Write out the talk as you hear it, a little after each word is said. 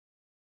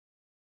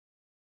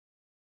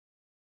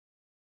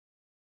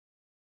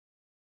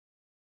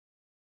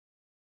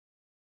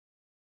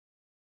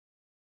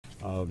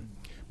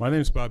My name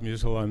is Bob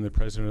Musil. I'm the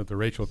president of the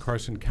Rachel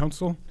Carson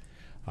Council.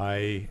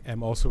 I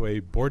am also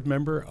a board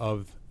member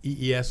of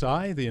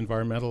EESI, the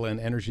Environmental and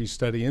Energy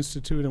Study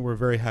Institute, and we're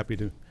very happy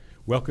to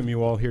welcome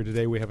you all here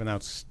today. We have an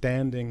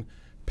outstanding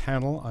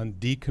panel on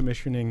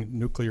decommissioning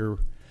nuclear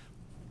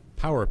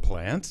power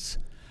plants.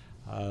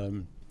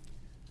 Those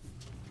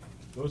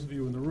of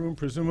you in the room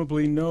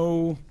presumably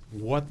know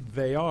what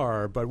they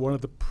are, but one of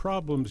the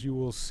problems you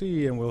will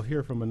see, and we'll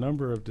hear from a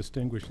number of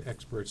distinguished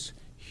experts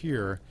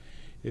here,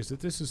 is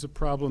that this is a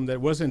problem that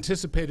was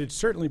anticipated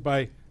certainly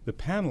by the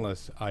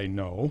panelists I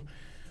know,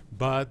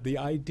 but the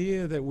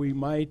idea that we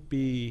might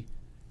be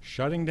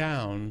shutting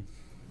down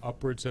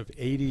upwards of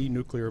 80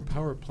 nuclear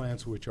power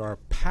plants which are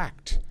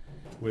packed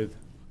with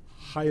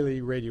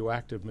highly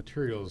radioactive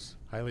materials,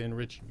 highly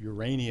enriched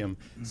uranium,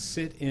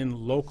 sit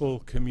in local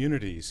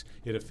communities.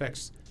 It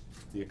affects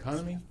the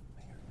economy,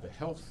 the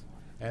health,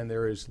 and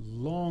there is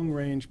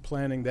long-range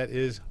planning that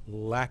is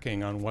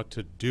lacking on what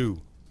to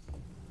do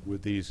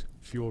with these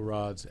fuel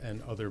rods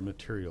and other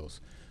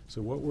materials.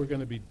 So what we're going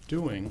to be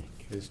doing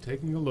is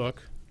taking a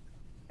look,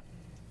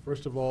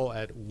 first of all,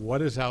 at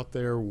what is out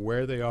there,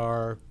 where they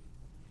are,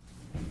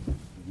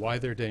 why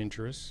they're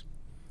dangerous.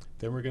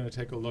 Then we're going to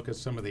take a look at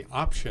some of the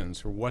options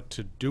for what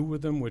to do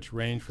with them, which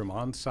range from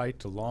on-site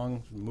to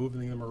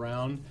moving them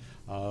around.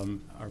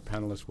 Our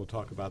panelists will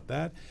talk about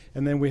that.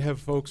 And then we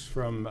have folks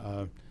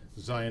from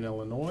Zion,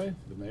 Illinois,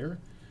 the mayor,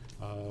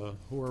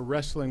 who are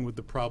wrestling with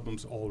the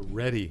problems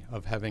already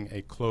of having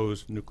a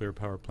closed nuclear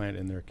power plant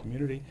in their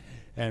community.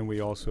 And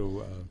we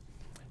also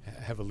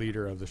have a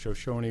leader of the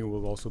Shoshone who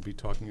will also be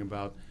talking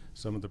about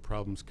some of the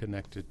problems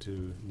connected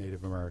to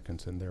Native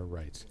Americans and their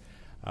rights.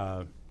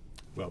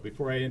 Well,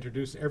 before I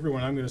introduce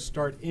everyone, I'm going to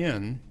start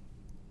in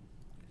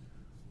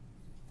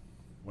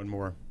one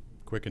more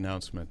quick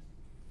announcement.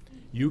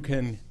 You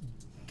can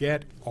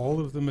get all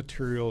of the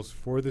materials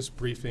for this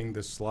briefing,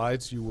 the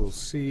slides you will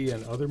see,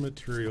 and other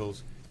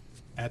materials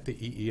at the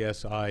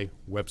EESI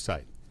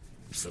website,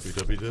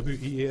 www.eesi.org.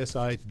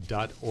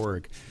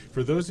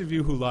 For those of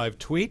you who live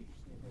tweet,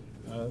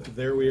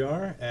 there we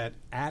are at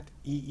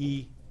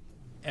EESI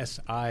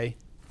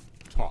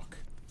Talk.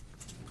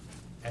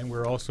 And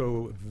we're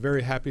also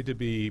very happy to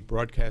be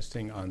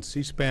broadcasting on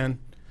C-SPAN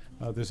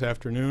this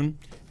afternoon.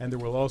 And there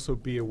will also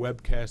be a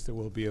webcast that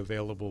will be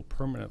available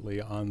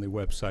permanently on the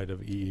website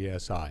of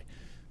EESI.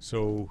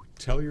 So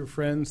tell your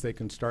friends they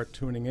can start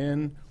tuning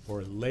in,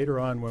 or later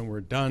on when we're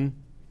done,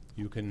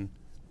 you can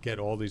get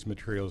all these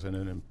materials in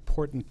an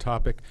important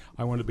topic.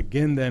 I want to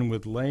begin then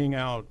with laying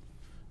out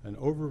an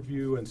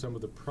overview and some of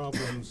the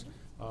problems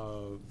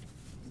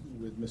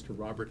with Mr.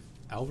 Robert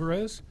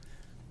Alvarez.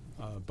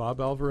 Bob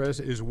Alvarez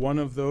is one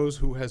of those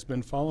who has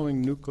been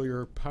following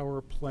nuclear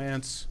power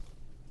plants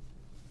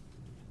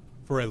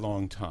for a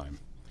long time.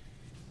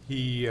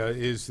 He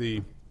is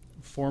the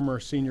former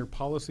senior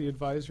policy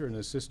advisor and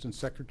assistant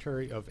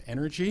secretary of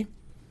energy,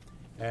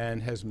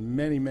 and has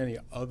many, many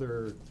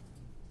other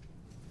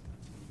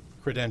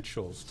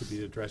credentials to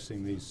be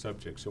addressing these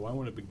subjects. So I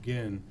want to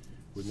begin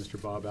with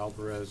Mr. Bob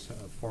Alvarez,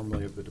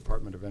 formerly of the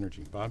Department of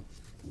Energy. Bob?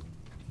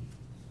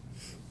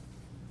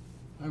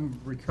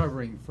 I'm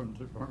recovering from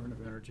the Department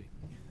of Energy.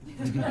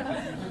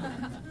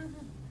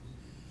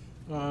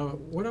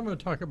 What I'm going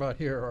to talk about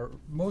here are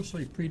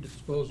mostly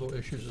predisposal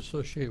issues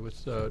associated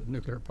with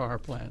nuclear power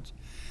plants.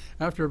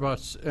 After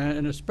about,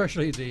 and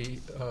especially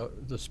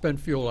the spent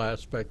fuel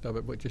aspect of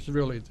it, which is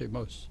really the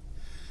most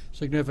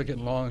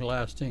significant,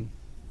 long-lasting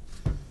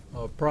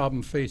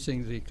problem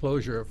facing the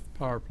closure of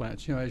power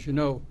plants. You know, as you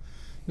know,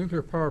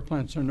 nuclear power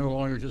plants are no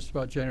longer just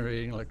about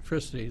generating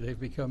electricity. They've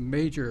become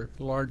major,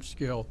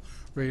 large-scale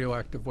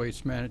radioactive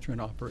waste management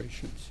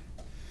operations.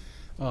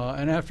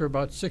 And after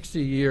about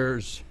 60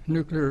 years,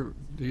 the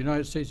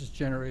United States has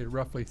generated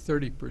roughly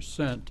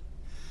 30%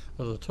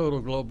 of the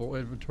total global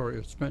inventory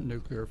of spent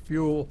nuclear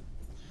fuel.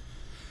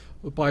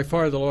 By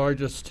far the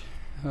largest.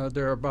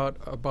 There are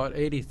about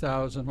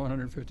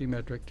 80,150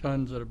 metric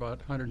tons at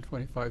about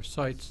 125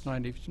 sites,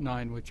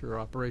 99 which are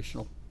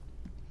operational.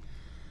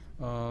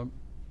 Why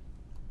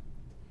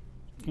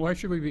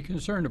should we be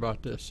concerned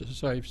about this?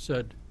 As I've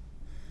said,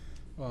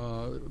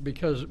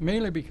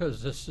 mainly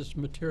because this is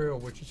material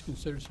which is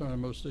considered some of the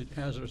most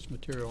hazardous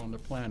material on the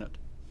planet.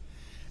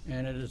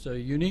 And it is a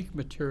unique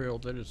material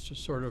that is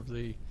just sort of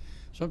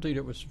something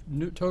that was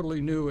totally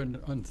new and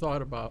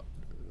unthought about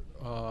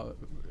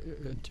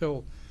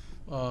until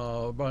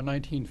about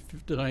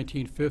the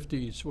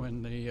 1950s,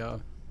 when the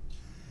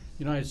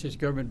United States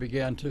government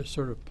began to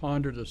sort of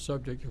ponder the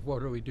subject of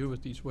what do we do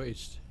with these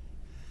wastes.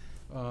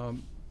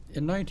 In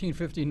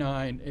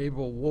 1959,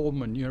 Abel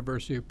Woolman,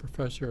 University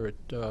professor at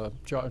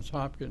Johns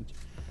Hopkins,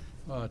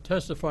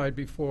 testified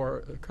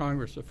before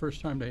Congress the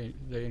first time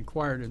they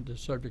inquired into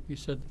this subject. He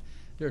said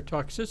their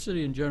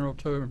toxicity in general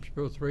terms,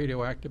 both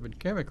radioactive and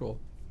chemical,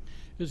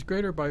 is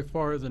greater by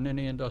far than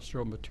any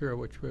industrial material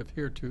which we have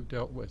heretofore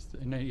dealt with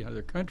in any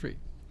other country.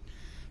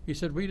 He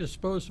said, we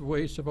dispose of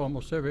waste of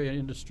almost every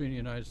industry in the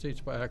United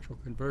States by actual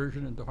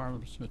conversion into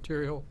harmless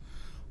material,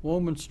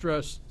 Woolman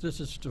stressed this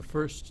is the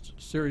first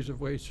series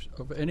of wastes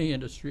of any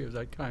industry of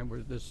that kind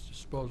where this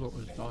disposal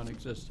is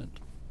non-existent.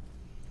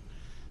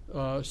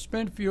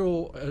 Spent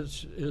fuel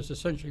is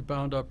essentially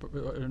bound up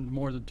in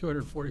more than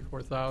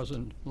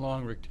 244,000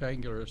 long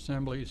rectangular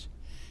assemblies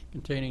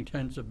containing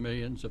tens of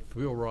millions of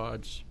fuel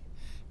rods.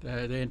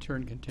 They in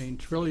turn contain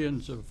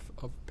trillions of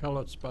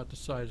pellets about the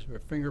size of a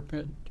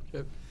fingerprint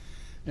tip,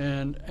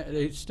 and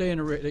they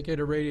get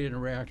irradiated in a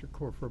reactor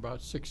core for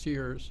about 6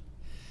 years.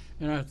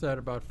 And after that,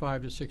 about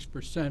 5 to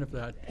 6% of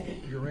that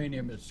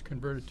uranium is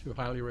converted to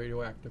highly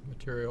radioactive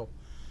material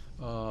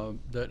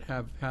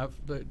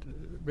that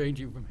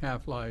ranging from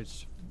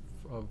half-lives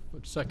of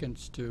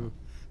seconds to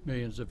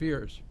millions of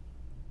years.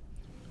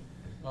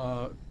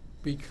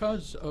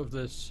 Because of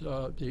this,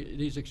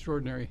 these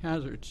extraordinary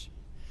hazards,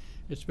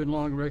 it's been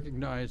long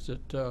recognized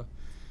that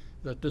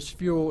this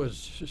fuel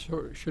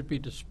should be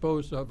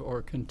disposed of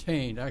or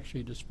contained.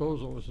 Actually,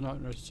 disposal is not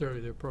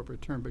necessarily the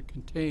appropriate term, but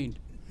contained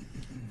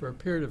for a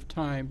period of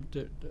time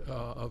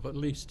of at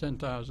least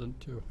 10,000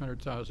 to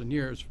 100,000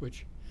 years,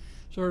 which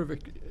sort of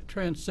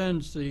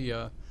transcends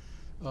the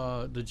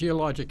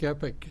geologic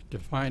epoch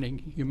defining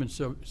human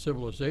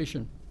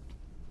civilization.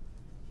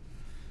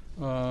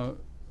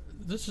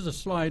 This is a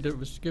slide that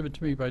was given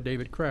to me by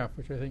David Kraft,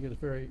 which I think is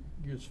very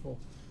useful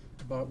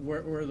about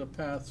where the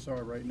paths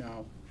are right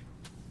now.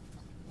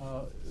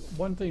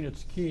 One thing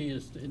that's key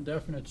is the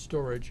indefinite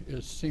storage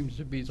seems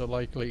to be the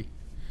likely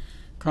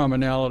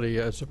commonality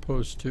as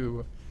opposed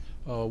to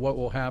what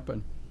will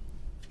happen.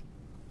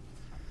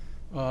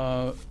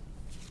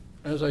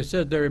 As I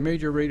said, there are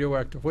major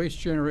radioactive waste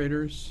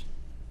generators.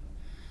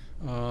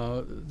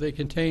 They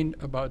contain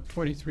about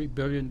 23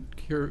 billion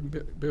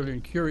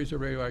curies of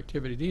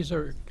radioactivity. These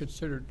are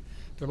considered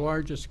the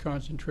largest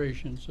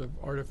concentrations of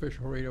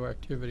artificial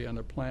radioactivity on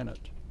the planet.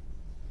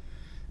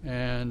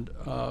 And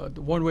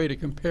the one way to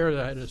compare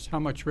that is how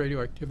much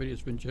radioactivity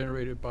has been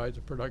generated by the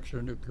production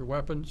of nuclear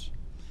weapons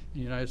in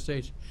the United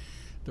States.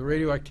 The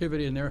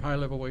radioactivity in their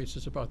high-level waste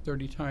is about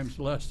 30 times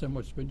less than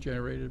what's been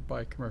generated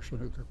by commercial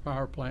nuclear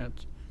power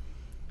plants.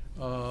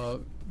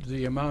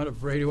 The amount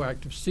of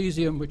radioactive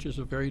cesium, which is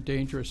a very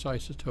dangerous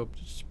isotope,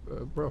 it's,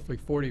 roughly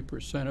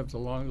 40% of the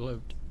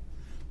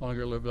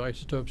longer-lived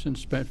isotopes in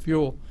spent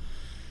fuel,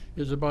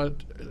 is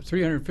about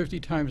 350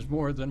 times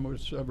more than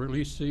was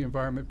released to the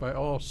environment by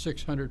all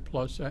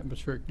 600-plus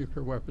atmospheric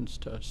nuclear weapons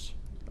tests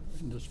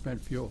in the spent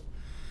fuel.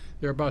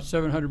 There are about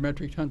 700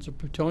 metric tons of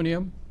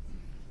plutonium.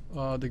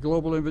 The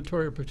global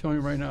inventory of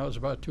plutonium right now is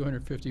about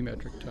 250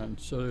 metric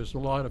tons, so there's a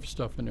lot of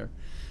stuff in there.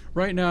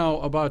 Right now,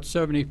 about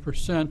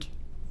 70%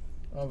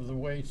 of the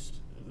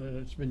waste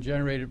that's been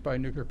generated by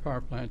nuclear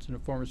power plants in the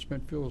form of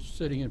spent fuel is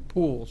sitting in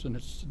pools, and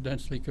it's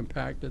densely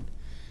compacted.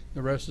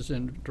 The rest is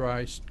in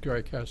dry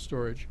cast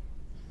storage.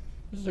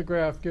 This is a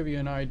graph to give you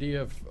an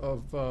idea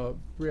of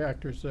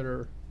reactors that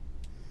are,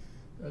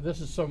 this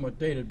is somewhat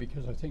dated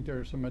because I think there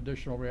are some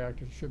additional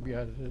reactors that should be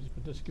added to this,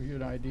 but this gives you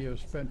an idea of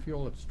spent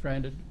fuel that's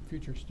stranded,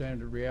 future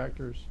standard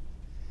reactors.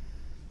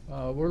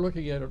 We're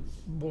looking at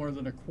more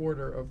than a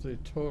quarter of the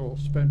total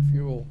spent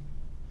fuel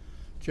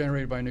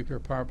generated by nuclear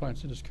power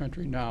plants in this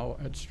country now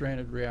at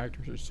stranded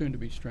reactors or soon to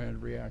be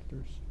stranded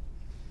reactors.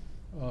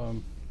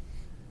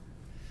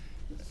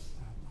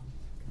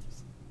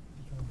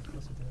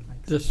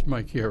 This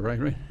mic here, right?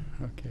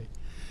 Okay.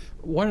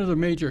 One of the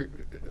major,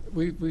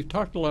 we've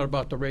talked a lot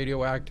about the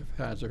radioactive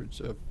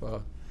hazards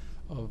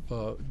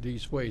of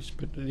these wastes,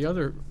 but the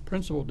other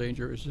principal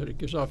danger is that it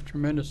gives off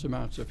tremendous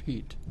amounts of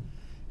heat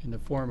in the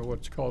form of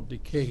what's called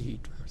decay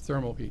heat or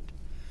thermal heat.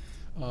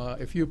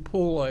 If you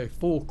pull a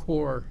full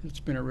core that's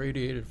been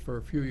irradiated for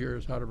a few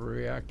years out of a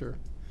reactor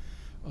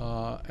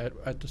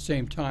at the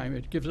same time,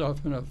 it gives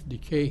off enough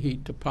decay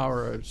heat to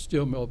power a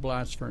steel mill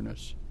blast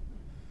furnace.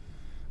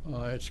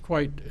 It's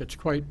quite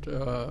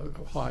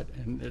hot,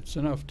 and it's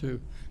enough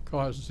to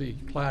cause the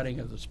cladding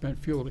of the spent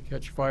fuel to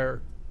catch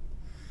fire,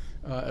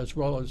 as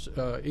well as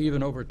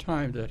even over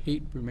time that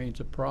heat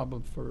remains a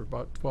problem for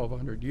about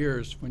 1,200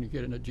 years when you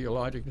get into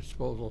geologic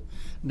disposal.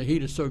 And the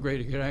heat is so great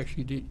it can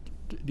actually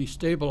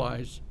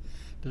destabilize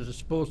the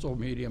disposal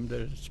medium that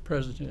it's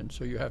present in,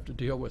 so you have to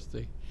deal with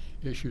the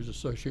issues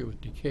associated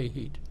with decay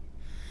heat.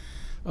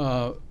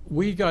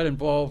 We got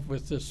involved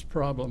with this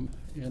problem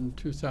in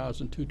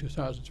 2002,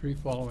 2003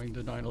 following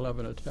the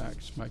 9/11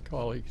 attacks. My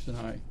colleagues and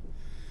I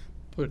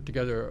put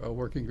together a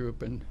working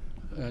group and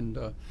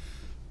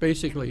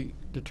basically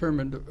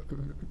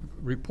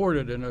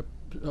reported in a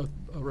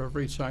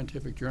very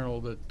scientific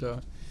journal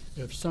that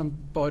if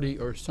somebody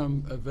or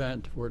some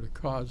event were to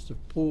cause the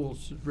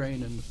pools to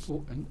drain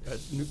in at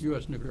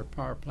U.S. nuclear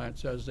power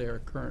plants as they are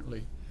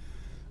currently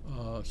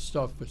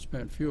stuffed with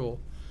spent fuel,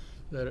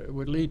 that it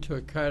would lead to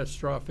a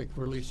catastrophic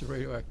release of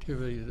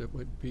radioactivity that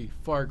would be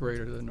far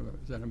greater than a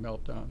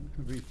meltdown. It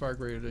would be far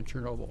greater than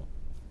Chernobyl.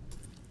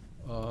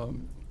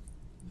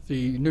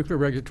 The Nuclear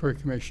Regulatory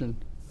Commission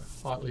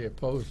hotly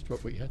opposed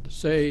what we had to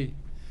say.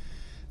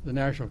 The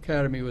National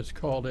Academy was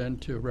called in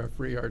to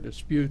referee our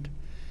dispute.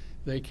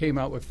 They came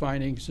out with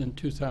findings in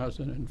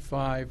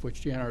 2005,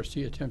 which the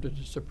NRC attempted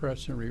to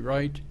suppress and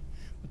rewrite.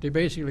 But they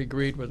basically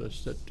agreed with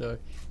us that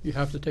you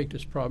have to take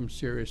this problem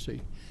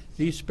seriously.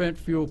 These spent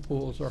fuel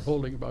pools are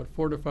holding about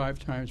 4 to 5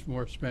 times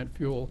more spent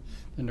fuel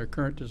than their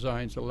current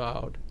designs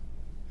allowed.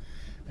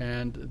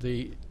 And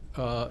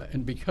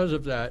because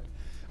of that,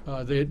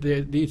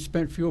 these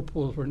spent fuel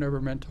pools were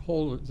never meant to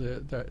hold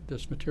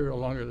this material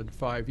longer than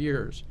 5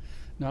 years.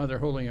 Now they're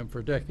holding them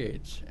for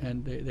decades,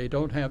 and they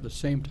don't have the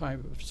same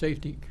type of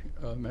safety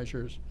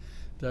measures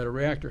that a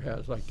reactor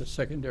has, like the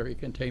secondary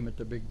containment,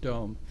 the big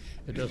dome.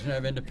 It doesn't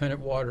have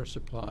independent water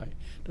supply.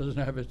 It doesn't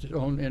have its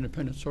own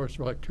independent source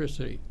of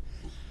electricity.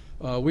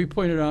 We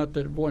pointed out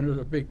that one of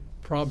the big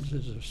problems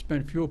is a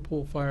spent fuel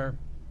pool fire.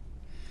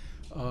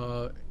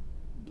 A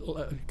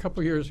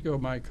couple of years ago,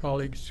 my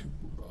colleagues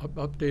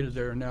updated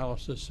their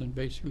analysis and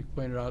basically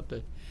pointed out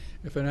that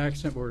if an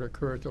accident were to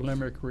occur at the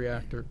Limerick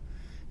reactor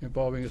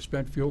involving a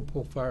spent fuel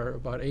pool fire,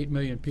 about 8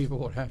 million people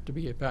would have to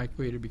be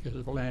evacuated because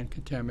of land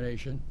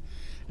contamination,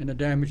 and the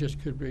damages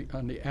could be,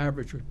 on the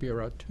average, would be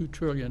around $2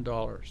 trillion.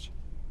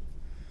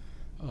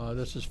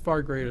 This is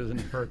far greater than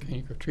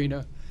Hurricane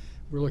Katrina.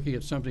 We're looking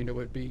at something that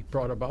would be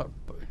brought about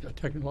a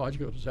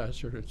technological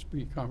disaster that's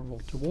be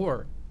comparable to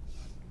war.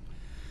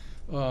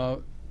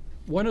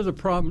 One of the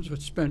problems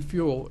with spent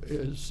fuel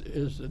is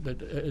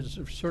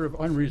sort of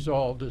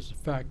unresolved is the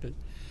fact that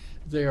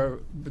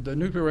the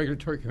Nuclear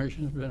Regulatory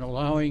Commission has been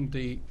allowing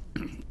the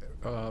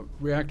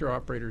reactor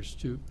operators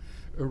to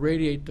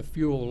irradiate the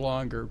fuel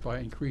longer by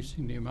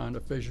increasing the amount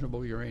of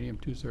fissionable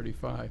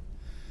uranium-235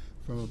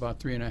 from about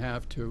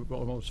 3.5 to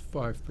almost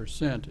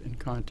 5% in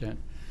content.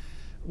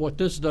 What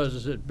this does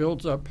is it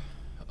builds up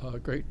a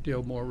great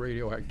deal more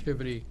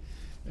radioactivity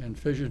and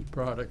fission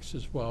products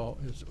as well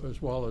as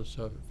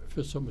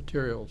fissile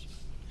materials.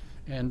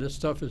 And this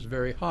stuff is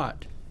very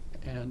hot.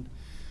 And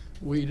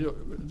the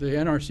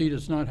NRC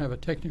does not have a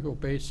technical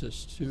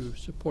basis to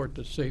support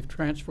the safe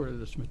transfer of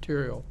this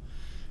material.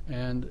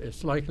 And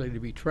it's likely to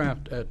be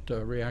trapped at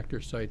reactor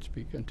sites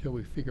until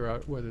we figure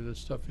out whether this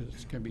stuff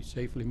can be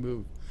safely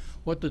moved.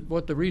 What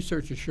the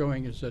research is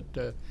showing is that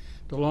the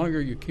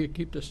longer you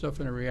keep this stuff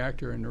in a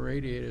reactor and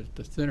irradiate it,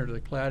 the thinner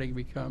the cladding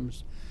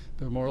becomes,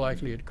 the more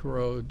likely it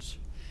corrodes.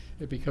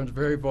 It becomes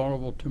very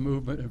vulnerable to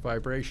movement and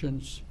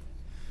vibrations.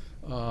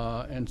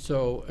 And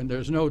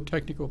there's no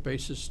technical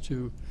basis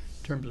in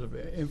terms of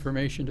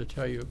information to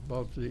tell you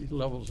about the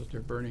levels that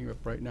they're burning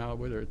up right now,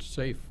 whether it's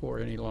safe for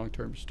any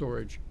long-term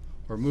storage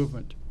or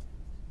movement.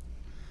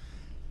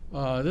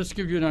 This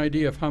gives you an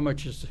idea of how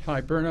much is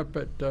high burnup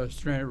at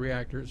stranded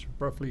reactors,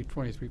 roughly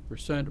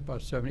 23%,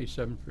 about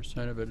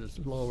 77% of it is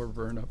lower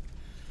burnup.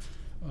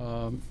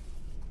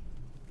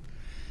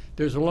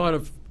 There's a lot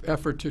of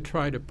effort to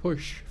try to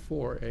push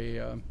for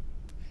a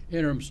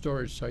interim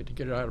storage site to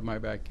get it out of my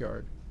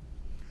backyard.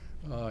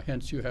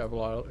 Hence, you have a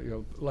lot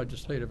of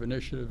legislative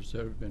initiatives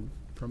that have been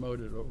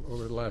promoted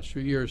over the last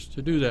few years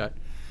to do that.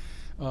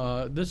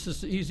 This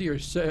is easier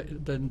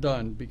said than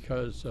done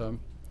because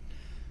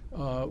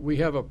we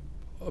have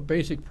a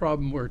basic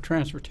problem where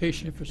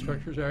transportation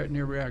infrastructures out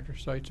near reactor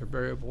sites are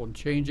variable and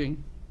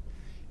changing.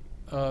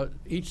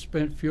 Each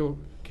spent fuel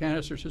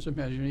canister system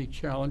has unique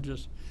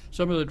challenges.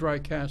 Some of the dry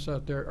casks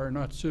out there are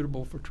not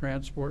suitable for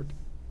transport.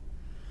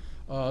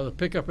 The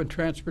pickup and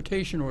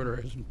transportation order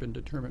hasn't been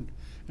determined.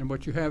 And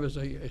what you have is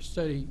a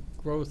steady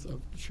growth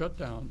of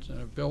shutdowns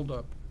and a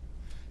buildup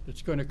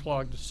that's going to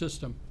clog the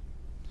system.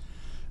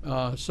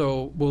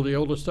 So will the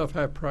older stuff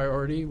have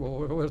priority?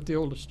 Well, what if the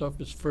older stuff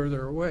is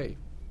further away?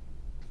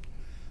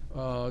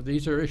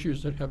 These are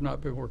issues that have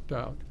not been worked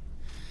out.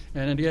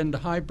 And again, the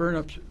high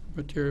burnup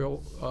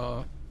material,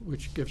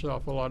 which gives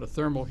off a lot of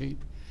thermal heat,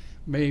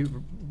 may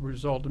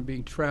result in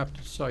being trapped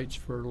at sites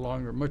for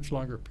much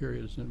longer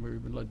periods than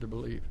we've been led to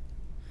believe.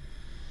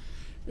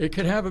 It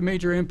could have a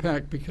major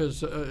impact because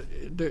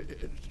the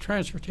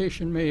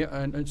transportation may,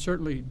 and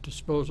certainly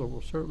disposal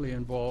will certainly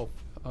involve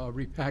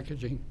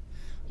repackaging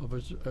of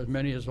as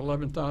many as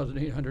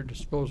 11,800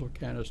 disposal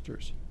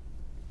canisters.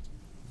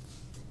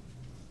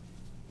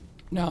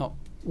 Now,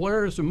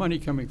 where is the money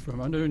coming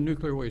from? Under the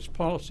Nuclear Waste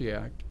Policy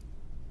Act,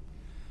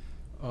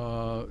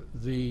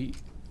 the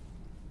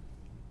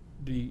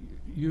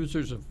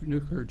users of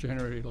nuclear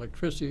generated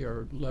electricity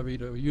are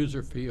levied a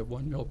user fee of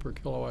 1 mil per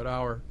kilowatt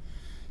hour,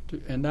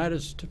 and that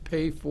is to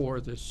pay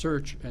for the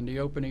search and the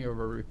opening of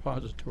a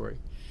repository.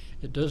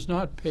 It does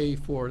not pay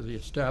for the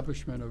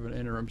establishment of an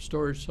interim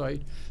storage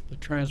site, the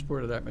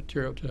transport of that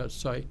material to that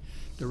site,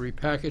 the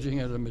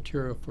repackaging of the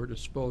material for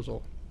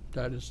disposal.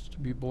 That is to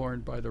be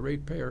borne by the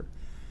ratepayer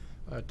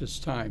at this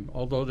time,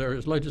 although there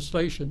is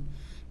legislation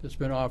that's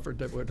been offered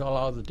that would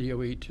allow the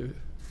DOE to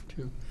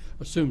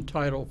assume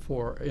title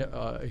for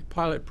a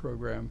pilot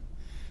program,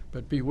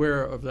 but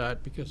beware of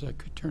that because that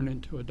could turn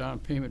into a down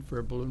payment for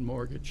a balloon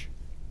mortgage.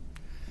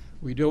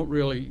 We're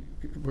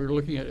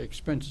looking at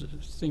expenses,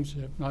 things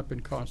that have not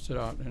been costed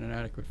out in an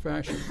adequate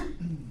fashion.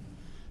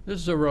 This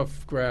is a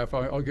rough graph.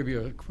 I'll give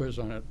you a quiz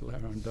on it when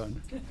I'm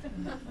done.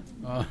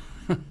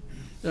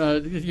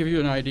 To give you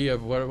an idea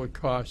of what it would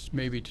cost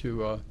maybe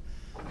to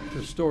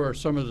to store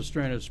some of the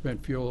stranded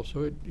spent fuel.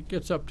 So it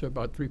gets up to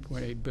about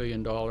 $3.8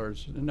 billion,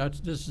 and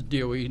this is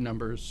DOE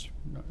numbers.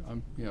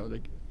 You know,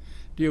 the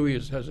DOE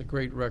has a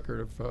great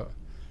record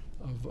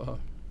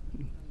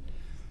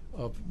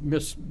of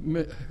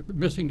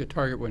missing the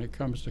target when it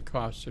comes to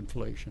cost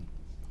inflation.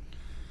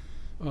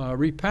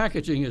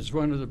 Repackaging is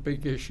one of the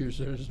big issues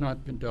that has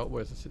not been dealt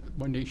with.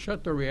 When they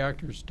shut the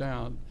reactors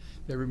down,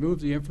 they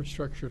remove the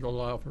infrastructure to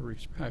allow for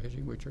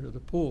repackaging, which are the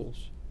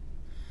pools.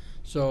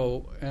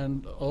 So,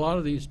 and a lot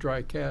of these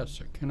dry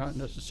casks cannot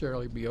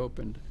necessarily be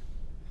opened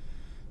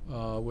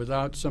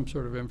without some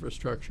sort of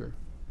infrastructure.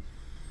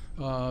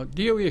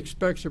 DOE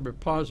expects a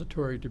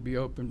repository to be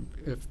open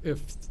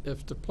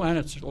if the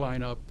planets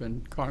line up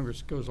and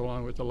Congress goes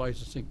along with the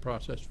licensing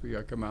process for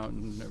Yucca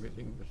Mountain and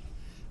everything.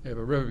 They have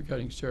a ribbon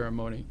cutting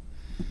ceremony.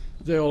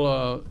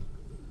 They'll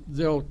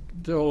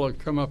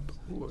come up.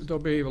 They'll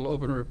be able to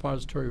open a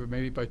repository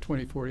maybe by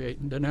 2048,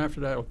 and then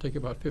after that, it'll take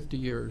about 50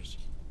 years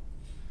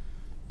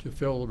to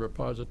fill the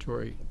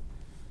repository.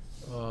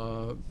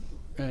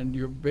 And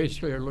you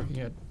basically are looking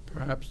at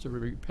perhaps the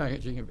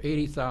repackaging of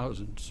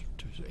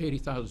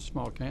 80,000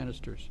 small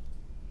canisters.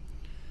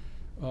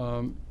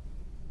 The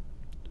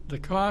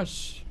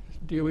costs,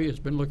 DOE has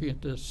been looking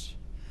at this,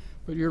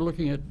 but you're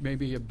looking at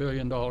maybe $1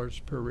 billion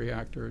per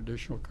reactor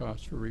additional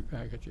cost for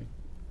repackaging.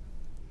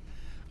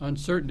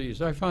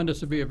 Uncertainties. I found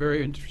this to be a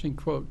very interesting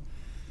quote.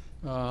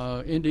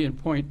 Indian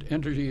Point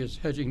Energy is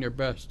hedging their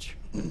bets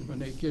when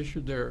they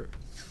issued their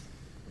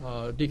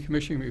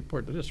decommissioning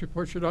report. This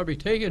report should not be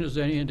taken as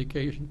any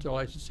indication the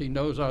licensee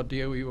knows how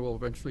DOE will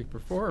eventually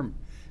perform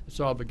its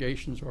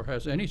obligations or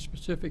has any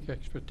specific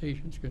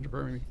expectations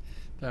confirming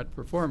that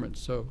performance.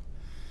 So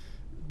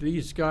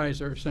these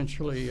guys are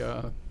essentially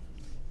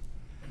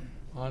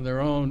on their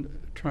own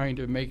trying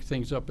to make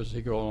things up as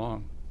they go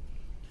along.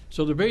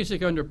 So the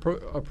basic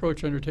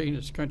approach undertaken in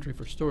this country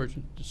for storage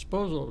and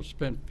disposal of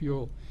spent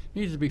fuel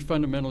needs to be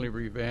fundamentally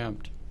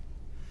revamped.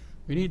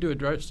 We need to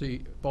address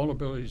the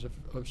vulnerabilities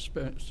of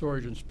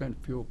storage and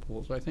spent fuel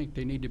pools. I think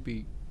they need to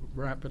be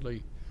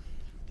rapidly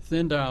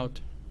thinned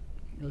out.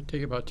 It'll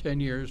take about 10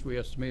 years. We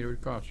estimate it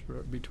would cost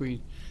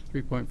between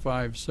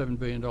 $3.5 and $7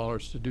 billion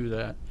to do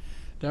that.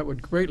 That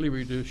would greatly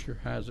reduce your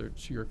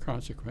hazards, your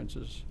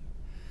consequences.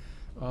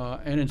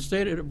 And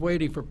instead of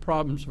waiting for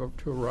problems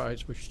to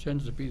arise, which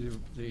tends to be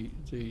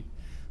the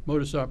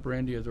modus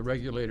operandi of the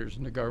regulators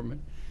and the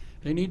government,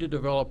 they need to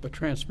develop a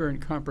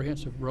transparent,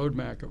 comprehensive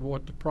roadmap of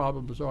what the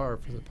problems are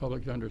for the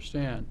public to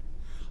understand.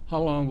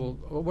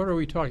 What are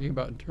we talking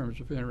about in terms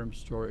of interim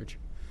storage?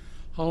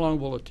 How long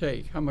will it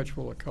take? How much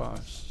will it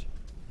cost?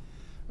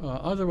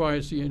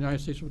 Otherwise, the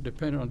United States will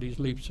depend on these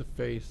leaps of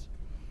faith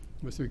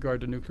with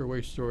regard to nuclear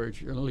waste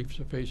storage, and leaps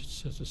of faith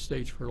sets the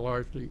stage for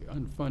largely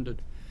unfunded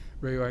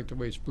radioactive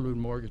waste balloon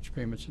mortgage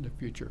payments in the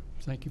future.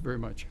 Thank you very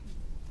much.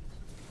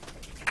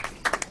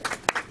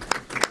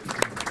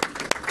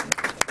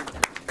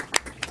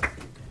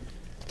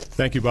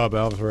 Thank you, Bob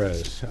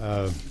Alvarez.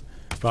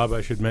 Bob,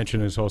 I should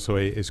mention,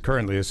 is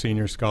currently a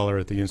senior scholar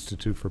at the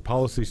Institute for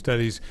Policy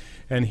Studies,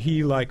 and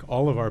he, like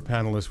all of our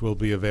panelists, will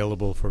be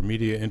available for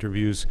media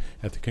interviews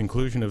at the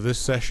conclusion of this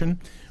session.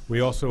 We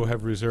also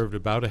have reserved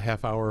about a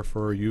half hour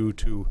for you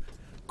to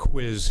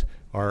quiz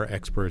our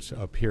experts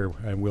up here,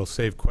 and we'll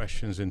save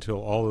questions until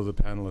all of the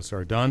panelists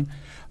are done.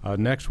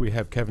 Next, we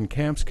have Kevin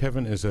Kamps.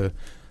 Kevin is a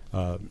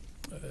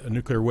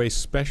nuclear waste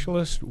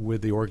specialist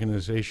with the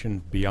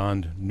organization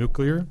Beyond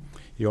Nuclear.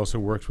 He also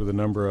works with a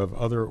number of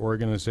other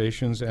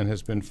organizations and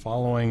has been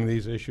following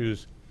these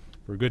issues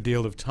for a good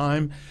deal of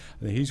time.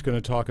 He's going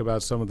to talk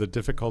about some of the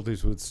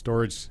difficulties with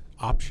storage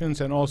options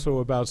and also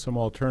about some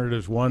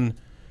alternatives. One,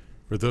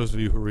 for those of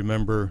you who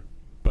remember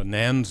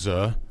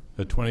Bonanza,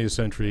 the 20th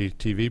century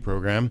TV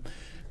program,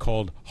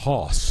 called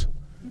Hoss.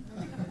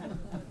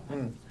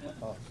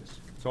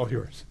 It's all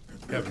yours.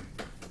 Kevin.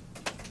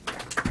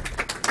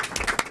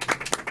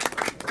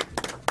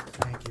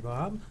 Thank you,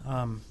 Bob.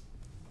 There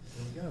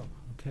we go.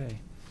 Okay.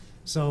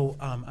 So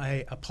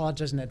I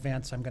apologize in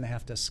advance. I'm going to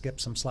have to skip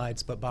some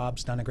slides, but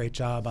Bob's done a great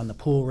job on the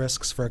pool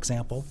risks, for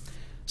example.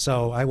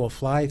 So I will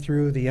fly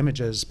through the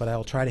images, but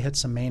I'll try to hit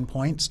some main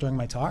points during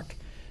my talk.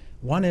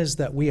 One is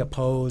that we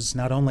oppose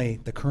not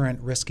only the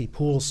current risky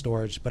pool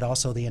storage, but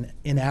also the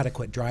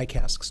inadequate dry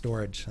cask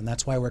storage. And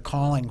that's why we're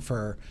calling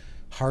for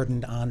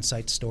hardened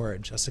on-site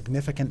storage, a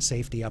significant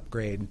safety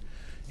upgrade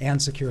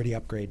and security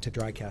upgrade to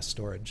dry cask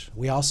storage.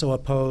 We also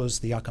oppose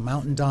the Yucca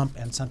Mountain dump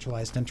and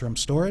centralized interim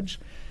storage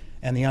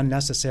and the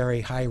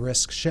unnecessary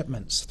high-risk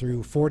shipments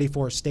through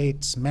 44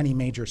 states, many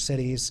major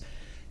cities,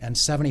 and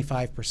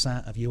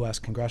 75% of U.S.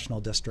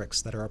 congressional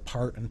districts that are a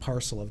part and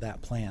parcel of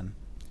that plan.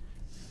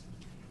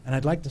 And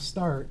I'd like to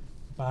start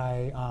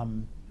by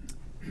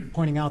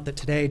pointing out that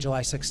today,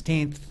 July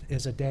 16th,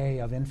 is a day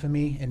of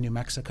infamy in New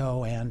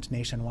Mexico and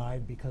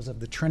nationwide because of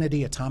the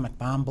Trinity atomic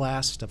bomb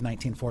blast of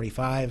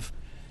 1945,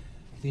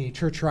 the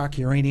Church Rock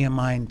uranium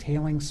mine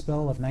tailings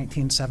spill of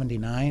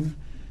 1979,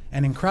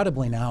 and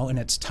incredibly now, in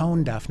its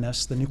tone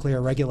deafness, the Nuclear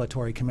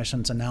Regulatory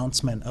Commission's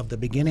announcement of the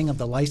beginning of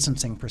the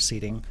licensing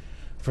proceeding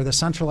for the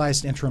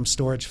centralized interim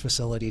storage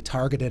facility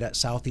targeted at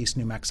southeast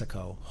New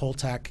Mexico,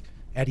 Holtec,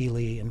 Eddie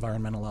Lee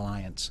Environmental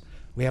Alliance.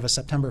 We have a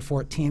September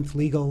 14th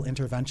legal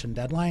intervention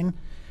deadline,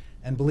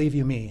 and believe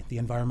you me, the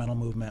environmental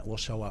movement will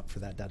show up for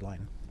that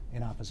deadline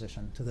in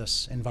opposition to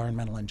this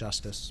environmental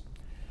injustice.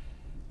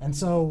 And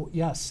so,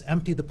 yes,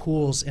 empty the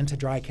pools into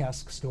dry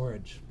cask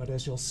storage, but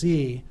as you'll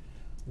see,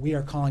 we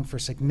are calling for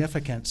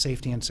significant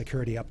safety and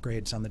security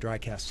upgrades on the dry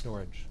cask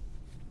storage.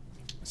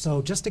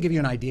 So just to give you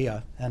an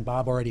idea, and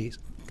Bob already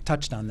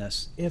touched on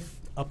this, if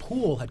a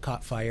pool had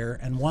caught fire,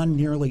 and one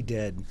nearly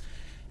did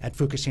at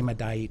Fukushima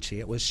Daiichi,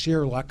 it was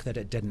sheer luck that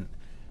it didn't.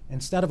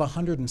 Instead of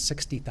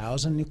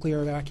 160,000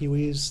 nuclear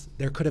evacuees,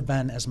 there could have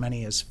been as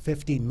many as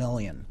 50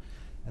 million,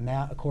 and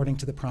that according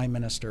to the Prime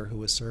Minister who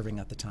was serving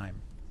at the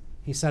time.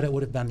 He said it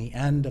would have been the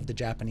end of the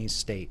Japanese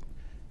state.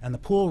 And the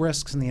pool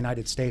risks in the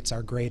United States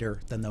are greater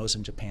than those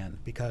in Japan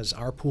because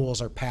our pools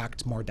are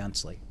packed more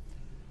densely.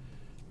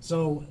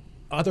 So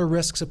other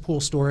risks of pool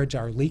storage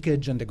are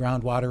leakage into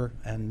groundwater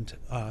and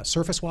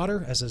surface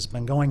water, as has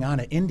been going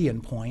on at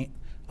Indian Point,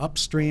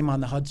 upstream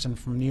on the Hudson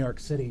from New York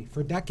City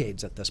for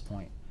decades at this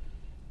point.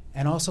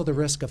 And also the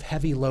risk of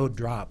heavy load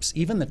drops.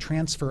 Even the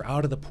transfer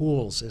out of the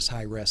pools is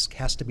high risk,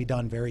 has to be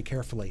done very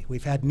carefully.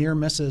 We've had near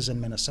misses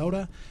in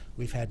Minnesota,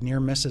 we've had near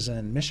misses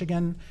in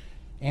Michigan,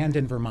 and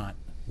in Vermont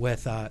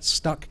with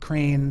stuck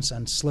cranes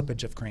and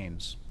slippage of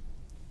cranes.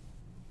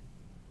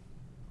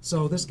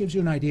 So this gives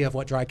you an idea of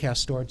what dry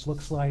cask storage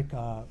looks like.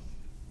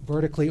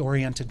 Vertically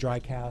oriented dry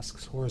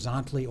casks,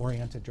 horizontally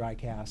oriented dry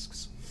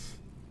casks.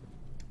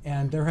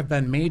 And there have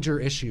been major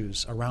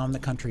issues around the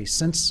country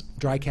since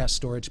dry cask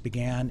storage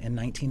began in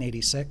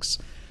 1986.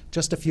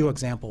 Just a few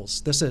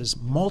examples. This is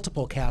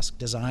multiple cask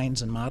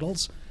designs and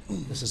models.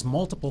 This is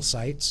multiple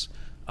sites.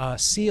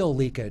 Seal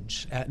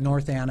leakage at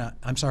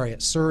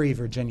at Surrey,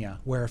 Virginia,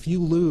 where if you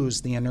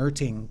lose the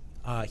inerting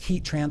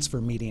heat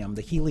transfer medium,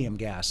 the helium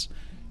gas,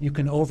 you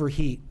can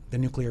overheat the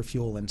nuclear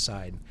fuel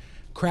inside.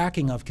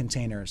 Cracking of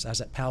containers,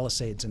 as at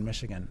Palisades in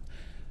Michigan.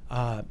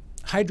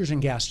 Hydrogen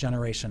gas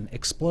generation,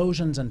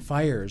 explosions and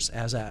fires,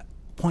 as at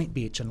Point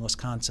Beach in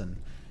Wisconsin.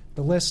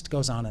 The list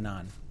goes on and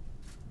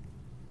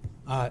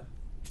on.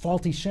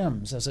 Faulty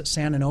shims, as at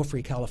San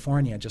Onofre,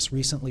 California, just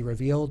recently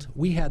revealed.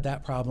 We had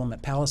that problem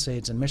at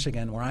Palisades in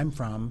Michigan, where I'm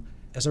from,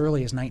 as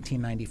early as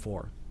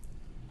 1994.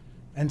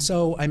 And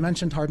so I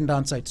mentioned hardened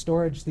on-site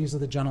storage. These are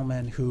the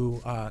gentlemen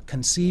who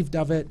conceived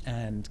of it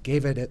and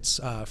gave it its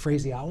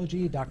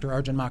phraseology. Dr.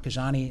 Arjun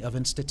Makhijani of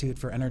Institute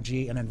for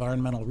Energy and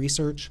Environmental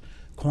Research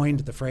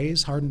coined the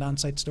phrase hardened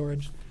on-site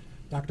storage.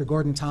 Dr.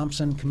 Gordon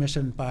Thompson,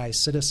 commissioned by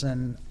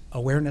Citizen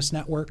Awareness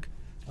Network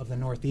of the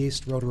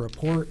Northeast, wrote a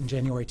report in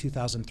January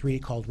 2003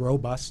 called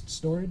Robust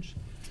Storage.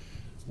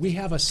 We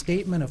have a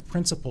statement of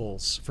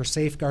principles for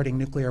safeguarding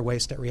nuclear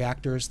waste at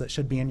reactors that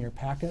should be in your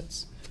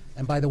packets.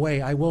 And by the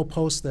way, I will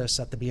post this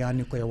at the Beyond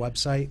Nuclear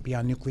website,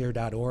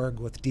 beyondnuclear.org,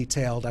 with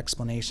detailed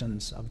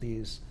explanations of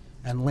these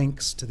and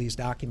links to these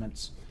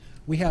documents.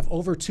 We have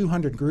over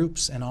 200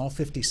 groups in all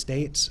 50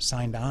 states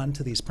signed on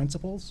to these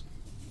principles.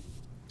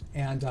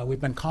 And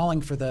we've been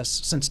calling for this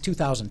since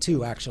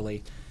 2002,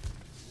 actually.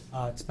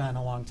 It's been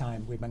a long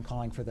time. We've been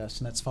calling for this,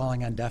 and it's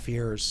falling on deaf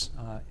ears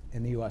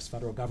in the U.S.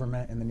 federal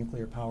government and the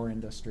nuclear power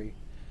industry.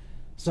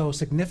 So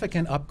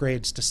significant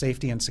upgrades to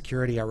safety and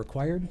security are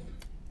required.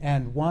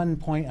 And one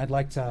point I'd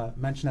like to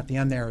mention at the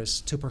end there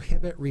is to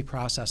prohibit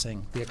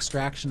reprocessing, the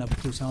extraction of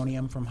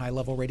plutonium from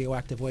high-level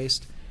radioactive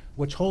waste,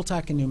 which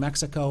Holtec in New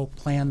Mexico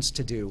plans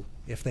to do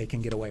if they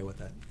can get away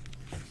with it.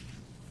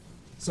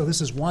 So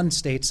this is one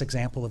state's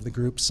example of the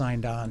groups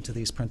signed on to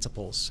these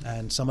principles,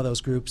 and some of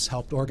those groups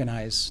helped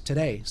organize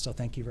today, so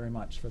thank you very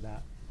much for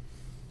that.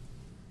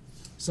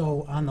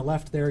 So on the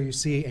left there you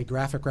see a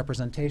graphic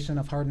representation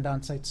of hardened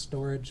on-site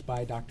storage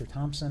by Dr.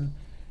 Thompson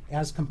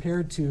as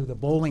compared to the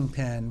bowling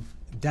pin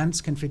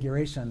dense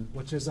configuration,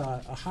 which is a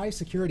high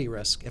security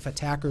risk if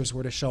attackers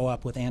were to show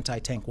up with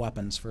anti-tank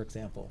weapons, for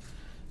example.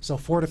 So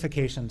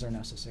fortifications are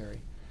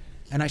necessary.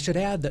 And I should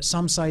add that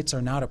some sites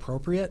are not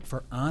appropriate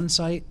for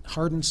on-site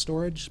hardened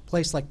storage. A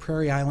place like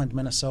Prairie Island,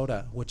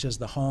 Minnesota, which is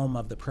the home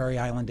of the Prairie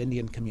Island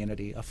Indian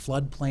community, a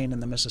floodplain in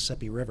the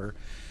Mississippi River.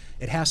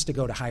 It has to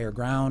go to higher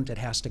ground, it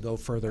has to go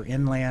further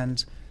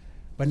inland,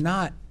 but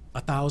not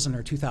 1,000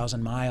 or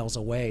 2,000 miles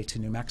away to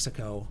New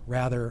Mexico,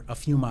 rather a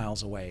few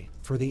miles away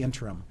for the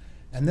interim.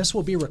 And this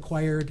will be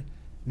required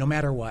no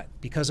matter what,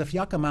 because if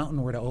Yucca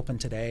Mountain were to open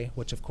today,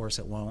 which of course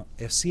it won't,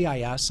 if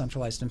CIS,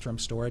 Centralized Interim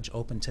Storage,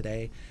 opened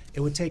today, it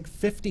would take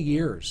 50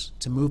 years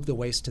to move the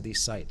waste to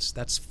these sites.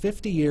 That's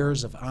 50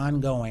 years of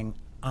ongoing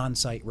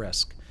on-site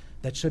risk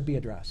that should be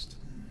addressed.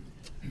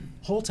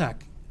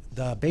 Holtec,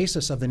 the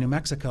basis of the New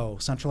Mexico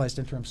Centralized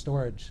Interim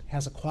Storage,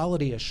 has a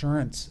quality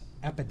assurance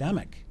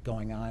epidemic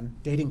going on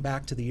dating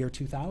back to the year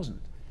 2000.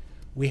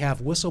 We have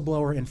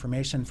whistleblower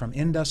information from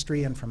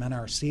industry and from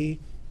NRC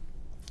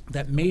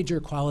that major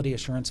quality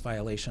assurance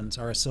violations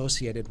are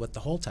associated with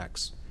the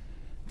Holtecs.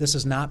 This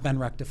has not been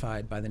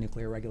rectified by the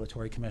Nuclear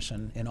Regulatory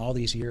Commission in all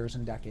these years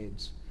and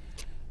decades.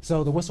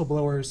 So the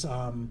whistleblowers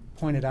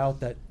pointed out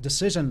that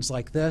decisions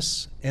like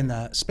this in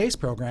the space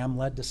program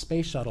led to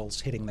space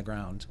shuttles hitting the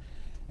ground.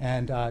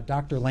 And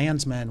Dr.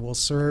 Landsman will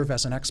serve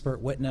as an expert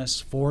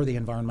witness for the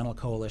Environmental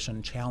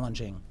Coalition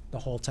challenging the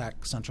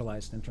Holtec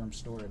centralized interim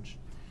storage.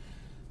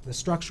 The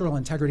structural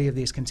integrity of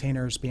these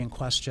containers being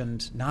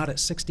questioned not at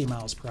 60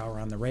 miles per hour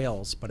on the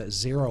rails, but at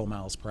 0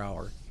 miles per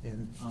hour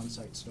in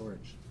on-site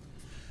storage.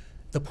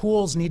 The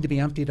pools need to be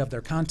emptied of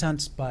their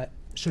contents, but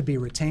should be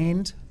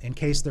retained in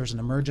case there's an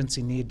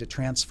emergency need to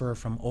transfer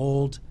from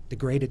old,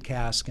 degraded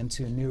cask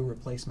into a new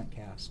replacement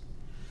cask.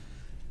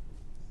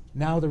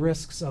 Now the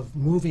risks of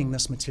moving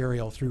this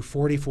material through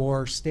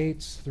 44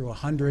 states, through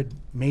 100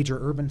 major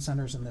urban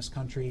centers in this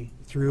country,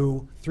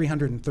 through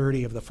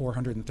 330 of the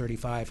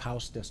 435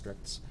 House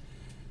districts.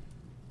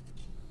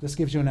 This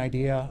gives you an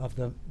idea of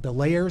the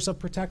layers of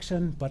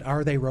protection, but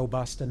are they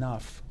robust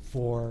enough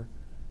for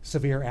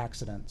severe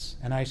accidents?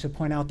 And I should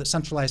point out that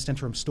centralized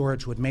interim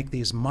storage would make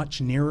these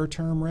much nearer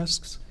term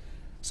risks.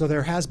 So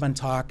there has been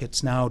talk,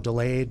 it's now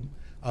delayed,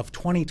 of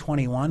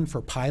 2021 for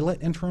pilot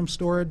interim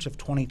storage, of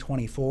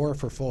 2024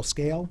 for full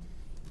scale.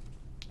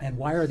 And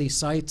why are these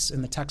sites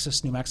in the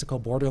Texas-New Mexico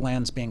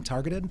borderlands being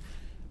targeted?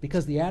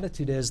 Because the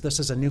attitude is this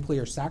is a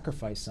nuclear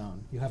sacrifice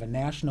zone. You have a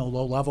national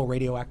low-level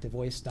radioactive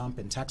waste dump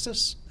in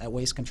Texas at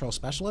Waste Control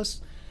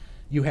Specialists.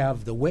 You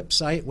have the WIP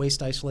site,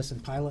 Waste Isolation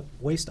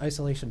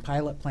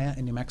Pilot Plant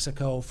in New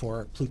Mexico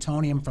for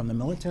plutonium from the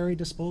military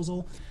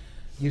disposal.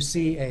 You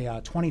see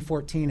a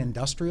 2014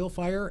 industrial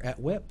fire at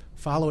WIP,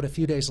 followed a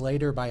few days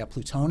later by a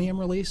plutonium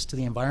release to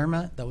the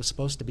environment that was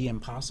supposed to be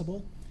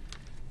impossible.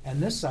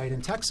 And this site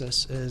in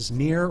Texas is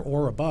near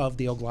or above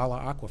the Oglala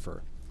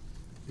Aquifer.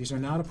 These are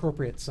not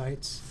appropriate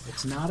sites.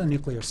 It's not a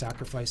nuclear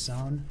sacrifice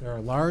zone. There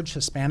are large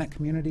Hispanic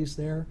communities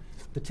there.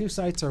 The two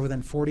sites are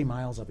within 40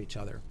 miles of each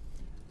other.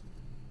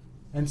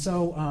 And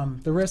so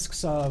the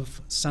risks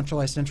of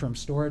centralized interim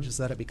storage is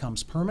that it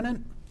becomes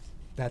permanent,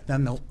 that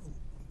then the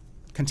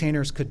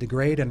containers could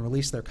degrade and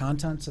release their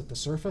contents at the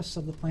surface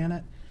of the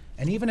planet.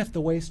 And even if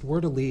the waste were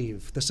to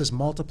leave, this is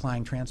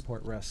multiplying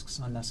transport risks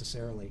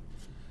unnecessarily.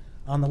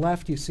 On the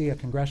left, you see a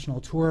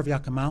congressional tour of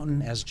Yucca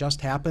Mountain, as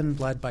just happened,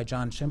 led by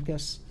John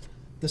Shimkus.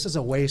 This is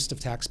a waste of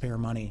taxpayer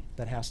money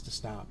that has to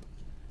stop.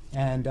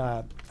 And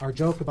our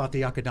joke about the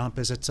Yucca dump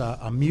is it's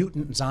a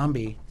mutant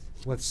zombie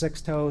with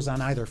 6 toes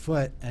on either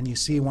foot, and you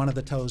see one of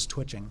the toes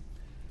twitching.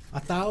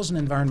 1,000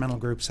 environmental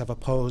groups have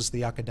opposed the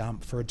Yucca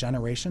dump for a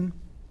generation,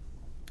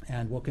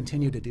 and will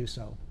continue to do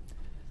so.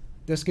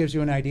 This gives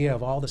you an idea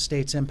of all the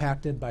states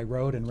impacted by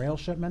road and rail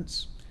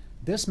shipments.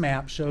 This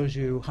map shows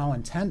you how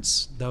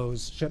intense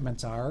those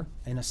shipments are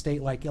in a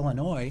state like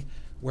Illinois,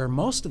 where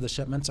most of the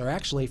shipments are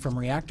actually from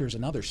reactors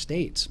in other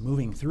states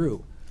moving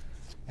through.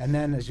 And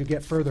then as you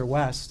get further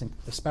west, and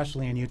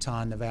especially in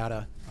Utah and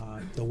Nevada,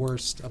 the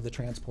worst of the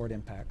transport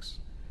impacts.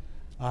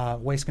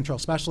 Waste Control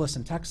Specialists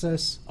in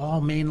Texas,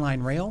 all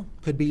mainline rail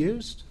could be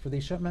used for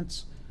these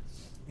shipments.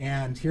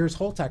 And here's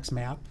Holtec's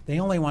map. They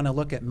only want to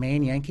look at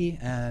Maine Yankee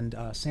and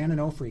San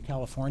Onofre,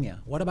 California.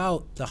 What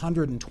about the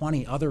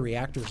 120 other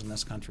reactors in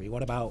this country?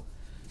 What about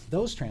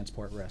those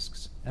transport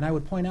risks? And I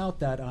would point out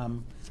that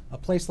a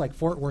place like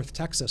Fort Worth,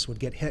 Texas would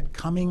get hit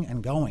coming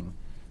and going.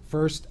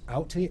 First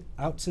out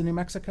to New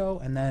Mexico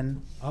and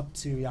then up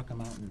to Yucca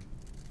Mountain.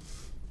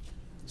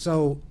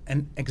 So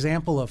an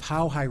example of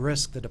how high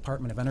risk the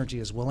Department of Energy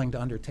is willing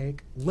to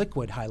undertake,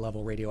 liquid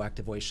high-level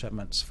radioactive waste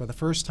shipments for the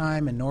first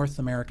time in North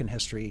American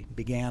history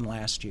began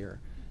last year.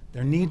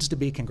 There needs to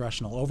be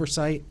congressional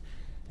oversight,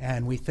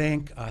 and we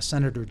thank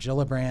Senator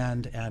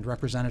Gillibrand and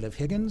Representative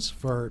Higgins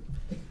for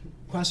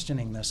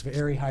questioning this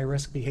very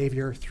high-risk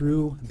behavior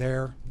through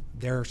their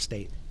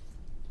state.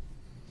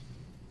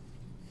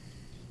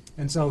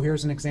 And so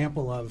here's an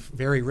example of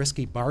very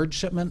risky barge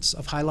shipments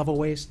of high-level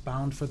waste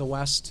bound for the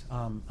West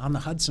on the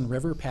Hudson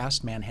River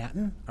past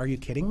Manhattan. Are you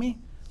kidding me?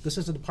 This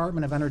is a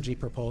Department of Energy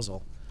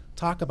proposal.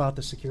 Talk about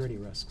the security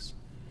risks.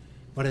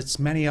 But it's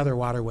many other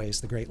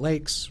waterways, the Great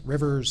Lakes,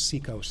 rivers,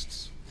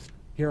 seacoasts.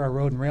 Here are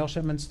road and rail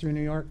shipments through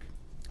New York.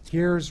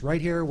 Here's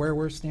right here where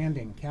we're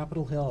standing,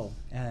 Capitol Hill.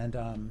 And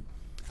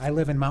I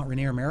live in Mount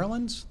Rainier,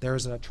 Maryland.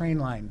 There's a train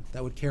line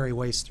that would carry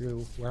waste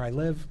through where I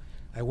live.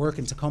 I work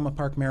in Tacoma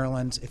Park,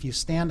 Maryland. If you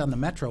stand on the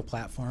metro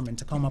platform in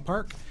Tacoma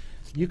Park,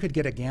 you could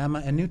get a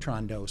gamma and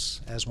neutron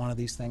dose as one of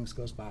these things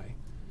goes by.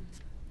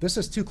 This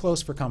is too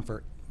close for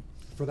comfort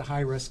for the high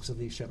risks of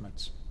these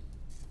shipments.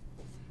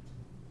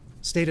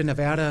 State of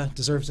Nevada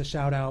deserves a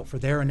shout out for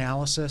their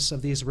analysis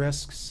of these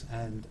risks.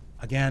 And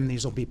again,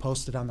 these will be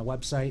posted on the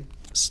website.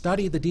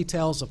 Study the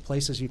details of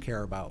places you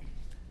care about,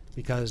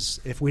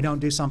 because if we don't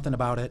do something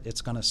about it,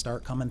 it's going to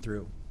start coming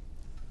through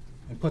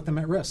and put them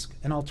at risk.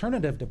 An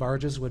alternative to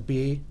barges would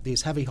be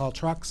these heavy haul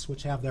trucks,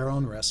 which have their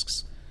own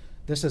risks.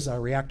 This is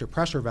a reactor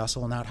pressure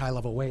vessel, not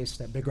high-level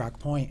waste, at Big Rock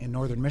Point in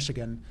northern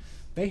Michigan.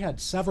 They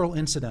had several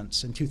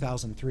incidents in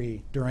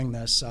 2003 during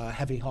this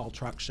heavy haul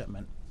truck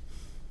shipment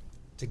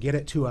to get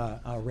it to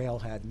a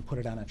railhead and put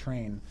it on a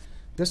train.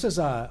 This is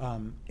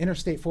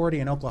Interstate 40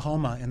 in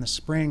Oklahoma in the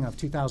spring of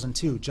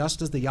 2002,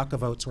 just as the Yucca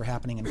votes were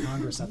happening in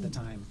Congress at the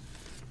time.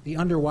 the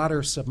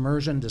underwater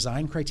submersion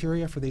design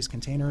criteria for these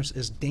containers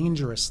is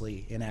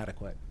dangerously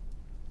inadequate.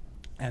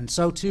 And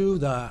so too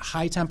the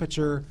high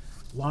temperature,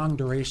 long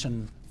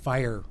duration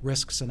fire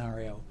risk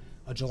scenario.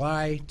 A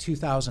July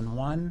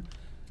 2001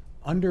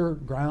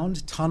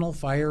 underground tunnel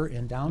fire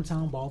in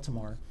downtown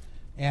Baltimore.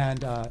 And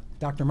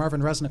Dr.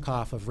 Marvin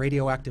Resnikoff of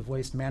Radioactive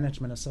Waste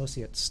Management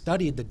Associates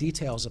studied the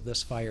details of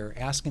this fire,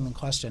 asking the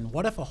question,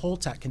 what if a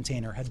Holtec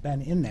container had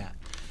been in that?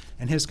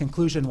 And his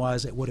conclusion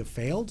was it would have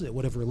failed, it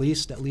would have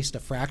released at least a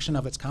fraction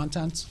of its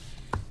contents,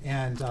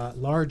 and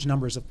large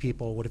numbers of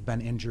people would have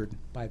been injured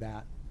by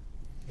that.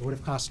 It would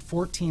have cost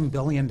 $14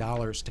 billion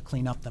to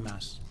clean up the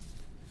mess.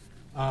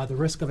 The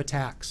risk of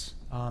attacks.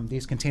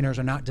 These containers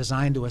are not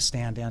designed to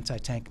withstand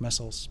anti-tank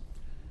missiles.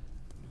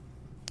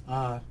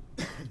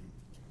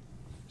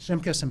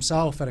 Shimkus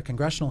himself at a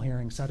congressional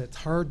hearing said it's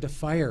hard to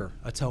fire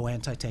a TOW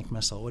anti-tank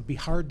missile. It would be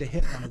hard to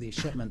hit one of these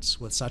shipments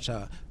with such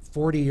a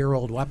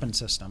 40-year-old weapon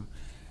system.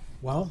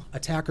 Well,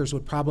 attackers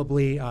would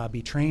probably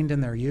be trained in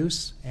their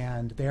use,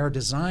 and they are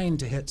designed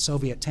to hit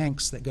Soviet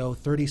tanks that go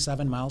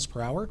 37 miles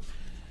per hour.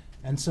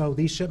 And so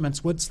these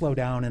shipments would slow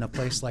down in a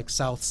place like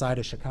south side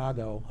of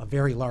Chicago. A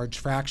very large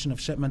fraction of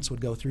shipments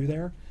would go through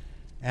there,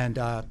 and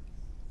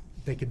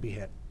they could be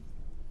hit.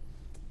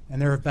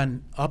 And there have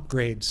been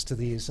upgrades to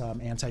these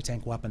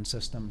anti-tank weapon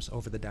systems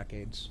over the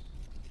decades.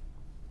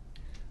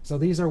 So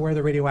these are where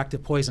the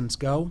radioactive poisons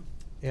go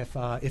if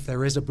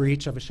there is a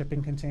breach of a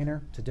shipping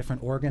container to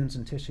different organs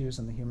and tissues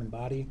in the human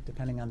body,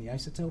 depending on the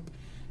isotope.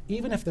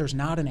 Even if there's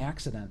not an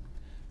accident,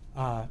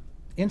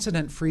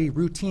 incident-free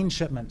routine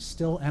shipments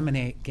still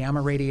emanate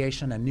gamma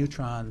radiation and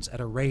neutrons at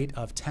a rate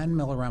of 10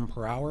 millirem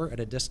per hour at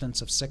a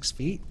distance of 6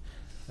 feet.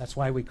 That's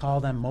why we call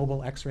them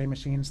mobile X-ray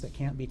machines that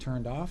can't be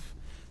turned off,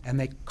 and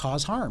they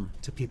cause harm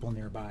to people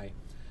nearby.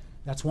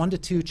 That's 1 to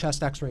 2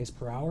 chest X-rays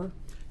per hour.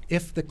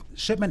 If the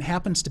shipment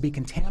happens to be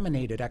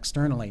contaminated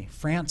externally,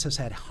 France has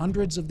had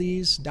hundreds of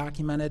these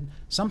documented,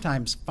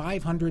 sometimes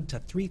 500 to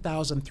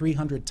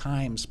 3,300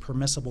 times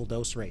permissible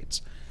dose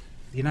rates.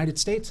 The United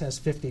States has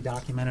 50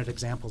 documented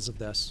examples of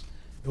this.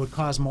 It would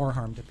cause more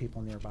harm to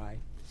people nearby.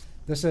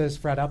 This is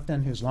Fred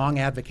Upton, who's long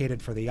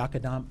advocated for the Yucca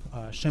dump.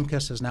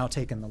 Shimkus has now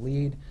taken the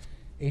lead.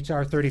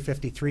 H.R.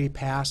 3053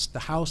 passed the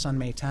House on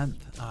May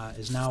 10th,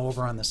 is now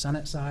over on the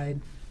Senate side,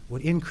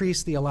 would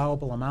increase the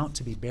allowable amount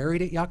to be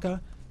buried at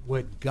Yucca,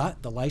 would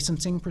gut the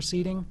licensing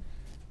proceeding,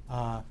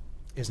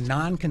 is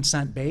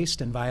non-consent based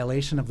in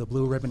violation of the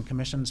Blue Ribbon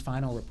Commission's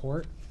final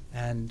report,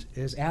 and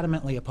is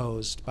adamantly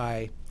opposed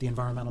by the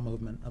environmental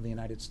movement of the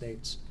United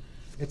States.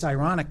 It's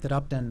ironic that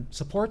Upton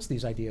supports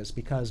these ideas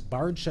because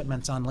barge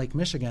shipments on Lake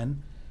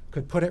Michigan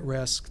could put at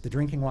risk the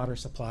drinking water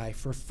supply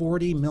for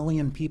 40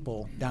 million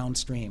people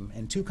downstream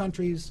in 2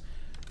 countries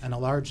and a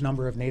large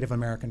number of Native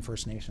American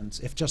First Nations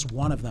if just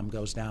one of them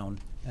goes down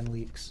and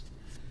leaks.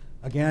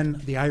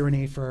 Again, the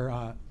irony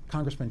for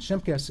Congressman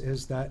Shimkus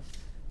is that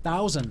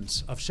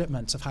thousands of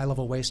shipments of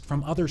high-level waste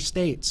from other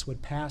states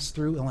would pass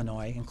through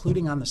Illinois,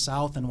 including on the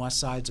south and west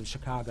sides of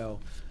Chicago,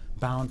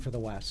 bound for the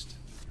west.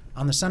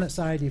 On the Senate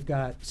side, you've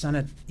got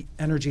Senate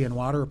Energy and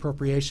Water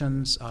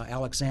Appropriations,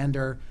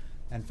 Alexander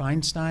and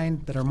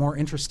Feinstein, that are more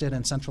interested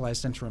in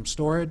centralized interim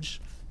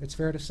storage, it's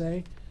fair to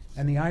say.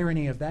 And the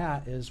irony of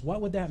that is,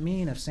 what would that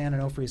mean if San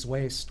Onofre's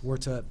waste were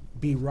to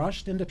be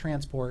rushed into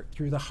transport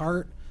through the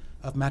heart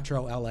of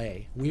Metro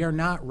LA? We are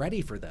not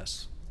ready for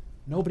this.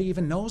 Nobody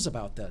even knows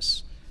about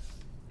this.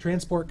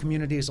 Transport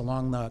communities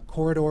along the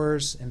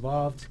corridors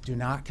involved do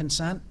not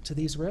consent to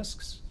these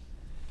risks.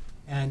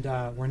 And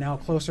we're now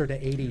closer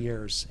to 80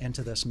 years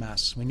into this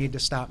mess. We need to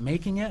stop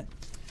making it.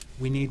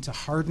 We need to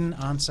harden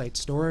on-site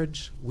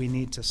storage. We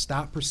need to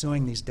stop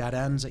pursuing these dead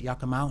ends at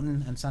Yucca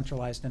Mountain and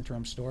centralized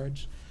interim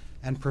storage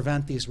and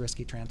prevent these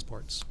risky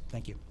transports.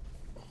 Thank you.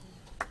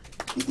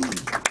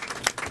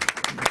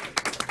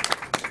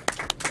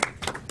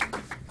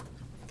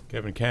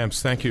 Kevin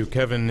Kamps, thank you.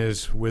 Kevin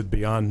is with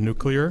Beyond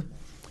Nuclear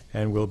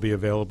and will be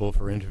available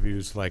for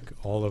interviews like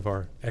all of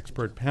our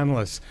expert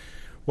panelists.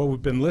 What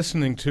we've been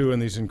listening to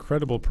and these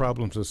incredible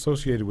problems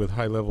associated with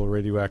high-level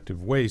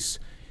radioactive waste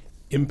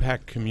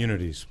impact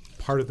communities.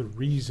 Part of the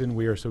reason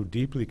we are so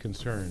deeply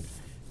concerned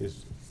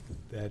is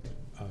that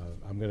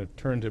I'm going to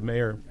turn to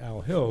Mayor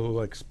Al Hill, who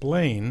will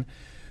explain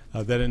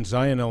that in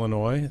Zion,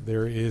 Illinois,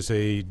 there is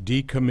a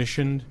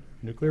decommissioned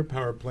nuclear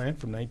power plant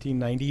from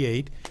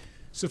 1998.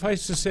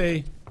 Suffice to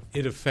say,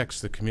 it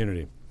affects the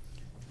community.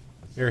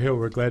 Mayor Hill,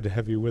 we're glad to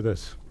have you with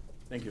us.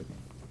 Thank you.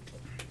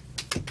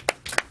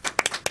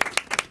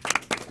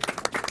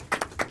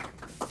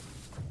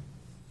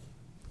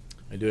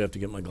 I do have to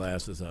get my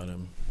glasses on.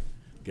 I'm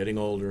getting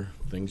older.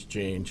 Things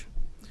change.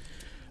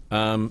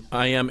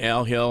 I am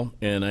Al Hill,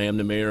 and I am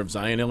the mayor of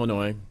Zion,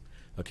 Illinois,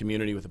 a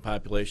community with a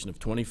population of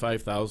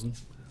 25,000,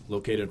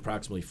 located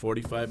approximately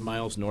 45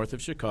 miles north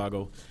of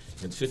Chicago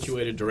and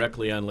situated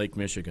directly on Lake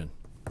Michigan.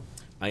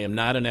 I am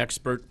not an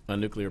expert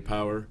on nuclear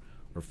power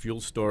or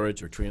fuel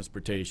storage or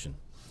transportation,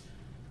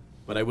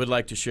 but I would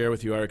like to share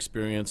with you our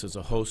experience as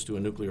a host to a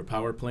nuclear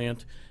power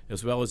plant,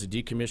 as well as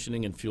the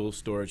decommissioning and fuel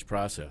storage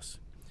process.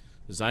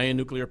 The Zion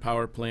nuclear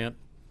power plant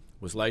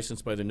was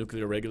licensed by the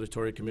Nuclear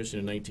Regulatory Commission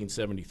in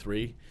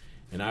 1973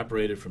 and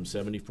operated from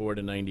 74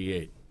 to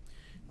 98.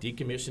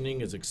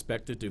 Decommissioning is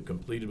expected to be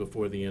completed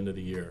before the end of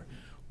the year.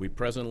 We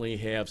presently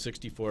have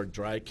 64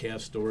 dry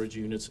cask storage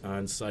units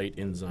on site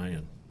in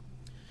Zion.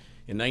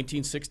 In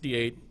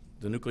 1968,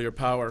 the nuclear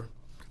power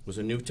was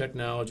a new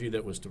technology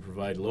that was to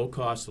provide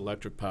low-cost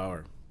electric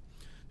power.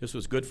 This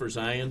was good for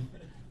Zion,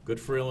 good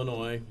for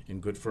Illinois,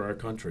 and good for our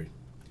country.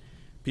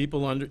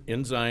 People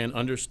in Zion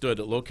understood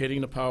that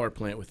locating the power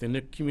plant within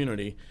the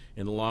community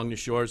and along the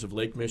shores of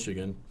Lake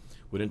Michigan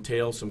would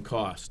entail some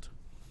cost.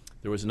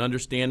 There was an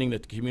understanding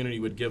that the community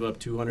would give up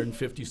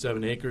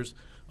 257 acres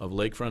of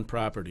lakefront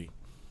property,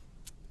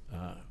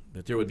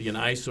 that there would be an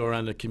eyesore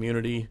on the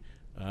community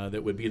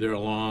that would be there a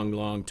long,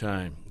 long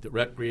time, that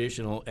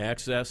recreational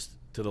access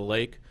to the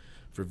lake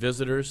for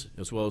visitors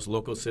as well as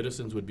local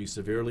citizens would be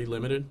severely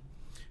limited,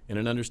 and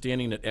an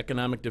understanding that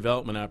economic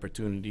development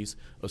opportunities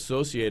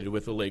associated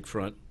with the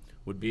lakefront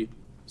would be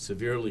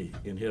severely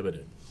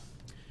inhibited.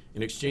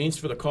 In exchange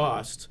for the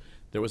costs,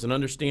 there was an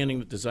understanding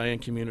that the Zion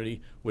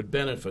community would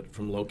benefit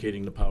from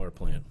locating the power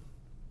plant.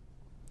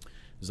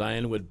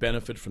 Zion would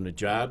benefit from the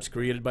jobs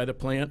created by the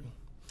plant,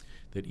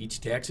 that each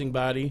taxing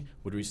body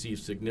would receive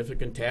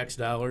significant tax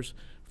dollars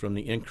from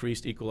the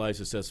increased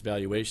equalized assessed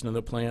valuation of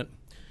the plant,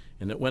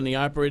 and that when the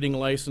operating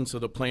license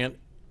of the plant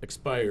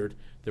expired,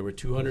 there were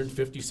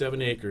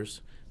 257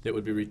 acres that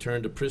would be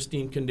returned to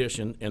pristine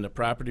condition and the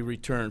property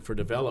returned for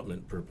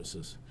development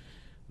purposes.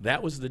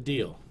 That was the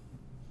deal.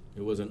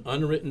 It was an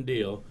unwritten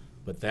deal,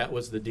 but that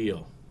was the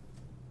deal.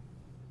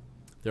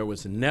 There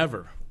was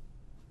never,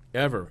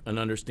 ever an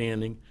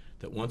understanding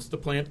that once the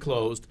plant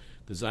closed,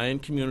 the Zion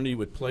community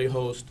would play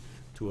host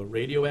to a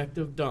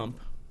radioactive dump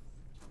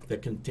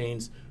that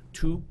contains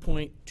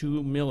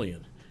 2.2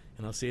 million,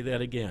 and I'll say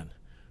that again,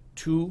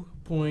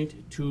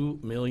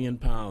 2.2 million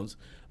pounds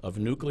of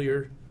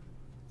nuclear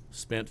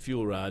spent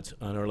fuel rods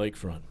on our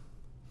lakefront.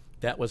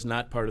 That was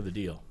not part of the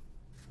deal.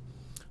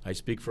 I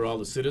speak for all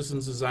the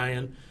citizens of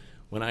Zion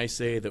when I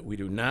say that we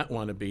do not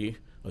want to be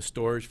a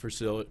storage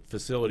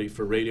facility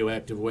for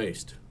radioactive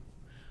waste.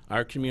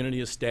 Our community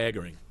is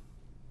staggering.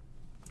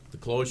 The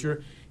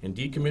closure and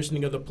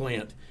decommissioning of the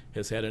plant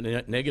has had a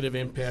negative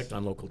impact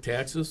on local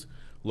taxes,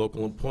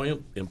 local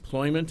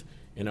employment,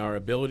 and our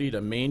ability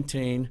to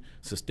maintain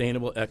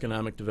sustainable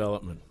economic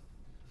development.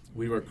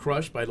 We were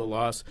crushed by the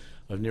loss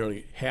of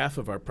nearly half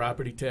of our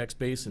property tax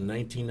base in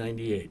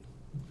 1998.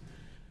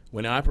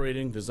 When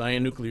operating, the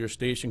Zion Nuclear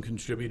Station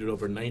contributed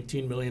over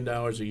 $19 million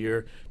a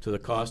year to the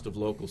cost of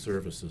local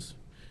services.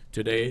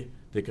 Today,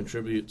 they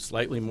contribute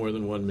slightly more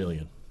than $1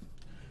 million.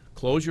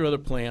 Closure of the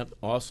plant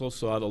also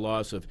saw the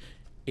loss of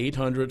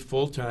 800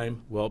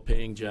 full-time,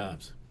 well-paying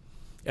jobs.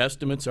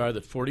 Estimates are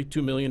that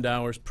 $42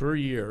 million per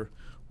year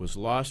was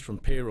lost from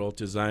payroll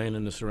to Zion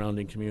and the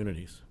surrounding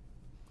communities.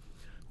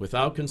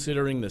 Without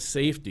considering the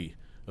safety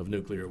of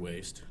nuclear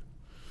waste,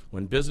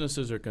 when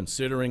businesses are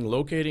considering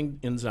locating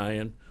in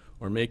Zion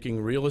or making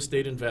real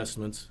estate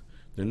investments,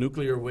 the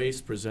nuclear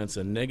waste presents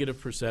a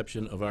negative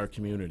perception of our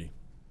community.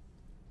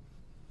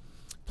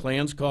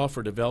 Plans call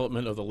for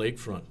development of the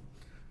lakefront,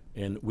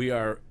 and we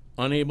are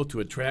unable to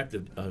attract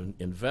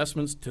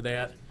investments to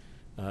that,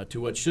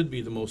 to what should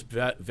be the most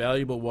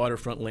valuable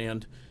waterfront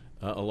land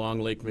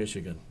along Lake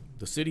Michigan.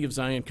 The City of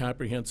Zion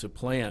Comprehensive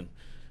Plan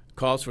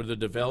calls for the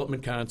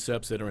development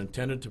concepts that are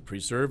intended to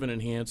preserve and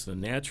enhance the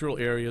natural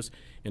areas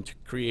and to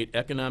create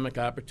economic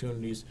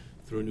opportunities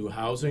through new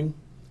housing,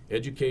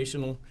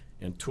 educational,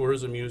 and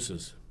tourism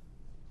uses.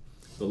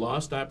 The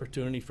lost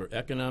opportunity for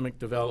economic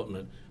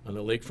development on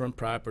the lakefront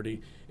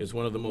property is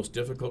one of the most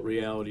difficult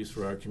realities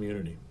for our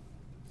community.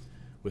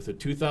 With the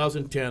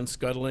 2010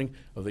 scuttling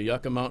of the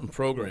Yucca Mountain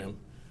program,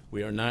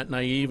 we are not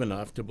naive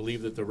enough to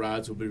believe that the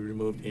rods will be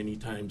removed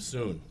anytime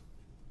soon.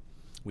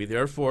 We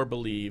therefore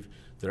believe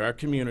that our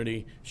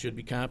community should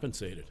be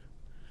compensated.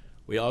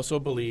 We also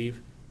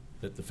believe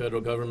that the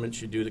federal government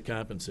should do the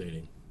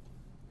compensating.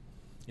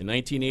 In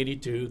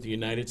 1982, the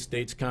United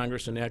States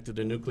Congress enacted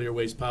the Nuclear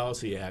Waste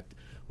Policy Act,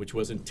 which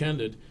was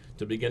intended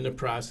to begin the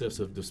process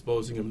of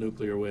disposing of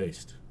nuclear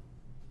waste.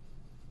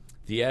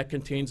 The act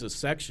contains a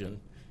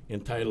section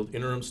entitled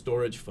Interim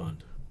Storage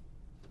Fund.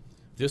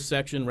 This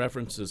section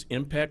references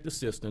impact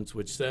assistance,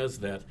 which says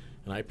that,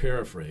 and I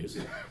paraphrase,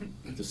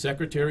 the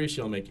Secretary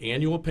shall make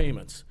annual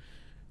payments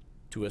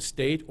to a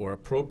state or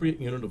appropriate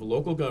unit of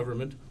local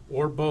government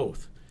or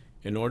both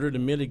in order to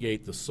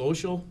mitigate the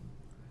social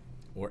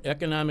or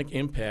economic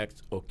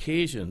impact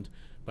occasioned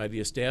by the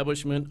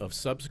establishment of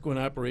subsequent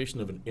operation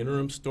of an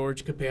interim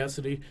storage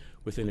capacity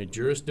within the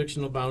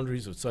jurisdictional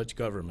boundaries of such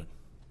government.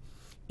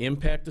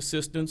 Impact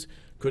assistance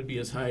could be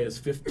as high as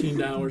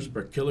 $15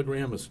 per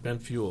kilogram of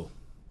spent fuel.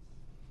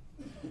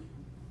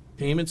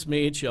 Payments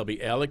made shall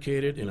be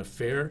allocated in a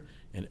fair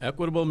and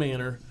equitable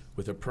manner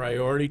with a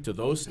priority to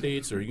those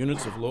states or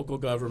units of local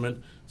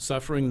government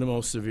suffering the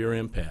most severe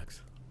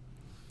impacts.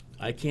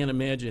 I can't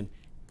imagine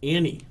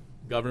any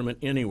government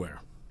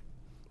anywhere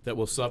that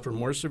will suffer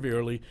more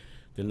severely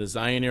than the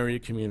Zion area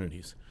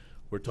communities.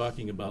 We're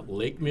talking about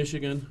Lake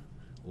Michigan,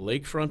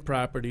 lakefront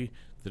property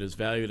that is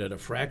valued at a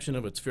fraction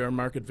of its fair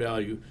market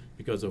value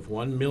because of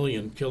 1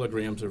 million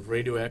kilograms of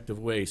radioactive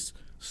waste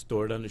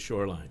stored on the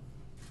shoreline.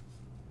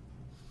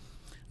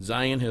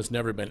 Zion has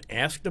never been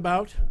asked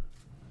about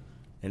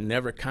and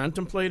never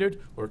contemplated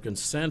or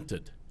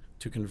consented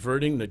to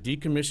converting the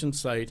decommissioned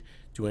site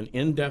to an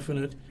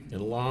indefinite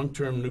and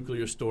long-term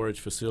nuclear storage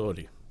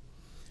facility.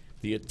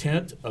 The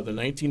intent of the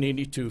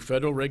 1982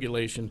 federal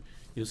regulation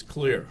is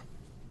clear,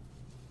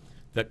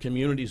 that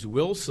communities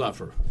will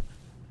suffer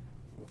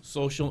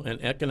social and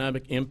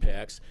economic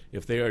impacts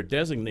if they are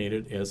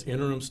designated as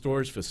interim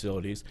storage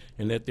facilities,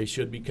 and that they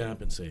should be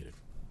compensated.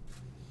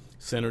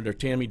 Senator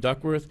Tammy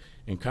Duckworth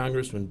and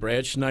Congressman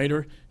Brad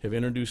Schneider have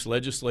introduced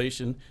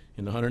legislation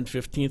in the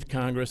 115th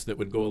Congress that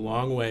would go a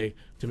long way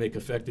to make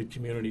affected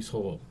communities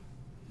whole.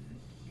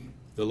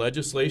 The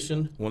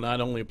legislation will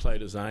not only apply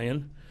to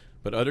Zion,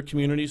 but other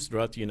communities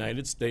throughout the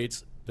United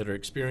States that are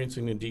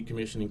experiencing the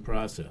decommissioning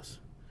process.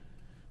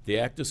 The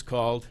act is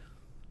called,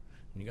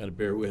 you got to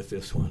bear with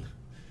this one,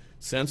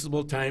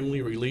 Sensible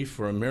Timely Relief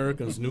for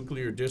America's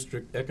Nuclear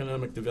District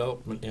Economic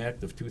Development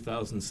Act of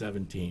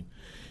 2017.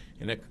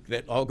 And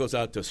that all goes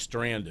out to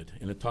stranded,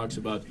 and it talks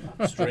about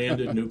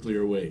stranded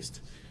nuclear waste.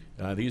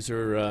 These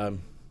are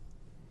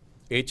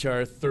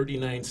H.R.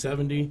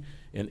 3970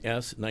 and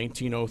S.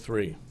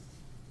 1903.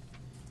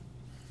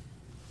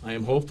 I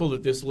am hopeful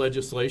that this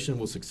legislation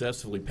will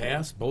successfully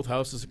pass both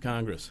houses of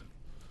Congress.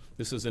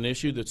 This is an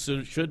issue that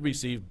should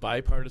receive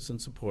bipartisan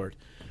support.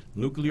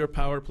 Nuclear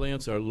power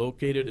plants are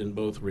located in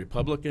both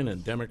Republican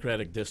and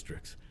Democratic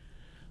districts.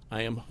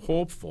 I am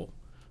hopeful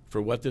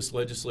for what this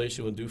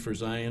legislation will do for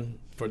Zion,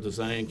 for the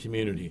Zion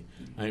community.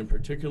 I am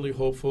particularly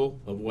hopeful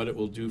of what it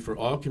will do for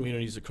all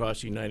communities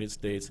across the United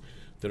States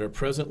that are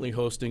presently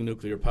hosting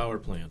nuclear power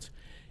plants.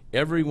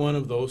 Every one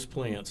of those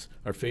plants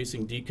are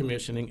facing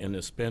decommissioning and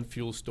the spent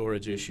fuel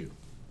storage issue.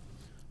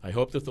 I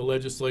hope that the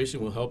legislation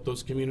will help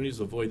those communities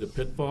avoid the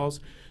pitfalls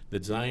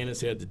that Zion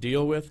has had to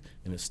deal with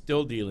and is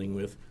still dealing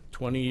with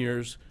 20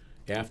 years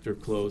after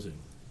closing.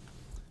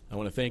 I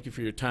want to thank you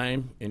for your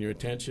time and your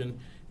attention,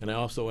 and I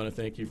also want to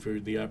thank you for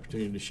the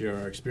opportunity to share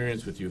our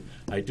experience with you.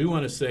 I do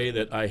want to say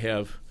that I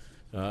have,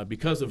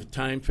 because of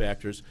time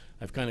factors,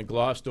 I've kind of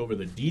glossed over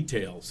the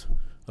details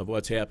of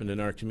what's happened in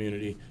our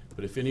community.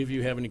 But if any of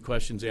you have any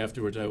questions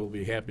afterwards, I will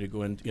be happy to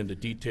go into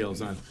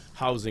details on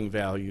housing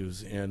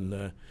values and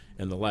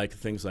the like,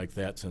 things like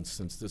that, since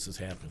this has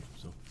happened.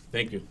 So,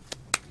 thank you.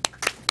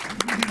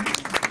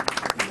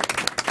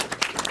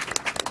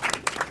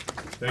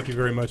 Thank you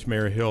very much,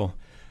 Mayor Hill.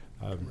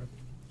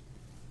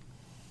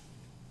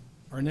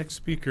 Our next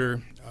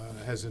speaker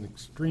has an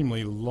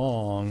extremely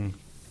long,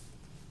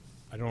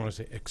 I don't want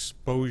to say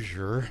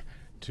exposure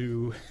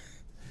to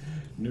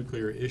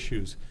nuclear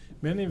issues.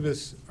 Many of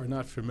us are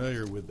not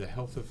familiar with the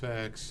health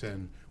effects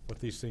and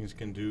what these things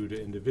can do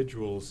to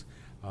individuals.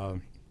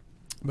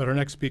 But our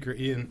next speaker,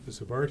 Ian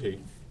Zabarte,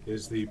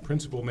 is the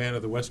principal man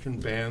of the Western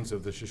Bands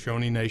of the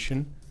Shoshone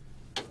Nation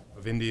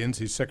of Indians.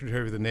 He's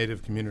secretary of the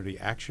Native Community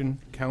Action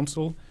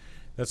Council.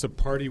 That's a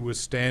party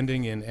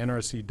withstanding in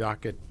NRC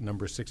docket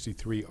number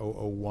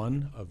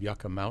 63001 of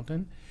Yucca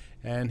Mountain.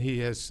 And he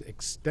has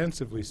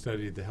extensively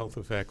studied the health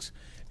effects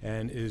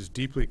and is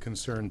deeply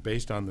concerned,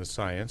 based on the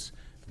science,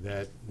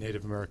 that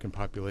Native American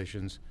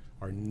populations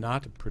are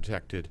not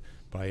protected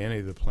by any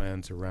of the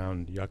plans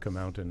around Yucca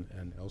Mountain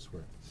and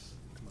elsewhere.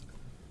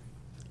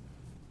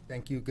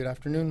 Thank you. Good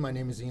afternoon. My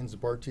name is Ian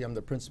Zabarte. I'm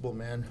the principal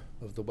man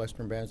of the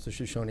Western Bands, the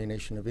Shoshone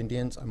Nation of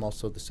Indians. I'm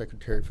also the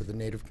secretary for the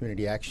Native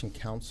Community Action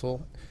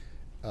Council.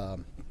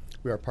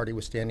 We are a party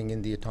withstanding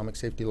in the Atomic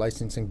Safety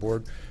Licensing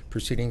Board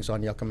proceedings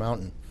on Yucca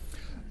Mountain.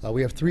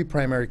 We have three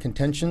primary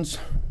contentions.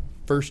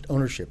 First,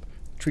 ownership.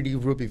 Treaty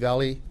of Ruby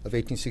Valley of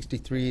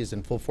 1863 is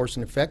in full force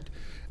and effect,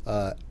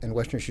 and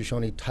Western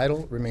Shoshone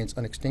title remains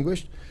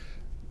unextinguished.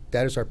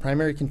 That is our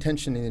primary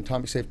contention in the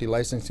Atomic Safety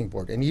Licensing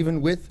Board. And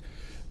even with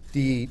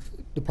the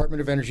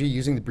Department of Energy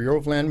using the Bureau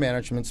of Land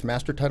Management's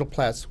master title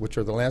plats, which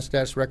are the land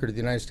status record of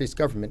the United States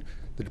government,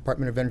 the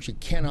Department of Energy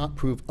cannot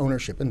prove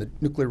ownership, and the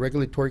Nuclear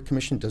Regulatory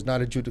Commission does not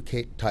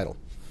adjudicate title.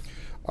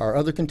 Our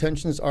other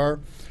contentions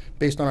are,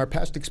 based on our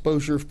past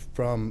exposure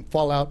from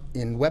fallout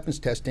in weapons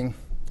testing,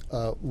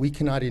 we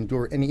cannot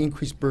endure any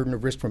increased burden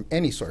of risk from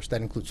any source.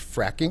 That includes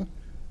fracking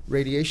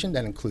radiation,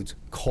 that includes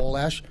coal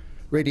ash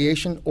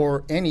radiation,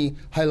 or any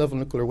high-level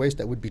nuclear waste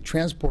that would be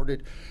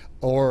transported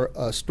or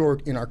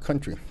stored in our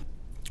country.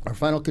 Our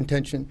final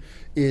contention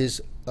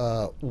is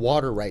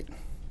water right,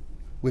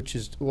 which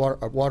is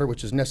water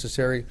which is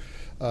necessary.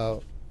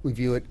 We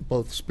view it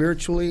both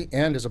spiritually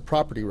and as a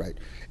property right.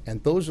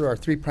 And those are our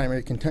three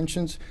primary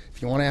contentions.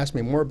 If you want to ask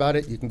me more about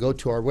it, you can go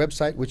to our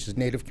website, which is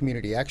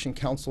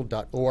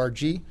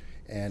nativecommunityactioncouncil.org,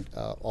 and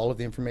all of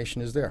the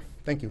information is there.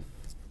 Thank you.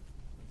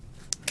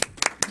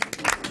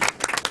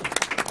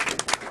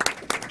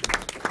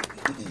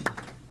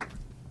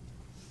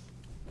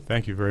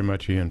 Thank you very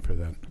much, Ian, for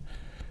that.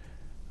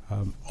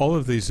 All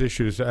of these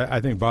issues,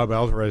 I think Bob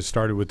Alvarez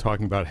started with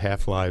talking about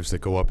half-lives that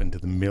go up into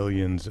the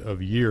millions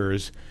of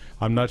years.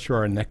 I'm not sure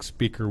our next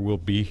speaker will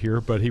be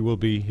here, but he will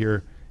be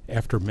here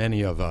after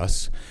many of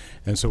us.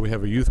 And so we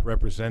have a youth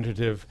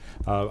representative.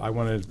 I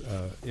want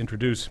to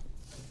introduce,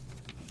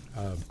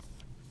 there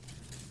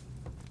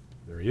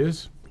he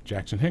is,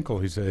 Jackson Hinkle.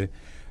 He's a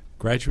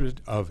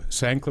graduate of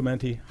San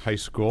Clemente High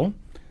School,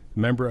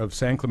 member of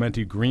San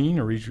Clemente Green,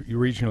 a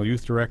regional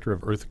youth director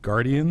of Earth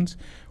Guardians,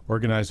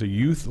 organized a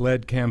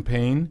youth-led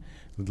campaign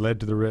that led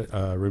to the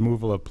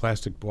removal of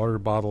plastic water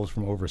bottles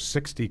from over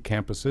 60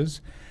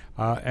 campuses.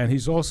 And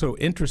he's also,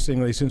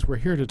 interestingly, since we're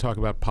here to talk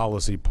about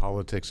policy,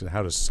 politics, and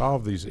how to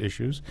solve these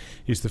issues,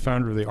 he's the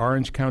founder of the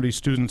Orange County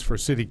Students for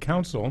City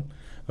Council,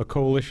 a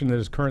coalition that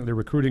is currently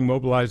recruiting,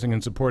 mobilizing,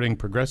 and supporting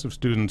progressive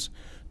students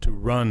to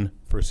run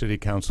for city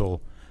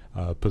council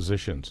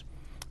positions.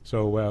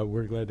 So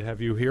we're glad to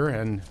have you here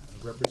and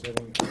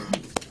representing.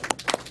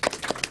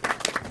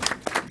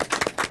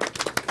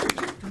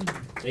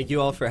 Thank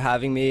you all for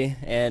having me.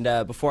 And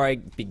before I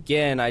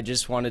begin, I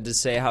just wanted to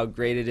say how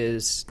great it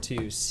is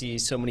to see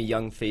so many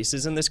young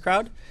faces in this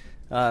crowd.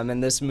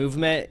 In this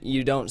movement,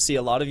 you don't see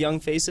a lot of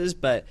young faces,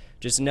 but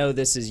just know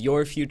this is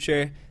your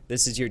future,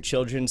 this is your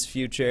children's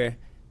future,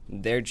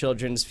 their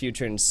children's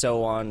future, and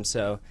so on.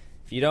 So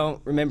if you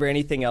don't remember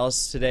anything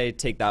else today,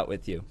 take that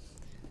with you.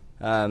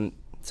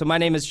 So my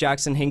name is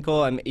Jackson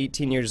Hinkle. I'm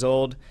 18 years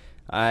old.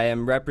 I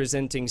am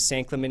representing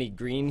San Clemente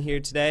Green here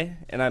today,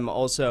 and I'm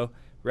also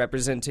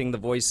representing the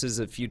voices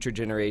of future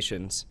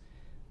generations.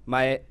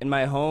 In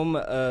my home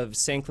of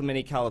San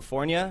Clemente,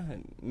 California,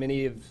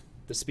 many of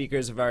the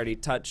speakers have already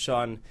touched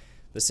on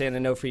the San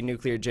Onofre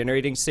Nuclear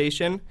Generating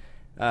Station,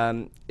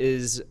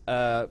 is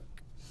a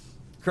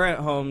current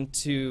home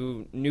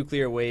to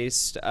nuclear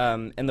waste,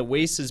 and the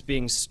waste is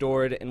being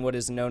stored in what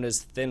is known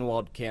as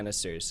thin-walled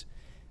canisters.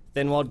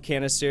 Thin-walled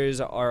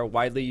canisters are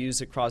widely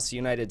used across the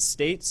United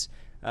States,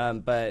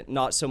 but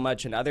not so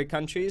much in other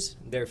countries.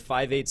 They're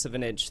 5/8 of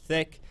an inch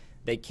thick.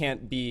 They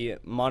can't be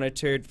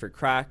monitored for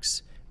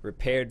cracks,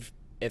 repaired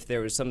if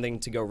there was something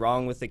to go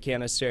wrong with the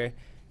canister,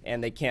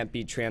 and they can't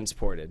be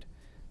transported.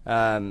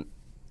 There's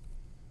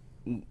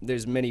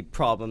many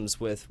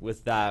problems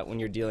with that when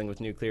you're dealing with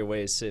nuclear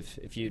waste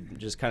if you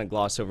just kind of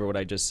gloss over what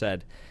I just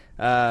said.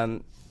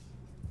 In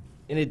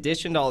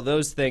addition to all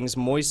those things,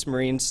 moist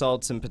marine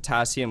salts and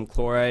potassium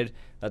chloride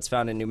that's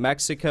found in New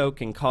Mexico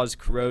can cause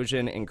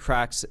corrosion and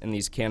cracks in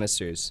these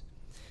canisters.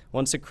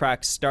 Once a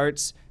crack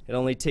starts, it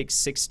only takes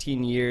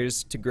 16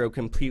 years to grow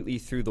completely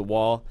through the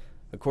wall,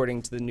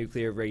 according to the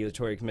Nuclear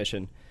Regulatory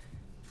Commission.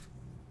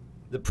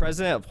 The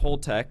president of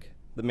Holtec,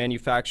 the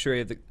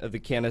manufacturer of the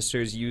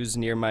canisters used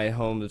near my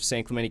home of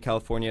San Clemente,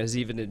 California, has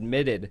even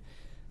admitted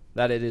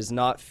that it is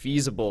not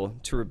feasible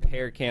to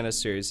repair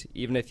canisters,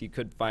 even if you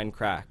could find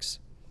cracks.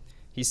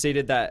 He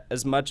stated that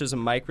as much as a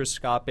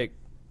microscopic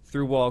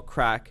through-wall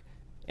crack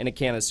in a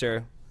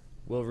canister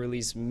will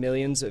release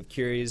millions of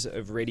curies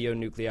of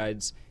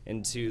radionuclides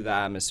into the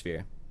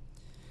atmosphere.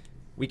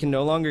 We can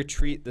no longer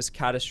treat this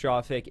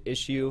catastrophic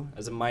issue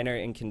as a minor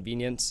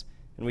inconvenience,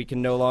 and we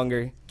can no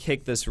longer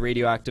kick this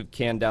radioactive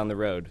can down the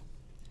road.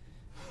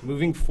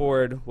 Moving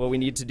forward, what we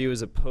need to do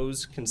is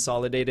oppose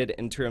consolidated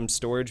interim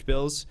storage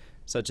bills,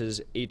 such as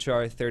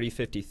HR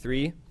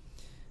 3053.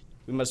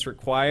 We must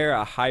require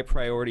a high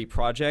priority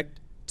project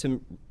to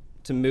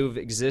move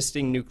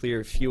existing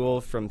nuclear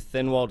fuel from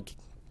thin-walled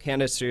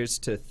canisters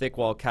to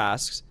thick-wall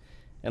casks.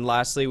 And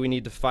lastly, we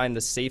need to find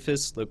the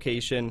safest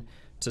location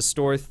to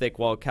store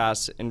thick-wall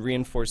casks and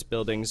reinforce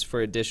buildings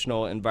for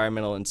additional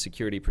environmental and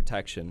security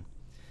protection.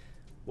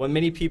 What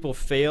many people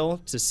fail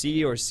to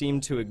see or seem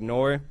to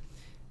ignore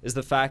is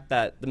the fact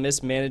that the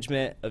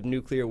mismanagement of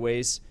nuclear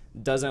waste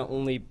doesn't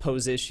only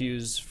pose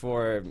issues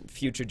for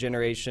future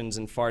generations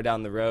and far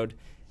down the road.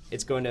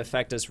 It's going to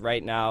affect us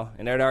right now,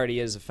 and it already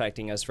is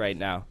affecting us right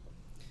now.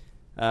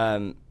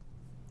 And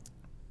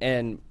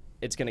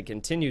it's going to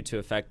continue to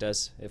affect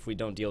us if we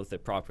don't deal with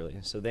it properly.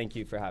 So thank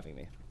you for having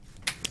me.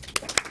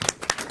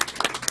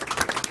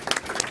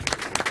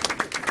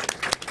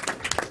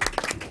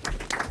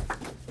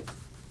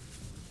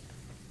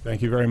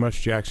 Thank you very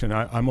much, Jackson.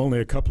 I'm only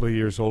a couple of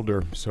years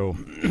older, so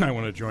I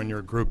want to join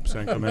your group,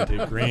 San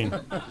Clemente Green.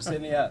 Just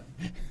hit me up.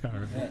 All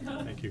right.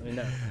 Yeah. Thank you.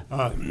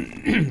 Let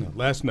me know.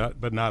 Last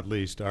but not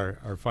least,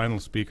 our final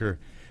speaker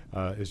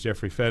is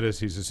Geoffrey Fettus.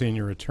 He's a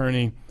senior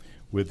attorney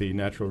with the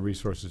Natural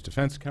Resources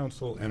Defense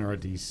Council,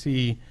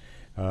 NRDC,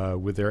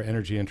 with their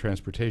Energy and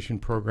Transportation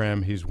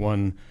Program. He's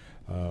won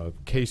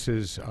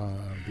cases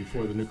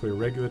before the Nuclear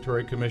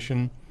Regulatory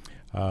Commission,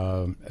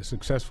 a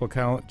successful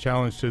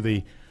challenge to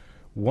the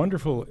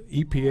wonderful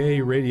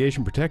EPA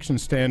radiation protection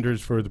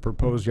standards for the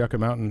proposed Yucca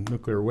Mountain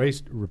Nuclear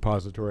Waste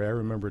Repository. I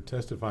remember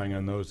testifying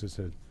on those. It's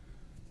a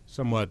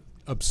somewhat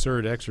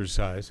absurd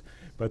exercise.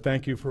 But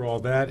thank you for all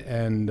that.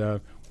 And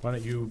why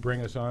don't you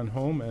bring us on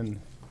home,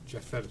 and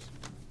Geoff Fettus.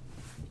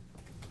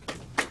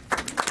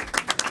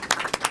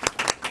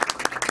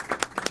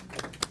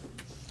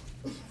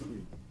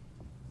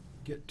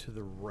 Get to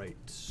the right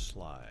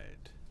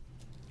slide.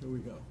 Here we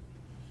go.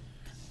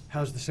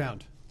 How's the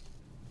sound?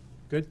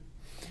 Good?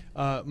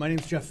 My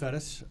name's Geoff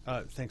Fettus.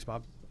 Thanks,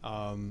 Bob.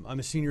 I'm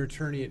a senior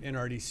attorney at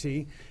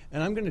NRDC,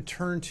 and I'm going to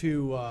turn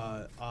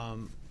to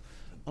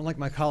unlike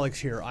my colleagues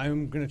here,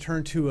 I'm going to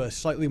turn to a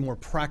slightly more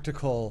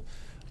practical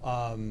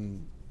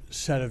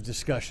set of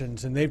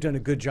discussions, and they've done a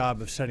good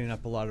job of setting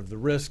up a lot of the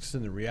risks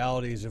and the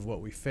realities of what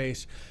we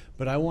face.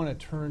 But I want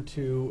to turn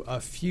to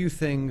a few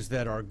things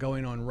that are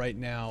going on right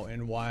now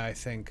and why I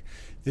think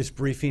this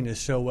briefing is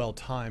so well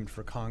timed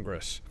for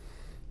Congress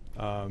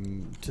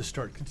to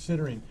start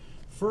considering.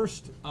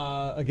 First,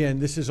 again,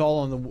 this is all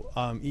on the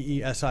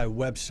EESI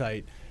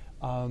website.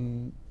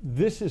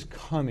 This is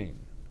coming.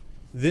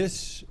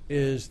 This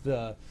is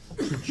the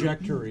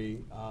trajectory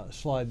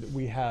slide that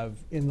we have.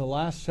 In the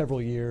last several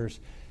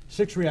years,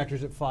 6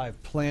 reactors at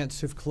 5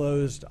 plants have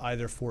closed,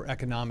 either for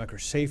economic or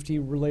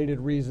safety-related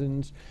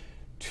reasons.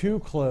 2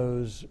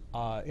 close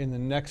in the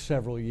next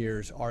several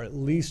years are at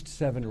least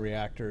 7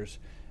 reactors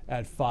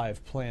at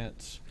 5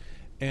 plants.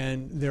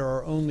 And there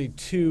are only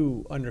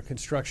 2 under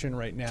construction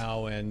right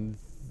now, and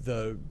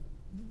the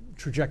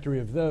trajectory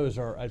of those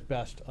are at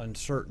best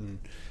uncertain.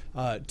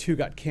 2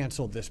 got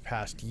canceled this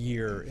past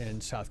year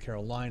in South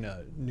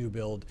Carolina, new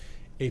build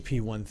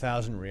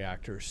AP1000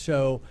 reactors.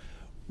 So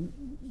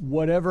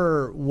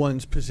whatever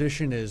one's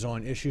position is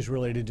on issues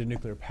related to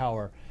nuclear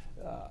power,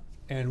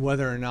 and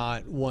whether or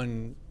not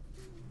one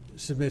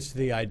submits to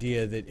the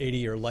idea that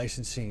 80-year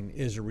licensing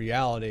is a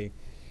reality,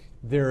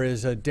 there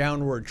is a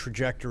downward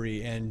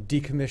trajectory, and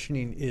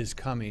decommissioning is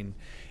coming.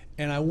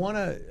 And I want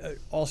to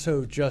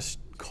also just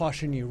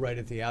caution you right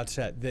at the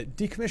outset that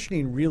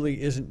decommissioning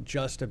really isn't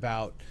just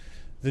about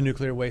the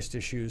nuclear waste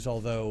issues,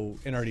 although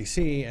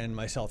NRDC and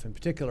myself in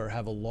particular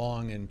have a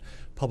long and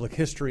public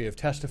history of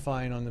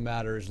testifying on the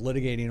matters,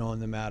 litigating on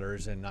the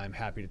matters, and I'm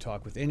happy to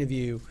talk with any of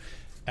you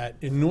at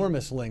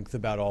enormous length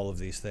about all of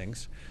these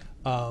things.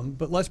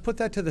 But let's put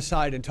that to the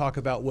side and talk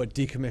about what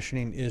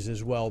decommissioning is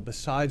as well,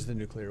 besides the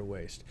nuclear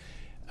waste.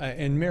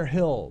 And Mayor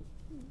Hill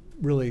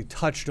really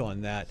touched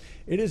on that.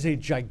 It is a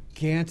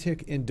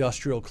gigantic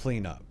industrial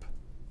cleanup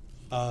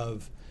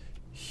of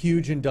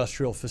huge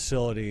industrial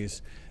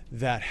facilities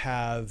that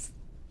have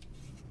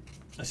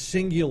a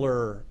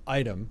singular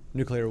item,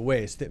 nuclear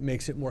waste, that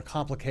makes it more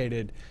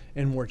complicated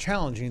and more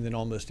challenging than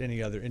almost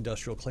any other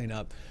industrial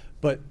cleanup.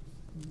 But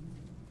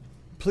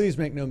please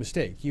make no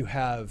mistake, you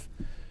have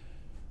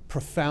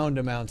profound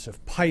amounts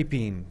of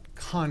piping,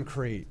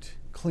 concrete,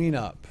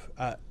 cleanup,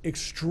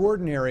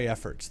 extraordinary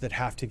efforts that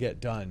have to get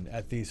done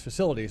at these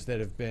facilities that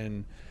have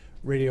been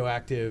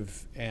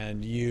radioactive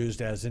and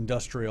used as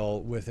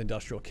industrial, with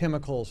industrial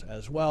chemicals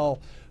as well,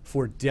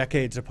 for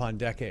decades upon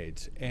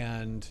decades.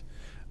 And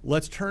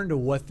let's turn to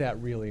what that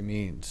really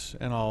means,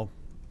 and I'll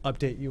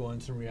update you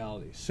on some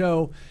realities.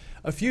 So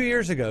a few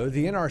years ago,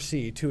 the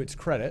NRC, to its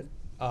credit,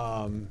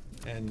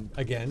 and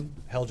again,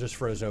 hell just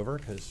froze over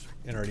because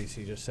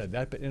NRDC just said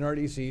that, but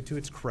NRDC, to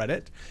its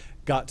credit,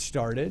 got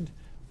started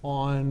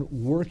on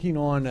working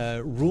on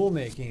a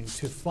rulemaking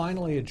to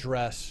finally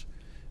address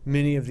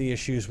many of the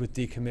issues with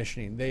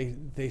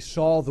decommissioning. They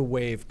saw the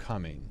wave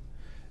coming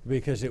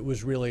because it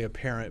was really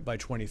apparent by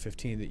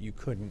 2015 that you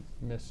couldn't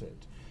miss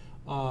it.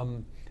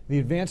 The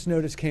advance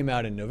notice came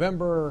out in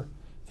November.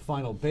 The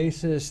final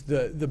basis,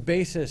 the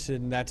basis,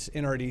 and that's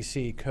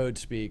NRDC code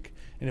speak,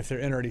 and if there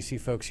are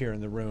NRDC folks here in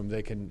the room,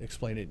 they can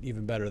explain it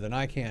even better than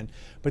I can,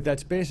 but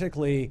that's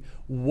basically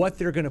what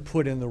they're going to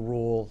put in the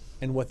rule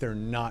and what they're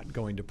not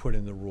going to put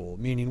in the rule,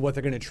 meaning what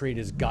they're going to treat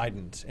as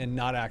guidance and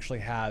not actually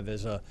have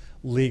as a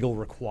legal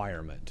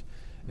requirement.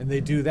 And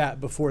they do that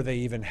before they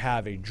even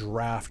have a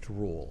draft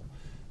rule.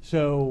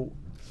 So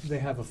they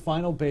have a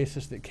final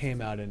basis that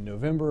came out in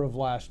November of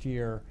last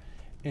year,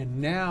 and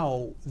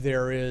now the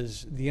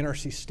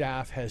NRC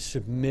staff has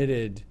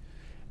submitted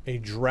a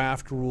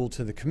draft rule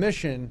to the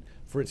commission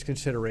for its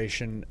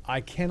consideration.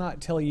 I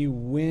cannot tell you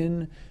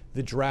when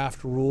the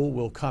draft rule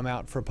will come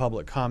out for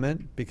public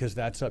comment, because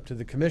that's up to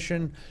the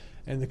commission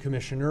and the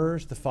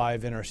commissioners, the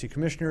 5 NRC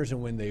commissioners,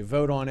 and when they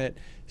vote on it,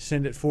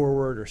 send it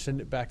forward or send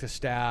it back to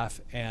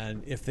staff,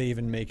 and if they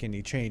even make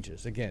any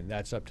changes. Again,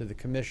 that's up to the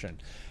commission.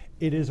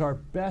 It is our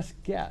best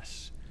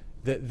guess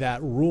that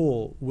that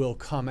rule will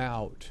come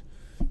out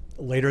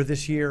later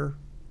this year,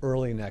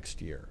 early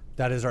next year.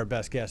 That is our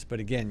best guess, but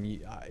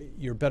again,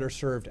 you're better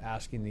served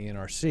asking the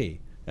NRC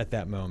at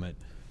that moment.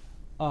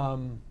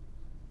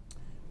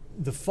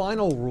 The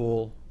final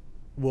rule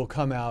will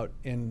come out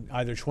in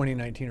either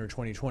 2019 or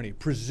 2020,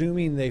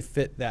 presuming they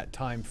fit that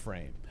time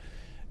frame.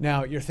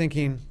 Now, you're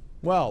thinking,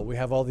 well, we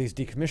have all these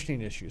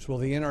decommissioning issues. Well,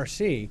 the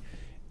NRC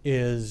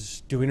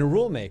is doing a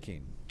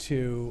rulemaking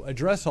to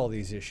address all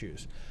these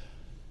issues.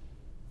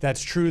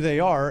 That's true, they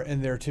are,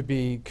 and they're to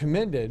be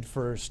commended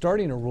for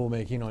starting a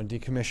rulemaking on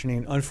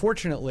decommissioning.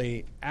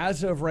 Unfortunately,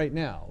 as of right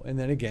now, and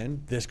then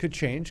again, this could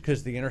change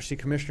because the NRC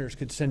commissioners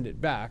could send it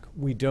back.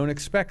 We don't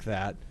expect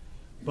that,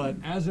 but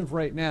as of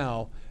right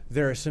now,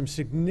 there are some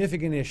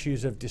significant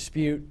issues of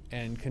dispute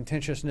and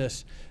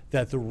contentiousness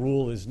that the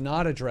rule is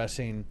not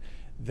addressing,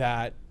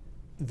 that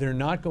they're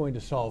not going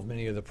to solve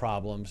many of the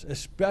problems,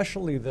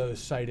 especially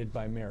those cited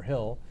by Mayor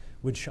Hill,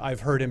 which I've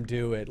heard him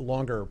do at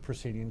longer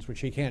proceedings, which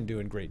he can do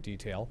in great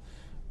detail.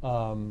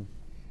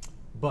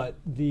 But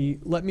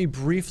let me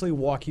briefly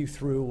walk you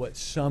through what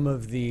some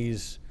of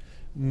these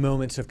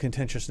moments of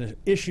contentiousness,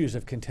 issues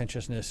of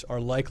contentiousness are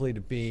likely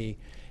to be,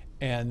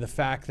 and the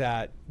fact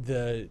that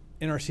the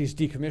NRC's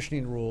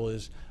decommissioning rule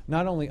is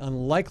not only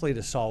unlikely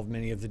to solve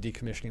many of the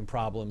decommissioning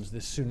problems,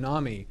 this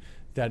tsunami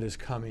that is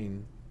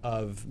coming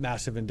of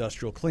massive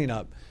industrial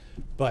cleanup,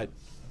 but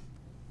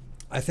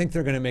I think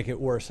they're going to make it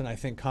worse, and I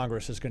think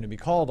Congress is going to be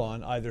called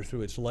on, either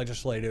through its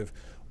legislative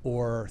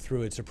or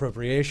through its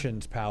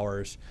appropriations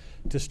powers,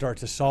 to start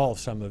to solve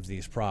some of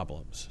these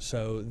problems.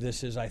 So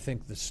this is, I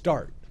think, the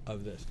start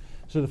of this.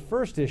 So the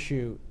first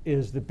issue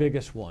is the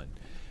biggest one.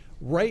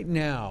 Right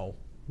now,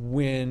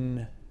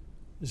 when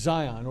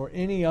Zion or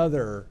any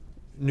other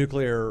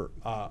nuclear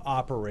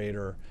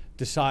operator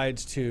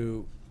decides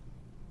to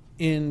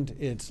end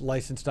its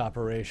licensed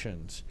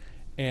operations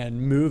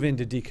and move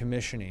into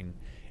decommissioning,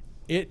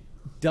 it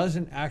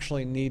doesn't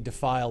actually need to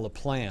file a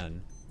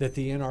plan that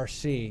the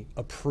NRC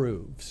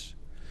approves.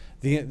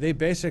 They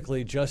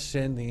basically just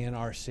send the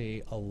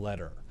NRC a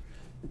letter.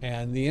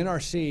 And the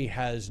NRC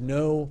has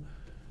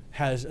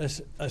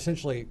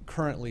essentially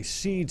currently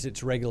cedes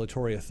its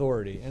regulatory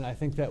authority, and I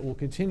think that will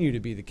continue to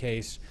be the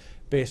case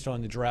based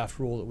on the draft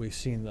rule that we've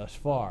seen thus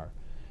far.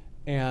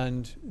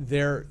 And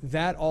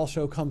that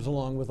also comes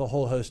along with a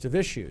whole host of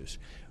issues.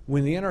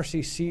 When the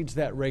NRC cedes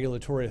that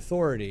regulatory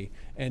authority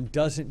and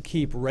doesn't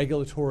keep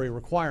regulatory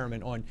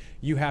requirement on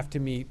you have to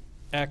meet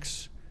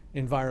X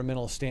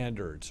environmental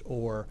standards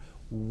or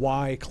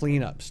Y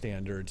cleanup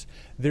standards,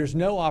 there's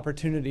no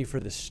opportunity for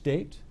the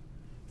state,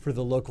 for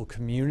the local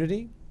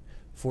community,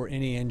 for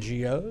any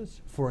NGOs,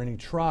 for any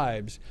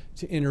tribes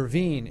to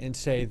intervene and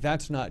say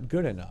that's not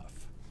good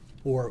enough,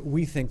 or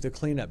we think the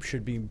cleanup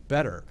should be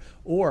better,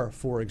 or,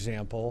 for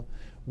example,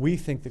 we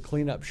think the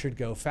cleanup should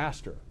go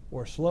faster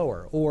or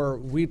slower, or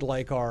we'd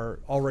like our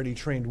already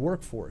trained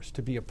workforce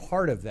to be a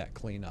part of that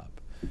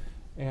cleanup.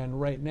 And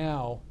right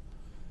now,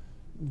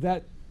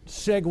 that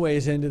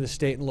segues into the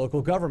state and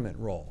local government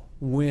role.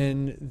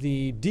 When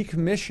the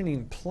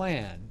decommissioning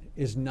plan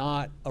is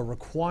not a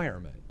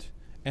requirement,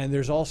 and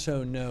there's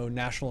also no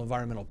National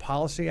Environmental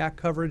Policy Act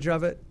coverage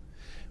of it,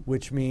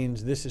 which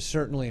means this is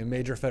certainly a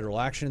major federal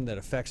action that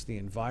affects the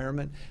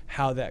environment,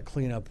 how that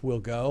cleanup will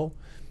go,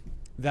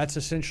 that's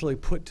essentially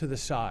put to the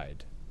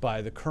side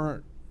by the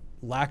current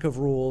lack of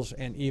rules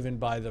and even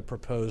by the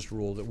proposed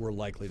rule that we're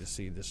likely to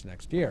see this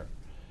next year.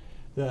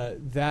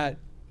 That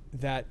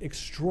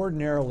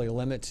extraordinarily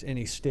limits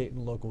any state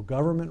and local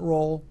government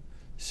role.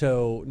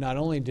 So not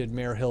only did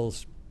Mayor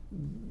Hill's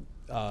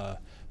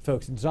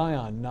folks in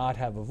Zion not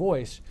have a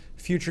voice,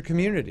 future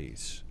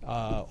communities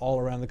all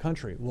around the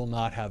country will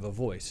not have a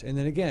voice. And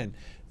then again,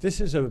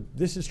 this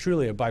is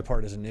truly a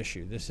bipartisan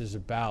issue. This is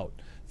about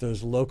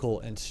those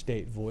local and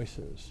state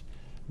voices.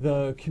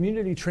 The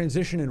community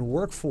transition and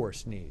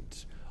workforce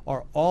needs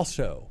are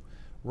also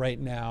right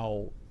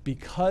now,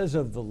 because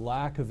of the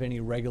lack of any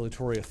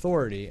regulatory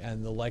authority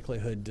and the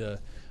likelihood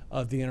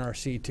of the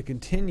NRC to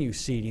continue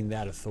ceding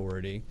that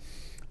authority,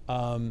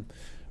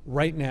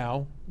 right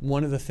now,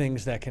 one of the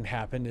things that can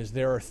happen is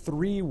there are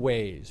 3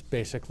 ways,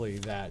 basically,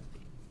 that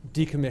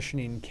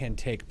decommissioning can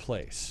take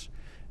place.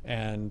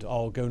 And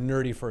I'll go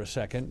nerdy for a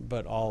second,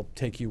 but I'll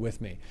take you with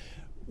me.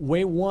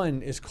 Way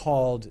 1 is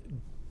called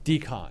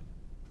decon,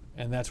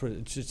 and that's what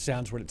it just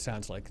sounds what it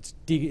sounds like.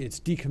 It's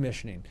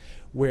decommissioning,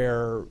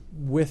 where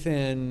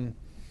within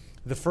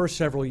the first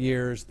several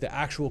years, the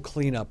actual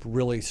cleanup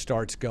really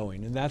starts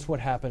going. And that's what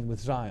happened with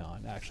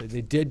Zion, actually.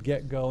 They did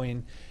get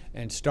going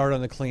and start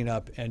on the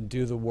cleanup and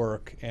do the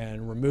work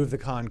and remove the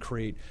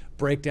concrete,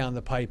 break down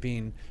the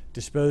piping,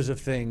 dispose of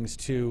things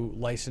to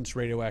licensed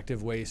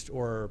radioactive waste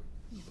or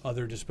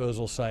other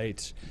disposal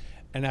sites,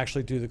 and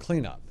actually do the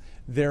cleanup.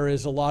 There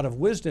is a lot of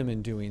wisdom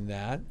in doing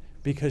that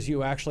because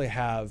you actually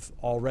have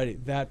already,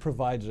 that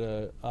provides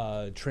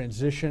a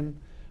transition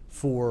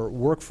for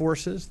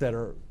workforces that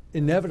are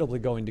inevitably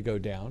going to go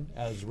down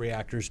as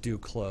reactors do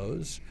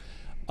close.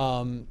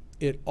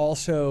 It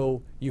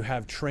also, you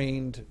have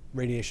trained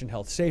radiation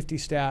health safety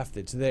staff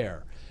that's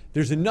there.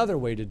 There's another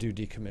way to do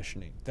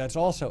decommissioning that's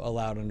also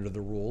allowed under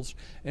the rules,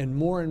 and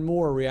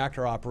more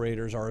reactor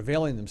operators are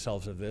availing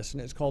themselves of this,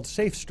 and it's called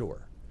safe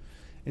store.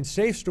 And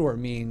safe store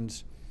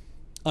means,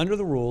 under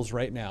the rules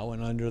right now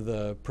and under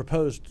the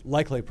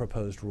likely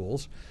proposed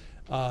rules,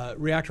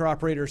 reactor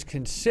operators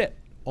can sit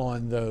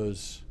on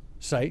those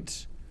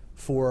sites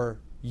for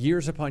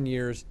years upon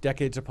years,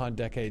 decades upon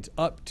decades,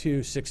 up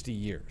to 60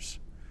 years,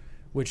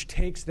 which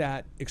takes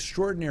that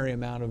extraordinary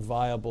amount of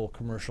viable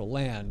commercial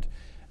land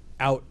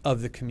out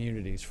of the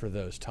communities for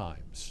those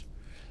times.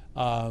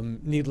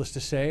 Needless to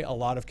say, a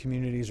lot of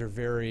communities are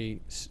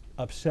very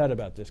upset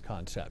about this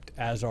concept,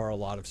 as are a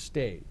lot of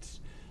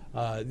states.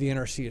 The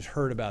NRC has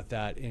heard about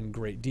that in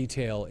great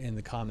detail in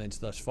the comments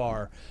thus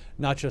far,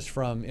 not just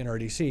from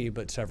NRDC,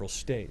 but several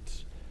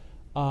states.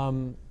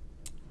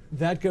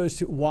 That goes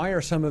to, why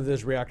are some of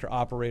those reactor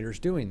operators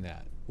doing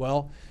that?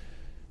 Well,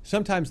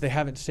 sometimes they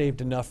haven't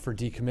saved enough for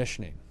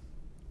decommissioning.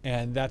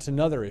 And that's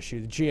another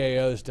issue. The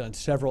GAO has done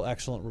several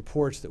excellent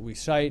reports that we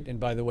cite. And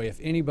by the way, if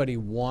anybody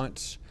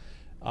wants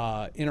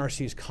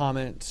NRC's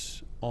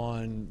comments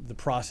on the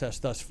process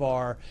thus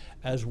far,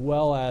 as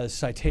well as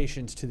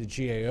citations to the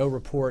GAO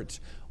reports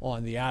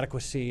on the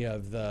adequacy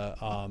of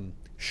the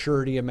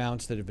surety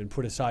amounts that have been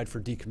put aside for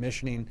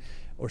decommissioning,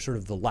 or sort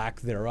of the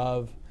lack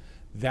thereof.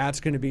 That's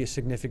going to be a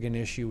significant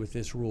issue with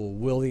this rule.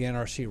 Will the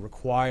NRC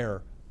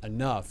require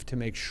enough to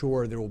make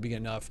sure there will be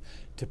enough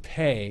to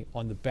pay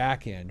on the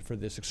back end for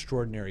this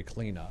extraordinary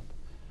cleanup?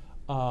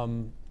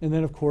 And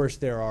then, of course,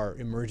 there are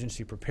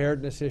emergency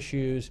preparedness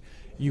issues.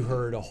 You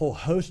heard a whole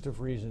host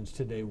of reasons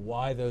today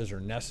why those are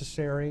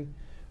necessary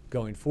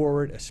going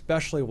forward,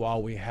 especially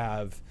while we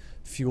have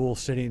fuel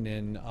sitting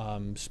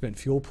in spent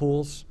fuel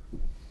pools.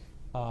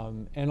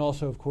 And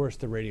also, of course,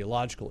 the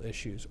radiological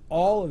issues.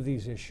 All of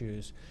these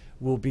issues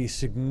will be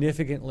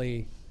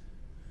significantly,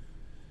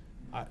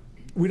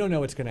 we don't know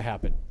what's going to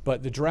happen,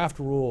 but the draft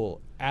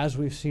rule, as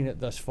we've seen it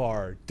thus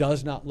far,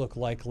 does not look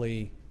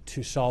likely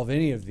to solve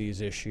any of these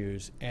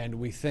issues, and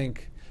we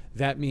think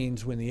that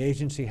means when the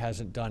agency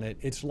hasn't done it,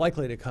 it's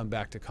likely to come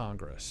back to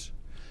Congress.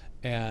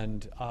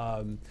 And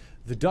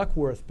the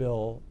Duckworth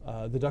bill,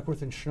 the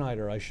Duckworth and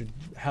Schneider,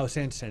 House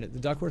and Senate, the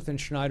Duckworth and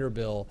Schneider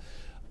bill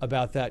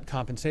about that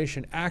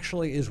compensation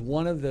actually is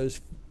one of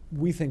those,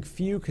 we think,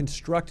 few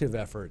constructive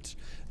efforts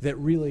that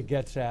really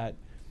gets at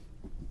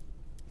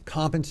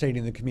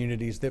compensating the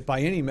communities that by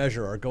any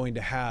measure are going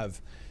to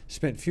have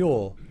spent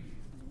fuel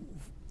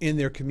in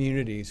their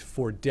communities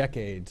for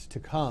decades to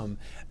come,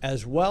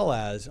 as well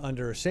as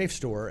under a safe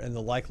store and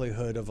the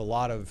likelihood of a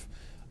lot of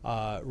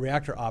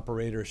reactor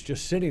operators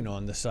just sitting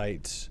on the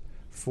sites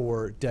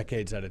for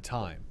decades at a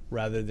time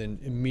rather than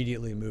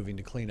immediately moving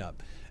to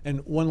cleanup.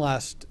 And one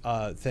last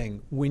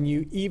thing,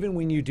 even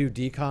when you do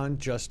decon,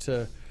 just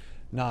to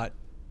not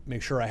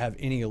make sure I have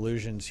any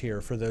illusions here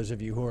for those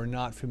of you who are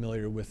not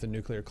familiar with the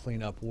nuclear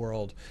cleanup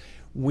world,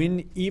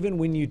 even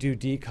when you do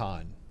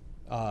decon,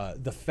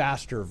 the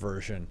faster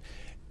version,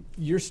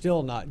 you're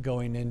still not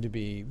going in to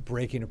be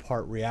breaking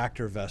apart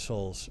reactor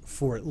vessels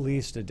for at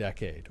least a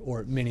decade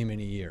or many,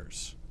 many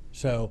years.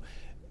 So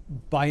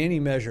by any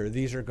measure,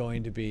 these are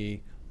going to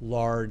be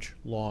large,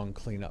 long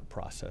cleanup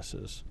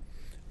processes.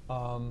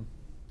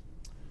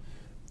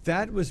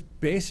 That was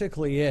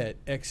basically it,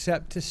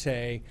 except to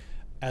say,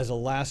 as a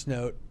last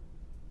note,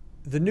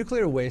 the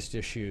nuclear waste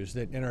issues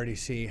that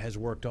NRDC has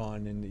worked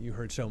on and that you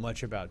heard so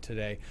much about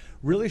today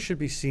really should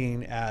be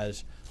seen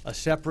as a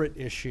separate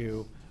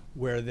issue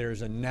where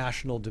there's a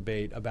national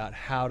debate about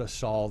how to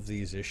solve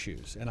these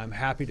issues. And I'm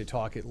happy to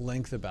talk at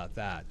length about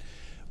that.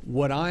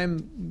 What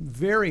I'm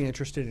very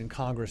interested in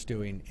Congress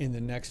doing in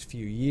the next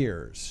few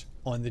years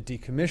on the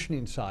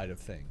decommissioning side of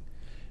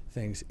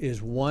things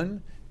is,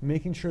 one,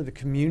 making sure the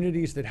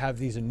communities that have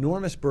these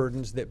enormous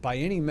burdens that by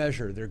any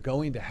measure they're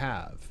going to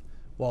have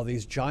while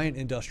these giant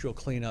industrial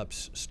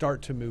cleanups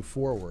start to move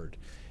forward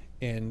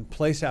in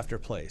place after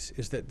place,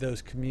 is that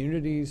those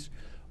communities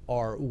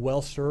are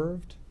well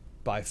served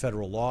by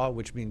federal law,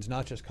 which means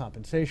not just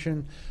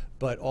compensation,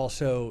 but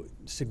also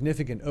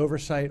significant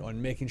oversight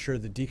on making sure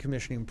the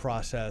decommissioning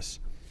process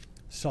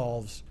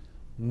solves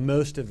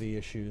most of the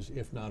issues,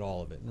 if not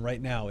all of it. And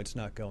right now, it's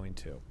not going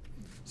to.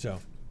 So,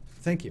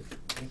 thank you.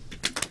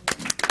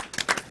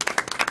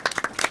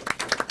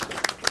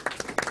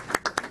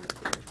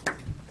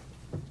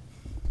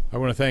 I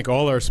want to thank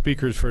all our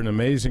speakers for an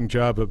amazing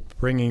job of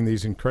bringing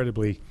these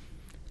incredibly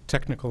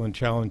technical and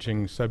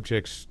challenging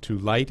subjects to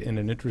light in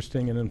an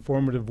interesting and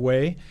informative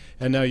way.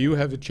 And now you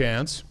have a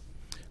chance.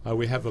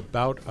 We have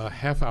about a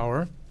half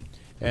hour,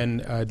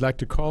 and I'd like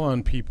to call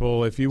on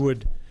people, if you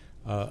would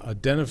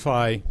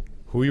identify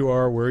who you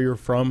are, where you're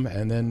from,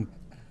 and then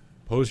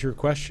pose your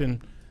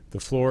question.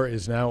 The floor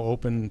is now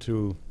open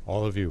to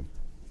all of you.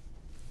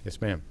 Yes,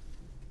 ma'am.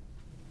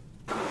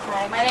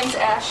 Hi, my name's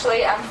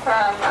Ashley. I'm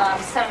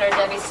from Senator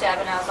Debbie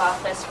Stabenow's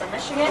office from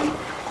Michigan.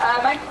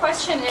 My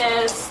question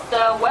is,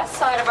 the west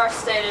side of our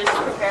state is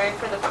preparing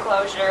for the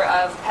closure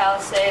of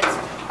Palisades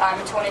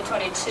in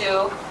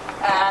 2022.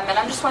 And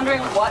I'm just wondering,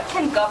 what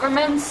can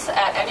governments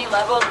at any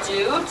level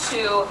do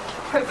to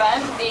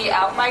prevent the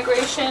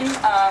out-migration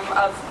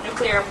of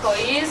nuclear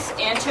employees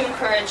and to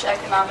encourage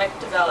economic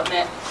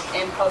development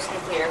in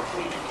post-nuclear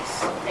communities?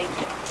 Thank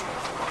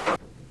you.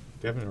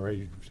 Devin, are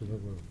you?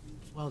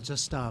 Well,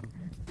 just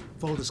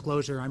full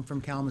disclosure, I'm from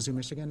Kalamazoo,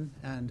 Michigan,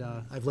 and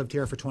I've lived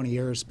here for 20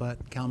 years, but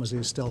Kalamazoo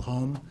is still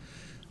home.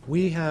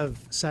 We have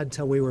said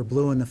till we were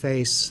blue in the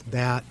face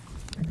that,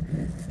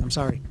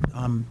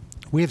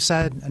 we have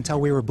said until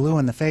we were blue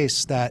in the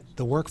face that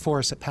the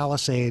workforce at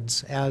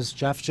Palisades, as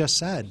Jeff just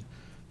said,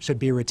 should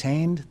be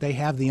retained. They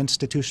have the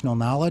institutional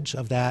knowledge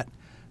of that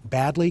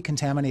badly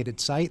contaminated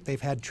site. They've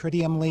had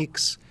tritium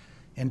leaks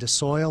into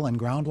soil and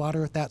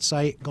groundwater at that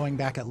site going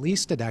back at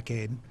least a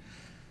decade.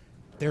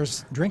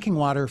 There's drinking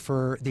water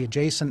for the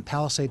adjacent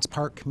Palisades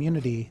Park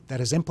community that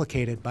is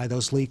implicated by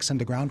those leaks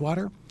into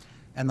groundwater,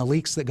 and the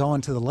leaks that go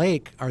into the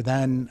lake are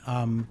then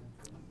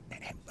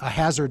a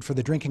hazard for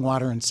the drinking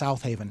water in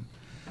South Haven.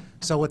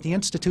 So with the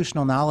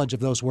institutional knowledge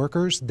of those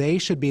workers, they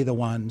should be the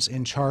ones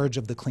in charge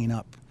of the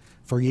cleanup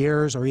for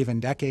years or even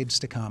decades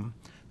to come,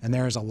 and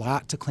there is a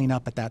lot to clean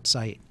up at that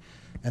site.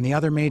 And the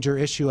other major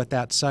issue at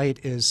that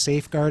site is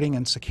safeguarding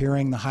and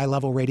securing the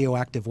high-level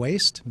radioactive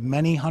waste,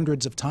 many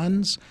hundreds of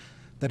tons,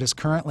 that is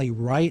currently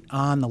right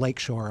on the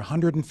lakeshore,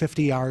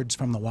 150 yards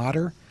from the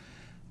water,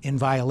 in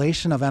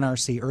violation of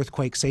NRC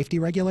earthquake safety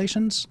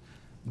regulations.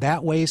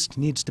 That waste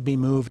needs to be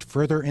moved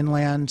further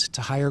inland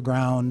to higher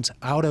ground,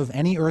 out of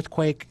any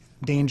earthquake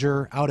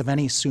danger, out of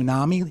any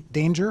tsunami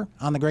danger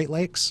on the Great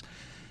Lakes.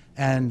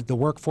 And the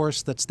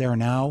workforce that's there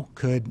now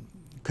could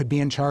be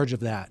in charge of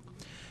that.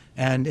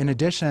 And in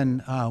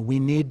addition, we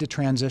need to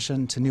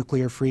transition to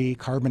nuclear-free,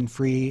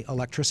 carbon-free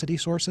electricity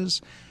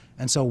sources.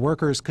 And so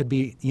workers could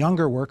be,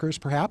 younger workers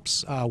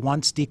perhaps,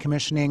 once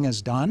decommissioning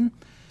is done,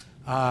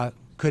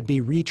 could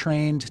be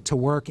retrained to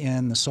work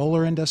in the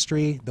solar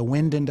industry, the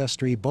wind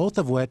industry, both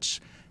of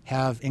which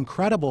have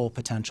incredible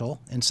potential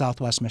in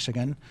Southwest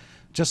Michigan.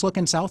 Just look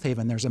in South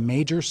Haven. There's a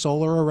major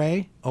solar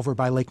array over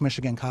by Lake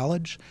Michigan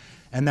College.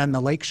 And then the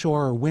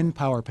lakeshore wind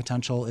power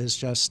potential is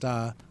just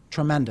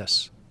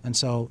tremendous. And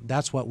so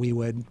that's what we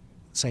would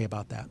say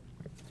about that.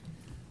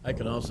 I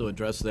can also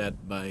address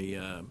that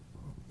by,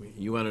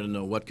 you wanted to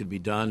know what could be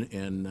done,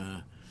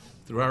 and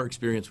through our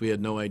experience, we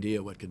had no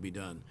idea what could be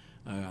done.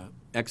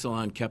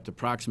 Exelon kept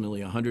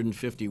approximately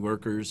 150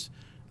 workers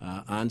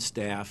on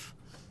staff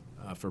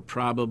for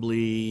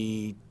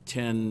probably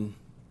 10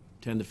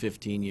 to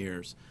 15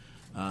 years.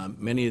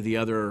 Many of the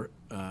other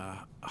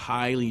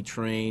highly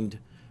trained,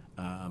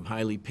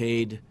 highly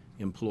paid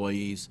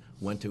employees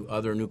went to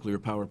other nuclear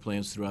power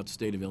plants throughout the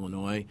state of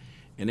Illinois,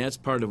 and that's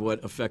part of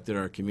what affected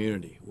our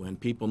community. When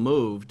people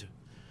moved,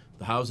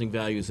 the housing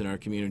values in our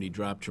community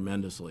dropped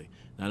tremendously.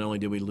 Not only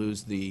did we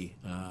lose the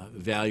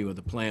value of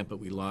the plant, but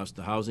we lost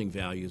the housing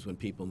values when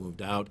people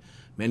moved out.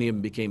 Many of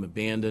them became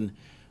abandoned,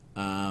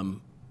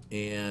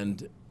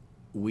 and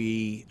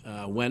we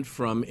went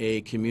from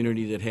a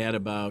community that had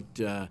about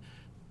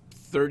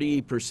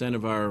 30%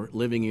 of our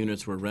living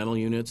units were rental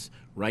units.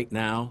 Right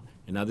now,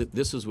 and now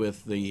this is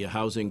with the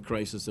housing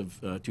crisis of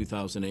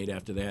 2008,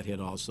 after that hit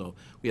also,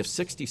 we have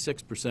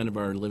 66% of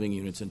our living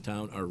units in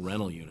town are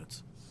rental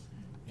units.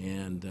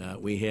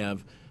 And we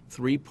have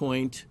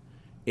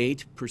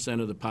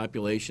 3.8% of the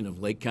population of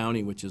Lake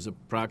County, which is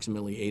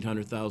approximately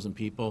 800,000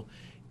 people,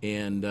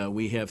 and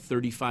we have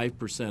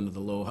 35% of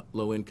the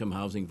low-income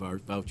housing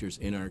vouchers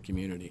in our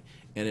community.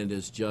 And it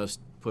has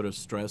just put a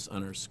stress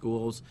on our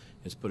schools,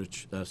 it's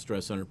put a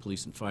stress on our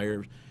police and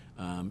fire.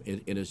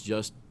 It has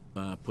just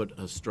put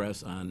a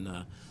stress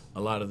on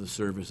a lot of the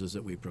services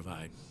that we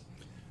provide.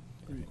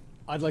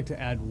 I'd like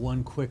to add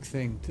one quick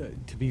thing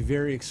to be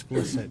very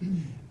explicit.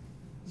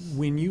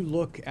 When you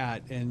look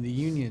at, and the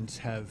unions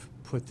have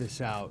put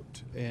this out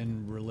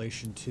in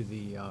relation to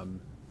the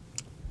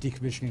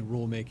decommissioning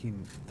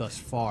rulemaking thus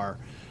far,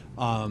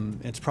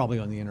 it's probably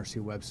on the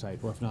NRC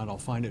website, or if not, I'll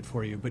find it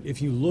for you. But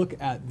if you look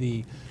at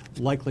the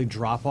likely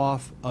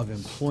drop-off of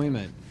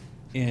employment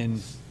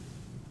in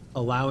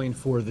allowing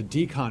for the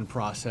decon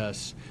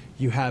process,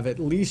 you have a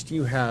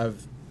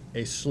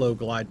slow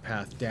glide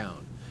path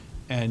down.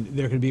 And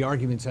there can be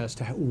arguments as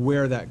to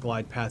where that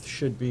glide path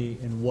should be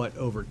and what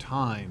over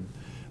time.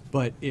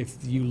 But if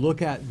you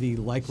look at the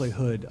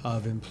likelihood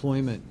of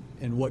employment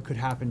and what could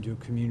happen to a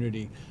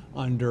community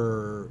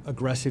under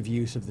aggressive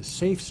use of the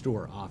safe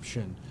store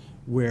option,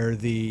 where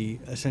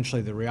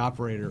essentially the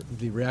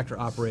reactor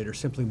operator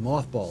simply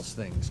mothballs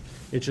things,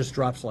 it just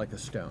drops like a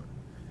stone.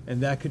 And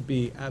that could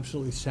be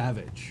absolutely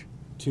savage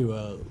to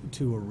a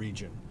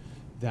region,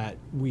 that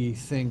we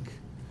think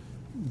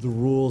the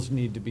rules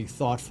need to be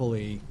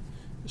thoughtfully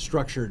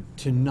structured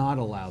to not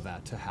allow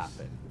that to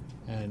happen.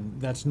 And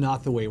that's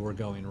not the way we're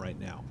going right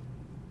now.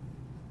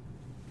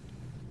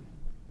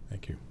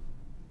 Thank you.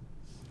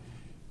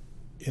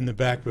 In the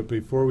back, but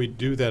before we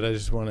do that, I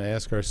just want to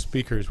ask our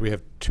speakers, we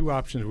have two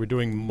options. We're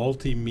doing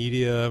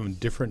multimedia and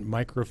different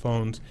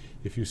microphones.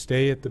 If you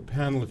stay at the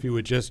panel, if you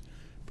would just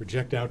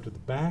project out to the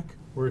back,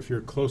 or if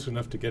you're close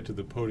enough to get to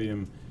the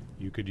podium,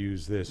 you could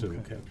use this. Okay.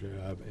 It'll capture.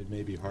 It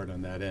may be hard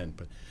on that end,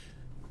 but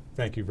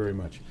thank you very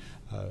much.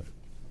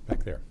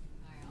 Back there.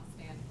 Hi, I'll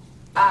stand.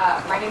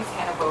 My name's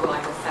Hannah Vogel.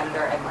 I'm a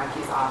senator at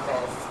Markey's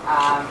office.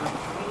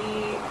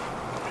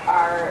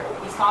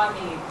 We saw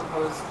in the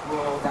proposed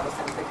rule that was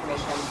sent to the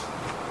commission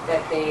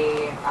that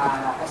they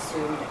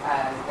assumed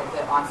that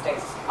the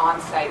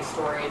on-site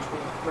storage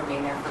would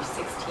remain there for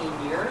 16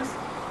 years.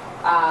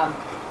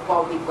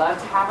 While we'd love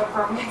to have a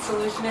permanent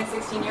solution in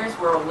 16 years,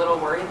 we're a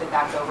little worried that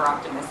that's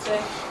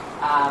over-optimistic.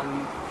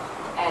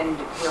 And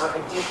we're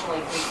additionally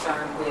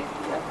concerned with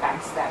the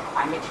effects that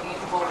climate change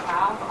will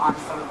have on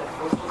some of the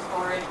coastal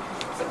storage.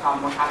 It's a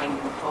problem we're having in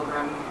the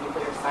Pilgrim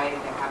nuclear site.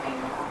 They're having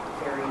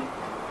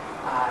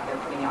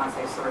they're putting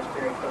on-site storage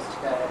very close to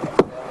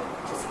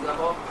sea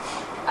level.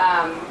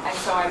 And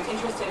so I'm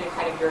interested in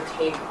kind of your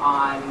take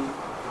on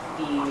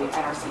the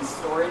NRC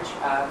storage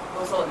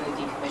proposal and the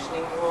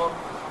decommissioning rule,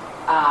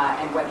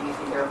 and whether you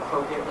think they're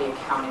appropriately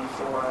accounting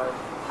for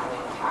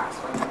piling impacts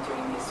when they're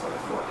doing these sort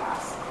of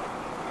forecasts.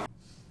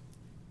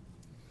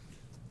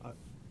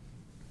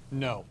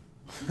 No.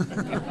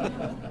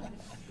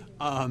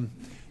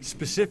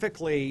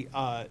 Specifically,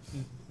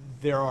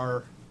 there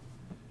are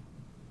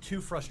two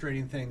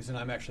frustrating things, and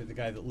I'm actually the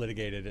guy that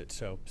litigated it,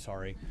 so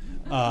sorry.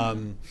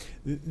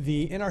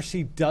 The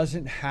NRC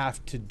doesn't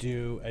have to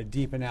do a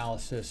deep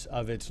analysis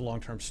of its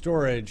long-term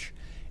storage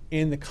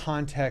in the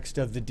context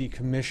of the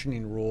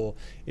decommissioning rule.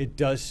 It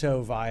does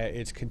so via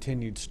its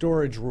continued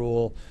storage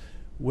rule,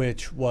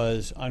 which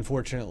was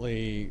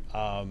unfortunately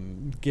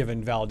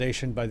given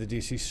validation by the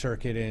DC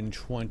Circuit in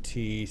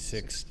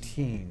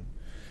 2016.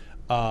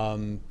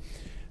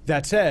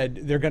 That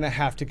said, they're going to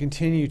have to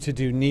continue to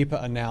do NEPA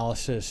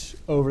analysis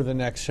over the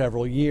next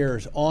several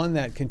years on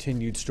that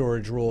continued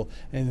storage rule,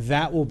 and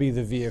that will be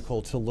the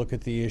vehicle to look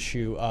at the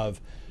issue of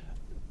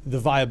the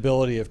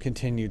viability of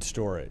continued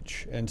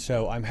storage. And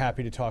so I'm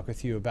happy to talk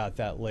with you about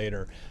that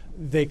later.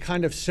 They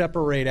kind of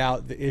separate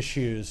out the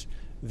issues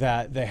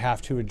that they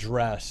have to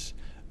address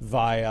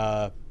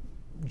via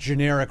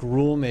generic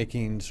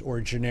rulemakings or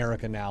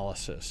generic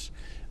analysis.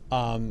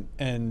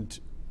 And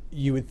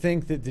you would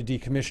think that the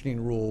decommissioning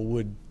rule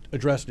would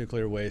address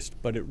nuclear waste,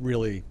 but it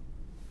really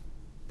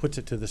puts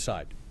it to the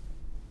side.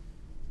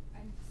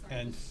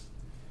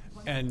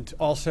 And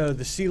also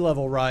the sea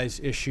level rise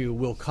issue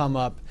will come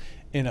up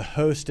in a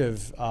host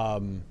of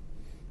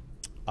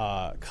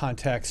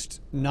contexts,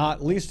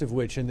 not least of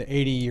which in the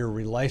 80-year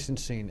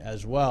relicensing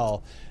as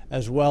well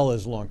as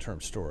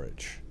long-term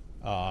storage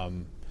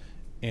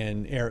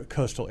in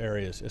coastal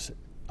areas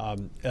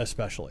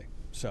especially.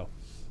 So.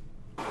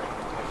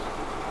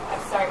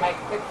 Sorry, my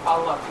quick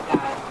follow-up to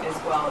that as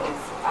well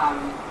is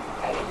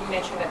you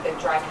mentioned that the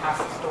dry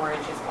cask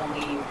storage is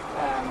only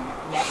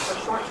meant for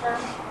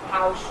short-term.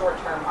 How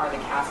short-term are the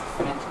casks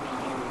meant to be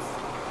used?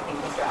 I think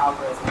Mr.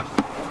 Alvarez mentioned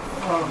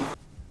that.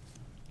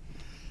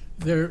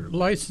 They're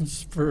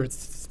licensed for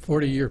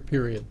 40-year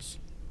periods.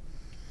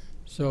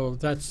 So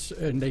that's,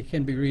 and they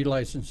can be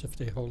relicensed if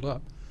they hold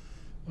up.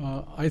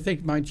 I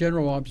think my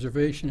general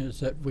observation is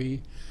that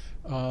we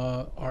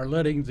are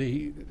letting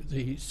the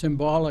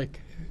symbolic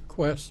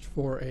quest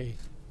for a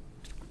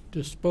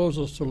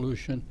disposal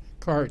solution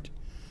cart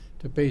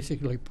to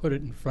basically put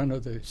it in front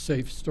of the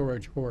safe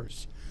storage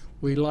horse.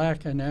 We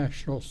lack a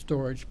national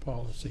storage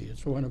policy.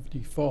 It's one of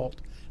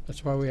default.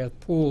 That's why we have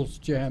pools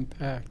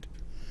jam-packed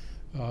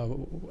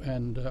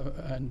and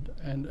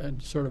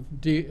sort of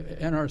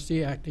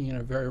NRC acting in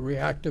a very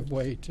reactive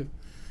way to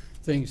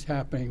things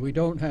happening. We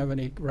don't have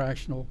any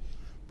rational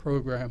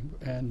program,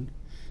 and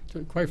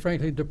quite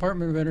frankly, the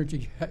Department of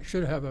Energy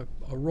should have a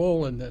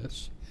role in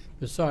this,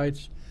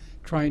 besides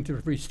trying to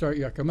restart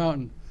Yucca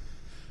Mountain,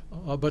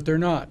 but they're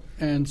not.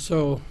 And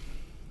so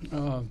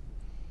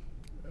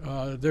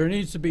there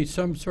needs to be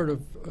some sort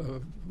of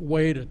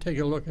way to take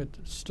a look at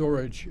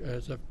storage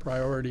as a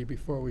priority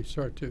before we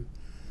start to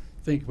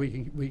think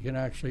we can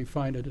actually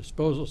find a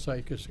disposal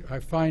site, because I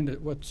find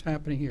that what's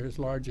happening here is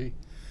largely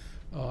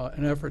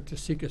an effort to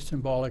seek a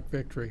symbolic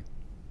victory.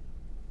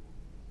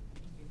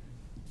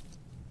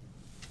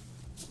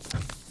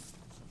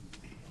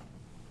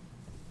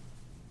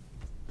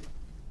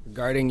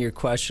 Regarding your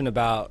question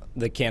about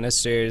the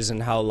canisters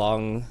and how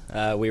long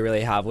we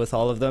really have with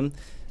all of them,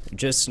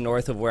 just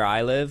north of where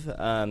I live,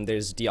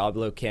 there's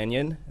Diablo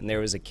Canyon, and there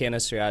was a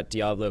canister at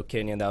Diablo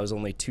Canyon that was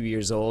only 2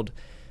 years old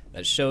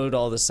that showed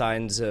all the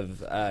signs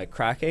of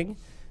cracking,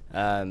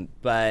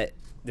 but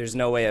there's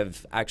no way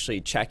of actually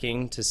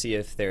checking to see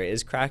if there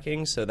is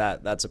cracking, so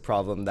that's a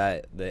problem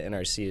that the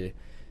NRC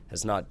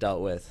has not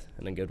dealt with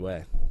in a good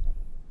way.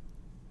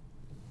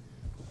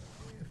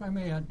 If I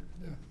may add,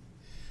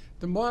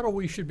 the model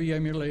we should be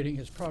emulating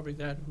is probably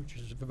that which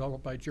is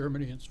developed by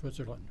Germany and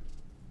Switzerland.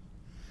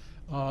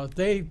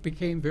 They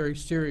became very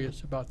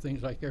serious about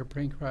things like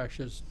airplane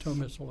crashes, tow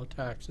missile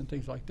attacks, and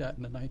things like that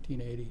in the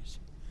 1980s.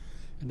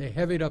 And they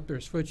heavied up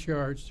their switch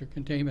yards, their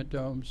containment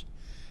domes,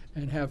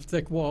 and have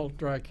thick-walled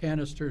dry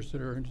canisters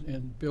that are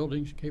in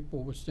buildings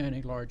capable of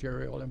withstanding large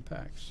aerial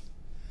impacts.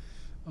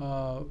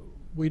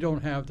 We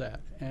don't have that,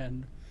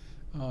 and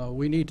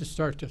we need to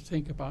start to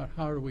think about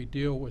how do we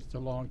deal with the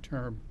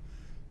long-term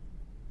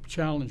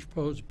challenge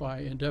posed by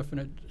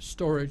indefinite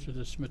storage of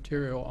this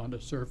material on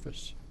the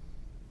surface.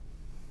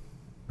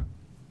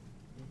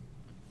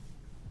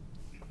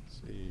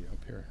 Let's see,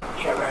 up here.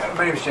 Yeah,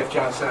 my name is Jeff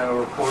Johnson. I'm a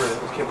reporter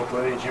with Capable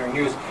Engineering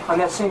News. On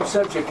that same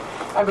subject,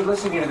 I've been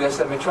listening to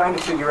this. I've been trying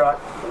to figure out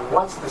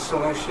what's the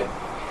solution.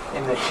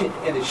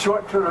 In the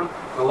short term,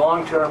 the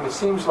long term, it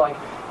seems like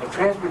if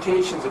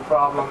transportation is a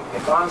problem,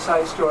 if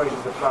on-site storage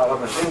is a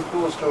problem, if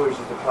in-pool storage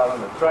is a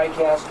problem, if dry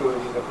cask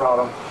storage is a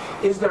problem,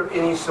 is there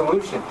any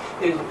solution?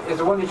 Is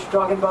the one that you're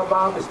talking about,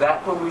 Bob, is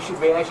that what we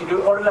should be actually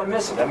doing? Or did I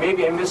miss it?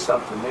 Maybe I missed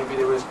something. Maybe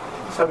there was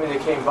something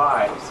that came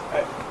by.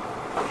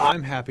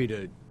 I'm happy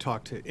to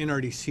talk to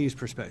NRDC's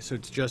perspective. So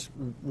it's just,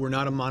 we're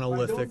not a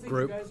monolithic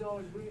group. You guys all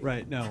agree.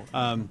 Right, no.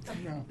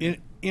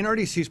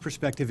 NRDC's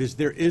perspective is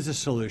there is a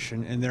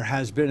solution, and there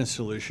has been a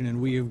solution, and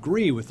we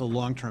agree with the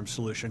long-term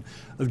solution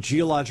of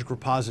geologic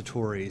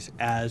repositories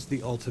as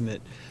the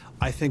ultimate.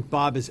 I think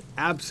Bob is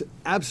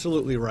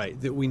absolutely right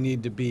that we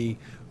need to be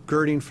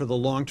girding for the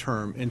long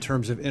term in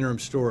terms of interim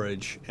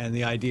storage and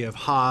the idea of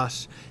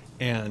Haas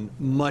and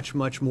much,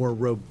 much more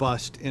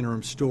robust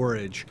interim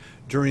storage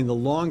during the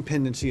long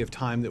pendency of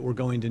time that we're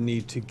going to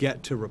need to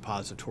get to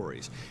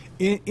repositories.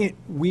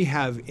 We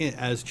have,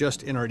 as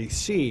just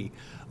NRDC,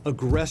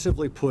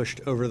 aggressively pushed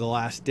over the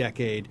last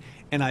decade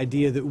an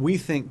idea that we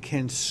think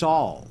can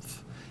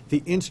solve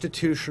the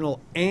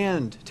institutional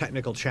and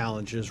technical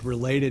challenges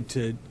related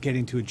to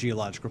getting to a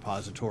geologic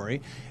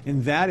repository,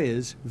 and that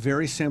is,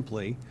 very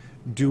simply,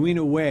 doing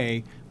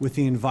away with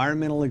the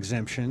environmental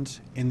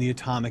exemptions in the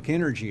Atomic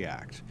Energy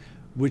Act,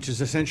 which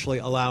is essentially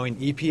allowing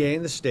EPA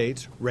in the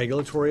states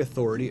regulatory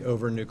authority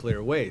over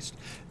nuclear waste.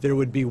 There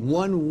would be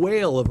one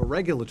whale of a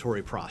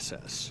regulatory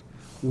process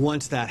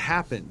once that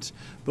happens,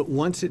 but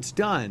once it's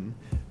done,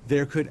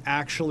 there could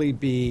actually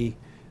be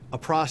a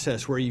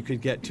process where you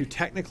could get to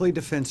technically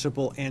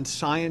defensible and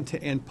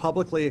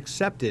publicly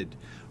accepted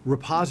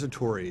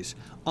repositories,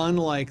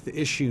 unlike the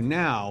issue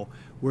now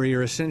where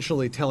you're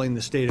essentially telling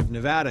the state of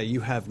Nevada,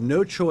 you have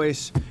no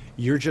choice,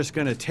 you're just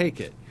going to take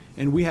it.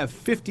 And we have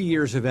 50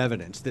 years of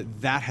evidence that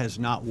that has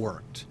not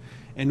worked.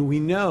 And we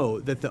know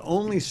that the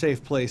only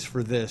safe place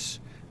for this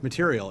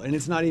material, and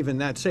it's not even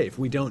that safe,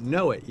 we don't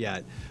know it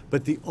yet,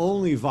 but the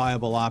only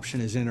viable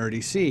option is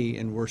NRDC,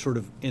 and we're sort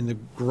of in the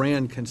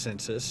grand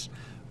consensus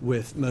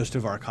with most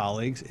of our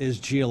colleagues, is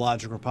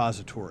geologic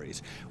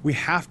repositories. We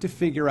have to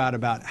figure out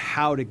about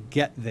how to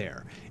get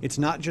there. It's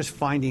not just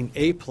finding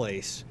a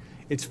place,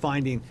 it's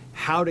finding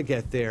how to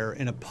get there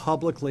in a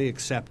publicly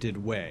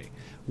accepted way.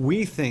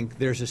 We think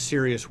there's a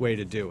serious way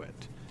to do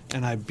it,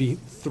 and I'd be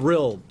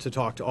thrilled to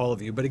talk to all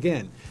of you. But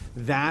again,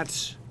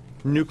 that's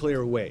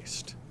nuclear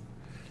waste.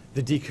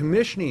 The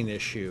decommissioning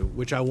issue,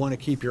 which I want to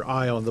keep your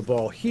eye on the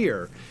ball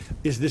here,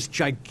 is this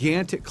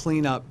gigantic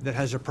cleanup that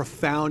has a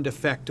profound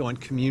effect on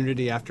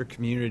community after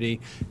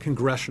community,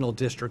 congressional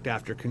district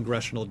after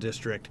congressional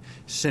district,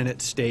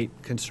 Senate state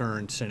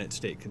concern, Senate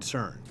state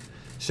concern.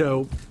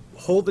 So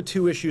hold the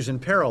two issues in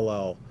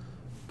parallel,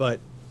 but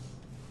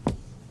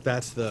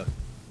that's the...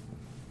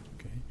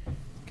 Okay.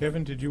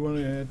 Kevin, did you want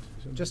to add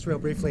something? Just real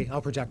briefly,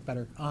 I'll project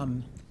better.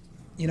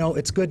 You know,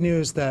 it's good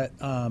news that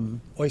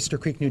Oyster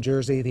Creek, New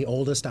Jersey, the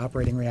oldest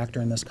operating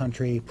reactor in this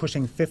country,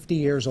 pushing 50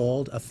 years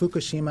old, a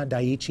Fukushima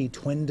Daiichi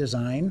twin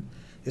design,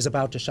 is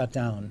about to shut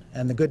down.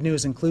 And the good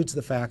news includes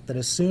the fact that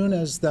as soon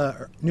as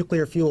the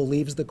nuclear fuel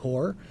leaves the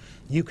core,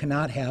 you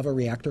cannot have a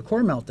reactor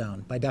core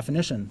meltdown by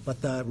definition.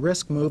 But the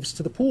risk moves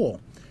to the pool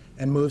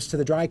and moves to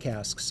the dry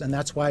casks. And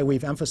that's why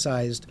we've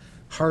emphasized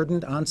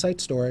hardened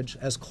on-site storage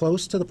as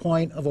close to the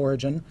point of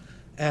origin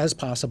as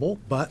possible,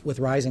 but with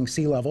rising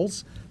sea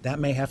levels, that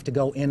may have to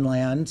go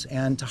inland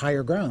and to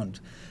higher ground.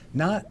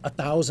 Not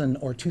 1,000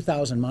 or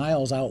 2,000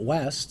 miles out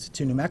west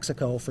to New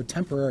Mexico for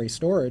temporary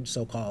storage,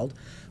 so-called,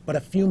 but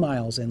a few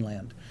miles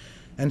inland.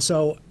 And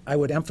so I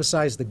would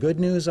emphasize the good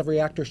news of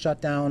reactor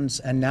shutdowns,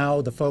 and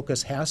now the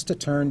focus has to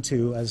turn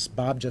to, as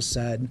Bob just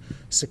said,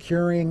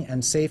 securing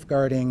and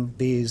safeguarding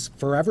these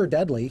forever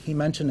deadly, he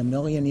mentioned a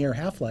million-year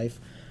half-life,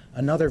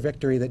 another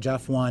victory that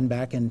Jeff won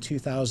back in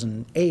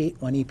 2008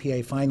 when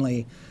EPA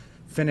finally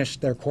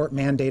finished their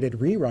court-mandated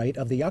rewrite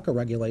of the Yucca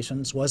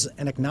regulations, was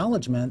an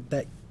acknowledgement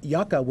that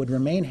Yucca would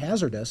remain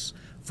hazardous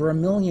for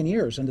 1 million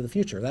years into the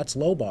future. That's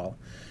lowball.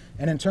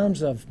 And in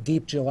terms of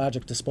deep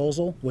geologic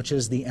disposal, which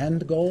is the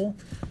end goal,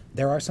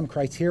 there are some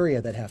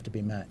criteria that have to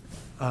be met.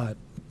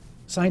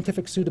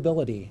 Scientific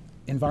suitability,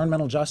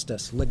 environmental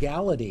justice,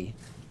 legality,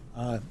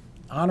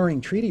 honoring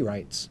treaty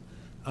rights,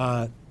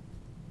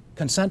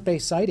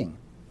 consent-based siting,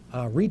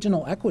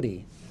 regional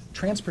equity,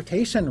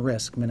 transportation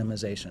risk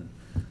minimization.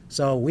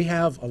 So we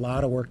have a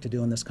lot of work to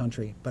do in this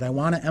country, but I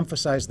want to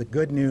emphasize the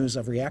good news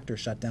of reactor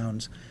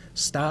shutdowns.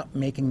 Stop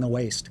making the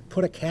waste.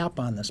 Put a cap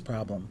on this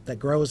problem that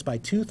grows by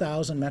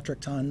 2,000 metric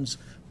tons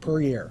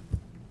per year.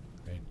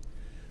 Great.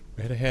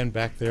 We had a hand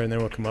back there, and then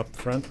we'll come up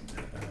front.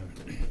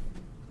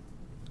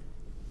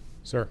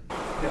 Sir.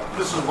 Yeah,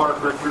 this is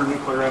Mark Richter,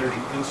 Nuclear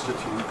Energy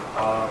Institute.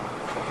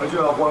 I do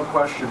have one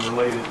question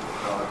related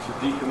to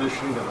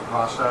decommissioning and the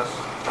process.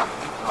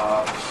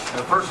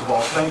 And first of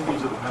all, thank you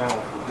to the panel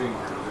for being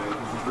here today,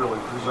 because you've really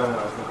presented,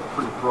 I think, a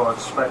pretty broad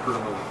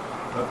spectrum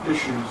of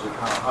issues that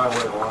kind of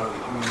highlight a lot of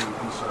the community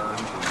concerns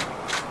and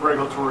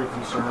regulatory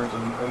concerns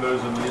and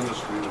those in the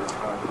industry that are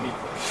trying to meet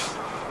them.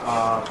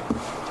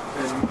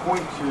 And you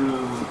point to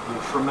the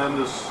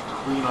tremendous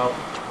cleanup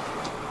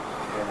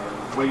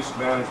and waste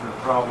management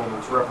problem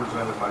that's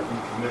represented by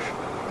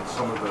decommissioning and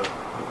some of the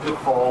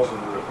pitfalls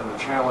and the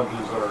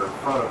challenges that are in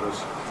front of us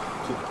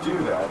to do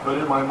that. But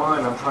in my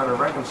mind, I'm trying to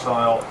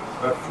reconcile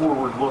that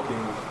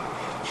forward-looking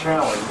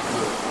challenge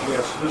with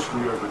past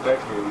history over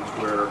decades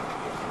where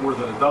more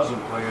than a dozen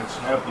plants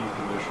have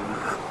decommissioned,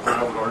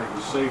 I would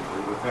argue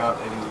safely, without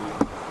any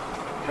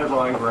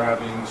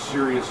headline-grabbing,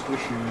 serious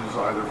issues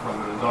either from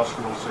an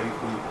industrial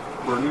safety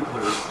or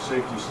nuclear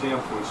safety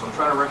standpoint. So I'm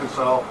trying to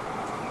reconcile,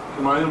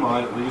 in my own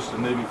mind at least,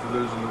 and maybe for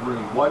those in the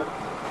room,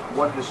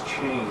 what has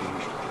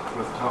changed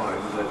with time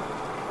that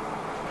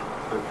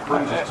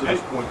brings us to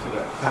this point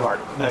today.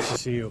 Nice to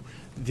see you.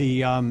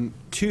 The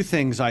two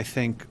things I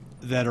think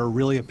that are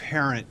really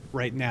apparent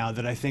right now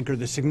that I think are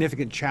the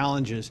significant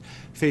challenges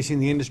facing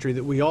the industry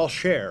that we all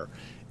share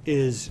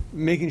is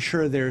making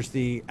sure there's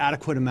the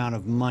adequate amount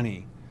of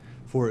money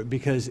for it,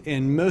 because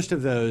in most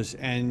of those,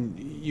 and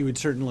you would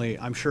certainly,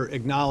 I'm sure,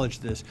 acknowledge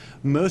this,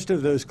 most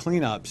of those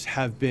cleanups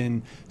have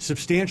been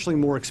substantially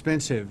more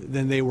expensive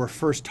than they were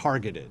first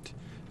targeted.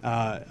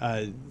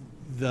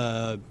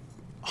 The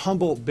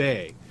Humboldt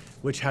Bay,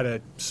 which had a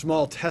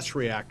small test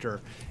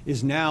reactor,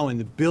 is now in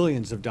the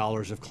billions of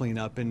dollars of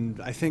cleanup, and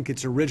I think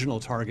its original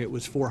target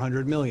was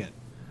 400 million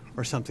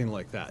or something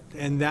like that.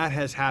 And that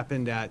has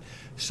happened at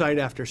site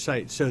after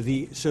site. So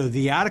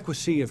the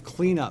adequacy of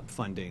cleanup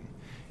funding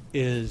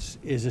is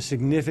a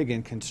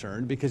significant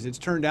concern, because it's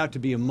turned out to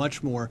be a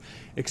much more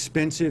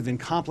expensive and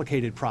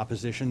complicated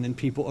proposition than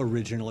people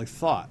originally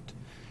thought.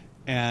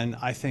 And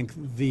I think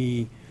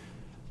the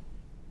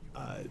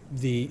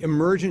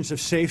emergence of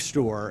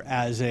SafeStore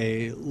as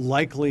a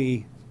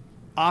likely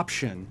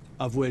option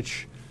of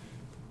which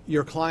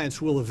your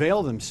clients will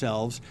avail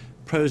themselves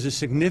poses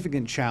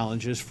significant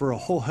challenges for a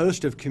whole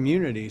host of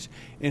communities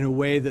in a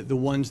way that the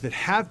ones that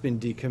have been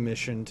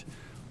decommissioned,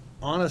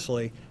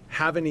 honestly,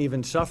 haven't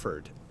even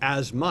suffered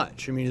as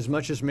much. I mean, as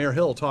much as Mayor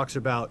Hill talks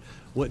about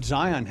what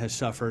Zion has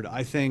suffered,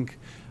 I think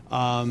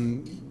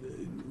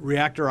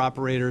reactor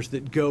operators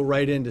that go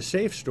right into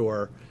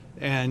SafeStore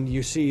and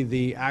you see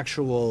the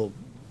actual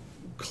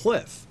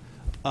cliff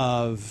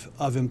of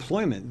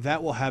employment,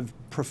 that will have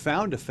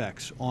profound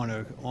effects on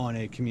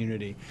a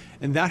community.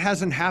 And that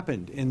hasn't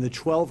happened in the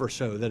 12 or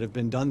so that have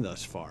been done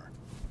thus far.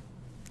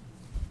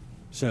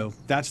 So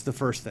that's the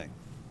first thing.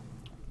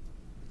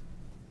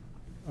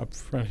 Up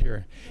front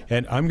here.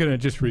 And I'm going to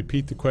just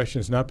repeat the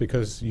questions, not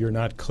because you're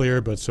not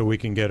clear, but so we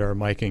can get our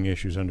miking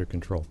issues under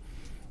control.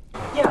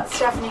 Yeah,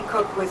 Stephanie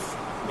Cook with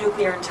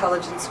Nuclear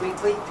Intelligence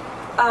Weekly.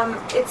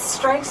 It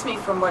strikes me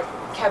from what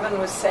Kevin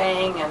was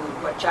saying and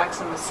what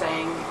Jackson was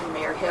saying, and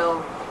Mayor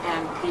Hill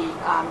and the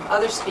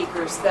other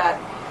speakers, that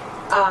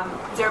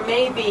there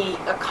may be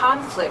a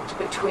conflict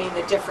between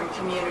the different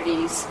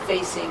communities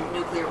facing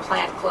nuclear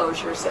plant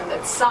closures, and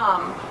that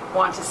some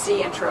want to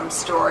see interim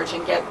storage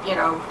and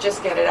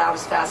just get it out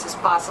as fast as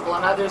possible,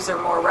 and others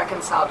are more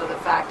reconciled to the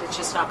fact it's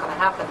just not going to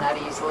happen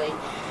that easily.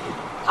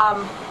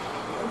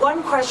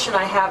 One question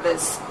I have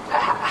is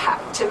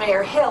to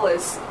Mayor Hill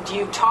is, do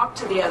you talk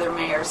to the other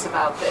mayors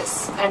about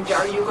this, and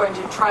are you going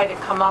to try to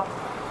come up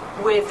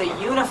with a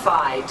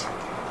unified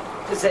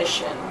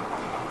position?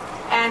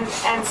 And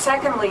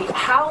secondly,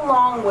 how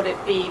long would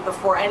it be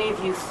before any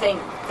of you think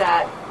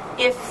that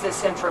if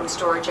this interim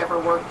storage ever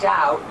worked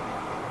out,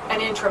 an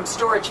interim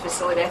storage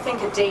facility, I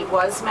think a date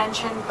was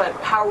mentioned, but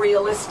how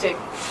realistically,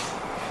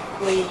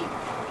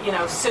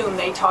 soon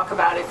they talk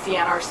about if the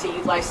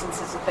NRC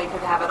licenses, if they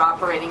could have it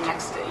operating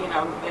next,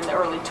 in the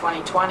early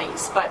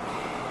 2020s. But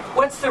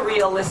what's the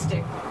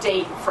realistic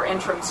date for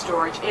interim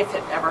storage if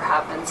it ever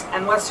happens?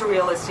 And what's the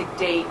realistic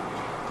date?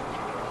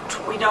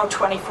 We know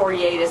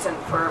 2048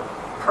 isn't for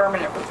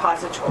permanent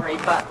repository,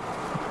 but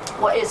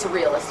what is a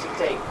realistic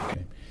date?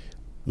 Okay.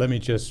 Let me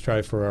just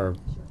try for our,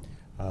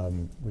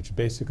 which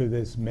basically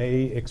this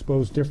may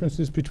expose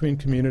differences between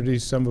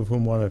communities, some of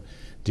whom want to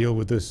deal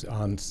with this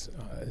on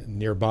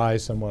nearby,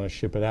 some want to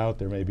ship it out.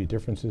 There may be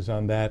differences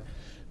on that.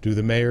 Do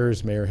the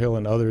mayors, Mayor Hill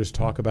and others,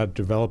 talk about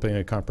developing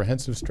a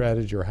comprehensive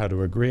strategy or how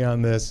to agree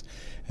on this?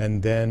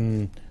 And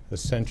then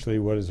essentially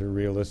what is a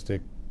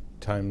realistic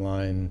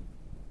timeline?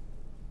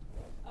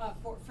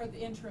 For the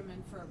interim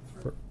and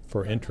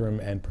for interim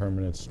and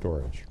permanent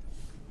storage.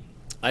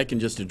 I can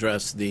just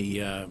address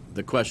the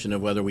question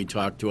of whether we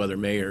talk to other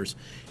mayors,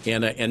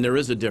 and there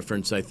is a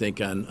difference, I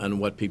think, on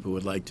what people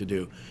would like to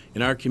do.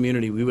 In our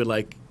community, we would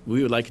like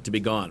it to be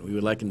gone. We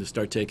would like them to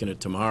start taking it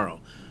tomorrow.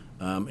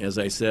 As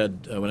I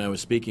said when I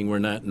was speaking, we're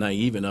not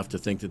naive enough to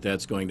think that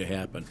that's going to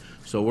happen.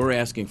 So we're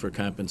asking for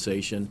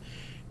compensation,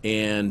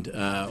 and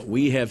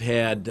we have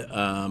had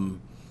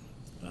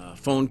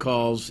phone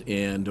calls,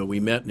 and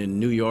we met in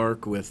New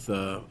York with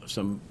a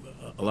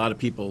lot of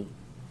people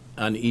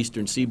on the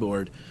eastern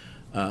seaboard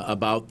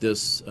about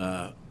this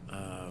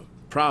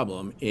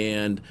problem,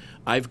 and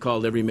I've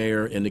called every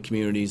mayor in the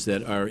communities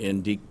that are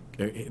in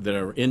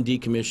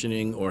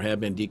decommissioning or have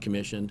been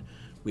decommissioned.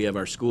 We have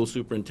our school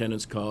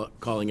superintendents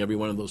calling every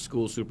one of those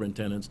school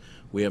superintendents.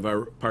 We have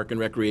our park and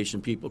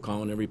recreation people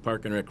calling every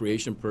park and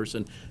recreation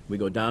person. We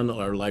go down to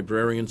our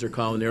librarians are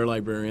calling their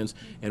librarians,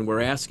 and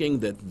we're asking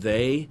that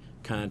they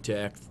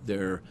contact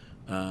their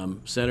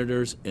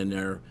senators and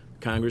their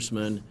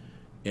congressmen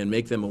and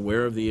make them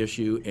aware of the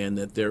issue, and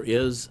that there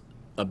is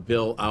a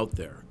bill out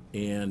there.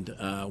 And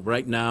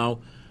right now,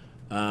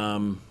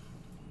 I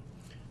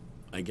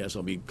guess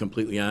I'll be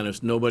completely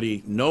honest, no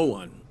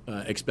one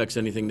expects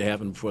anything to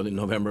happen before the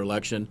November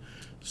election.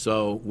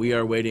 So we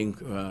are waiting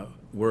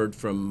word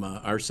from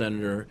our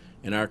senator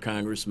and our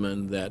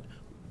congressman that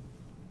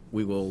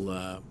we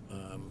will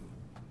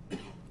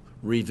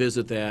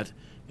revisit that,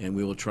 and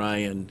we will try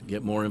and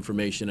get more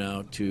information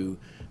out to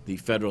the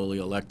the federally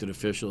elected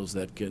officials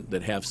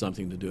that have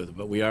something to do with it.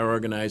 But we are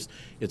organized.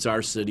 It's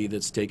our city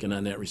that's taken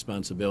on that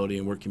responsibility,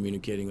 and we're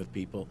communicating with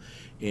people,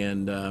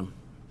 and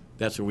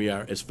that's where we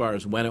are. As far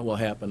as when it will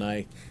happen,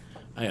 I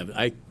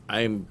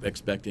am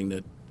expecting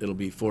that it'll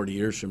be 40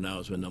 years from now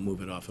is when they'll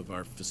move it off of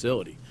our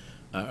facility,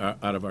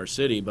 out of our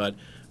city. But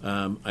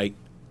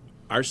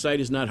our site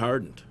is not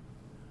hardened.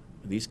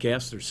 These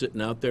casts are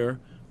sitting out there.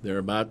 They're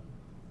about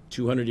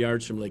 200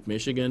 yards from Lake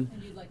Michigan.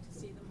 And you'd like to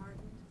see them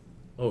hardened?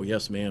 Oh,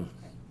 yes, ma'am.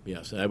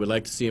 Yes, I would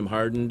like to see them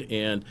hardened.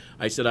 And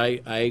I said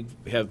I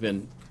have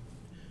been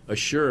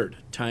assured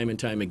time and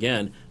time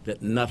again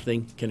that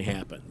nothing can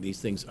happen. These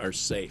things are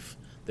safe.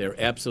 They're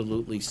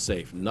absolutely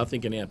safe.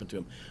 Nothing can happen to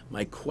them.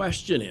 My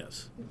question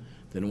is,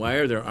 then why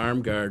are there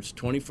armed guards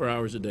 24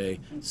 hours a day,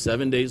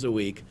 7 days a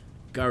week,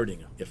 guarding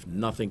them if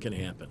nothing can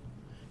happen?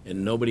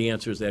 And nobody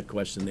answers that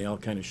question. They all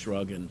kind of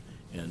shrug and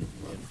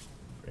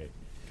great.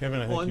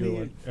 Kevin, I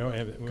think go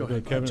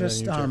ahead. Kevin,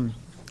 just,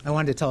 I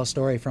wanted to tell a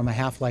story from a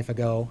half-life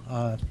ago.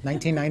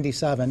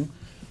 1997,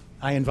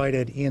 I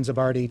invited Ian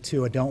Zabarte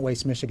to a Don't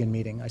Waste Michigan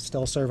meeting. I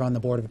still serve on the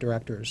board of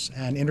directors,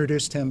 and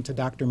introduced him to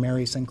Dr.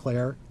 Mary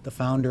Sinclair, the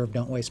founder of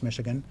Don't Waste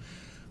Michigan,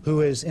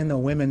 who is in the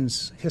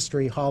Women's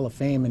History Hall of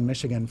Fame in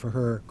Michigan for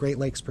her Great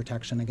Lakes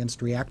protection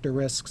against reactor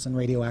risks and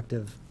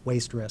radioactive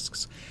waste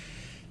risks.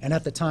 And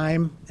at the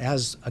time,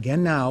 as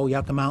again now,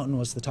 Yucca Mountain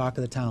was the talk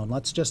of the town.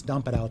 Let's just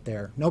dump it out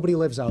there. Nobody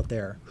lives out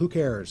there. Who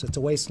cares? It's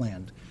a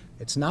wasteland.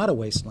 It's not a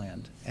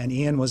wasteland. And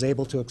Ian was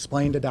able to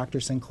explain to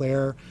Dr.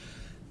 Sinclair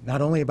not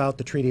only about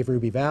the Treaty of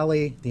Ruby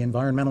Valley, the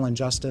environmental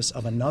injustice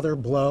of another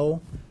blow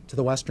to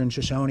the Western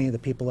Shoshone, the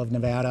people of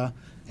Nevada,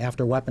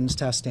 after weapons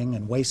testing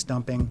and waste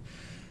dumping.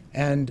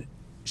 And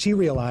she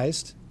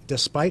realized,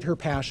 despite her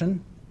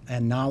passion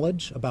and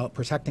knowledge about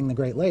protecting the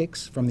Great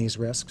Lakes from these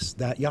risks,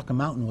 that Yucca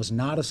Mountain was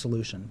not a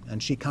solution.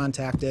 And she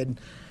contacted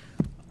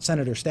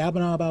Senator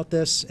Stabenow about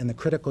this in the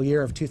critical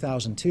year of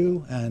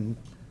 2002, and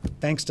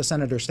thanks to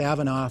Senator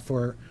Stabenow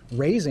for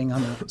raising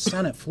on the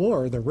Senate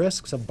floor the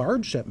risks of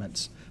barge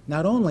shipments.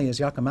 Not only is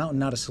Yucca Mountain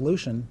not a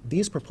solution,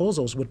 these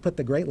proposals would put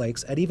the Great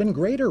Lakes at even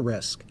greater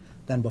risk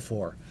than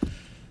before.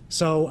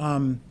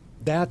 So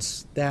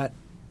that's that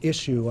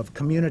issue of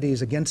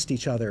communities against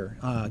each other.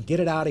 Get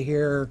it out of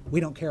here. We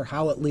don't care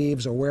how it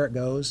leaves or where it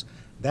goes.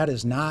 That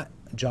is not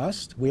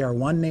just. We are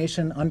one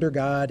nation under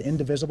God,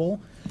 indivisible,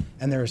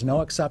 and there is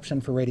no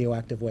exception for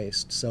radioactive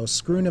waste. So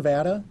screw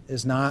Nevada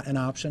is not an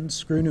option.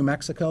 Screw New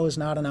Mexico is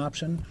not an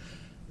option.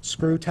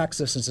 Screw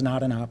Texas is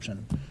not an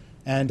option.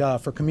 And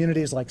for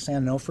communities like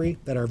San Onofre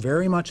that are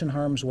very much in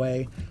harm's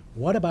way,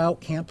 what about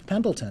Camp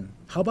Pendleton?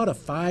 How about a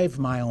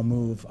 5-mile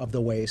move of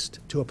the waste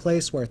to a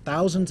place where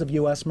thousands of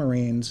U.S.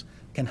 Marines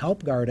can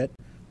help guard it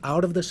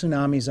out of the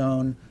tsunami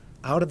zone,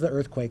 out of the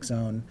earthquake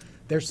zone?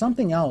 There's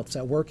something else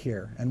at work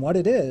here, and what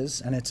it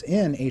is, and it's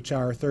in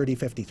H.R.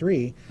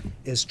 3053,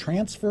 is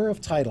transfer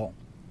of title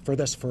for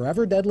this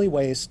forever deadly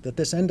waste that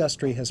this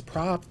industry has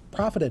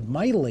profited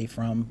mightily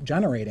from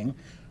generating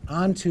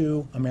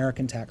onto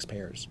American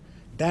taxpayers.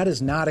 That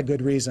is not a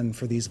good reason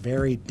for these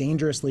very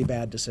dangerously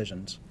bad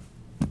decisions.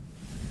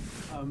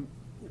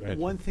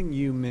 One thing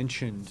you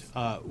mentioned,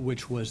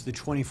 which was the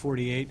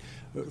 2048,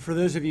 for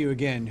those of you,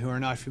 again, who are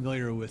not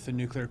familiar with the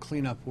nuclear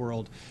cleanup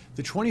world,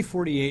 the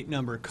 2048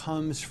 number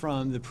comes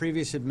from the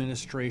previous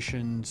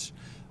administration's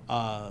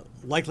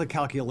likely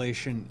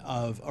calculation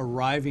of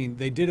arriving.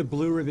 They did a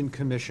blue ribbon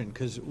commission,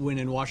 because when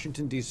in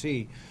Washington,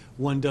 D.C.,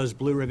 one does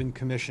blue ribbon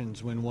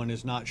commissions when one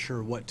is not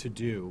sure what to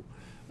do.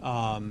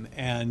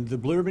 And the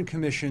Blue Ribbon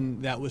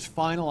Commission that was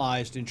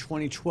finalized in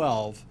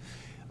 2012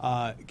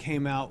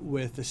 came out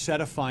with a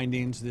set of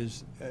findings,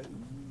 this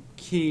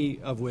key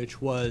of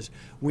which was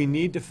we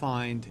need to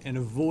find and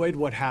avoid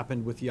what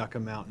happened with Yucca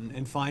Mountain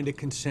and find a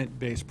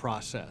consent-based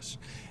process.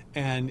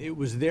 And it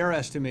was their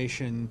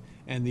estimation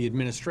and the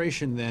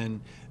administration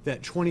then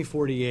that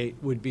 2048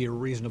 would be a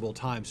reasonable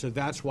time. So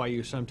that's why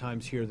you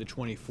sometimes hear the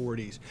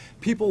 2040s.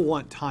 People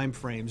want time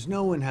frames.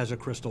 No one has a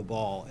crystal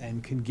ball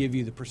and can give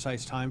you the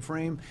precise time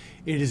frame.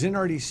 It is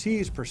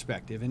NRDC's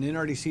perspective and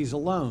NRDC's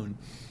alone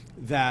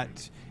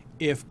that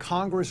if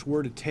Congress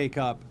were to take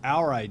up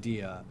our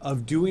idea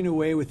of doing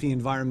away with the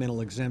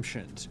environmental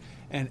exemptions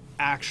and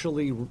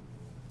actually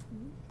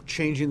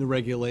changing the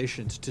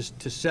regulations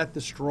to set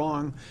the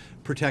strong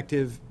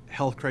protective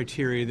health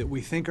criteria that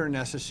we think are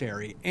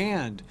necessary,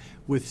 and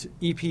with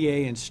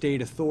EPA and state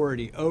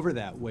authority over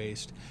that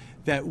waste,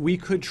 that we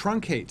could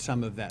truncate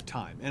some of that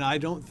time. And I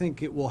don't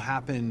think it will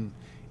happen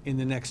in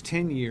the next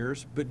 10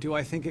 years, but do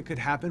I think it could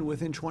happen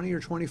within 20 or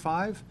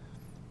 25?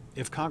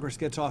 If Congress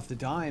gets off the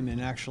dime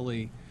and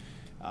actually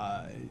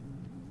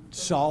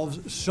solve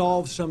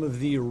some of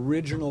the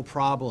original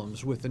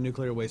problems with the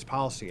Nuclear Waste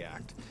Policy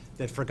Act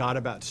that forgot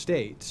about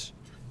states,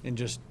 and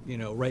just, you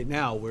know, right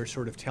now we're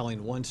sort of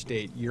telling one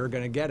state, you're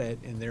going to get it,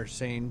 and they're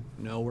saying,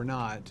 no, we're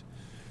not.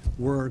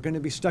 We're going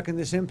to be stuck in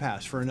this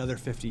impasse for another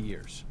 50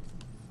 years.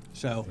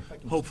 So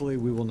hopefully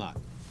we will not.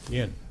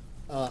 Ian.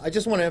 I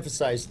just want to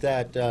emphasize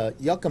that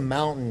Yucca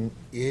Mountain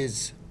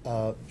is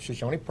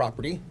Shoshone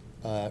property,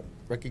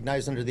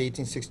 recognized under the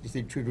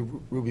 1863 Treaty of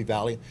Ruby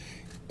Valley,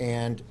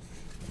 and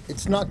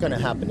it's not going to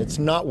happen. It's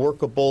not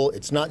workable.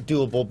 It's not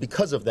doable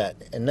because of that,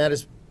 and that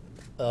is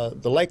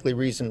the likely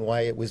reason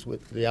why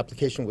the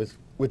application was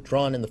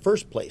withdrawn in the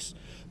first place.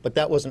 But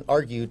that wasn't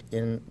argued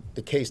in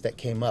the case that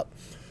came up.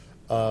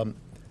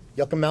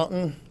 Yucca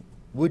Mountain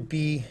would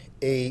be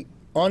a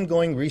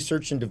ongoing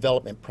research and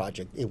development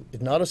project.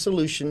 It's not a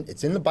solution.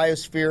 It's in the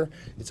biosphere.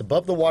 It's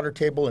above the water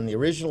table, and the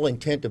original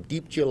intent of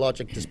deep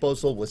geologic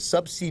disposal was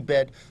subsea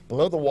bed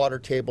below the water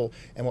table.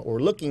 And what we're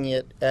looking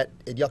at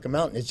Yucca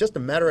Mountain is just a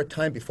matter of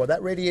time before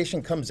that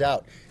radiation comes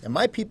out. And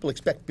my people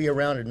expect to be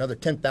around in another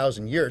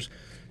 10,000 years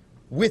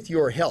with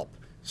your help.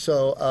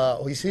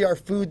 So we see our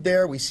food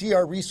there, we see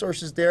our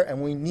resources there,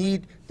 and we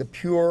need the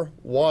pure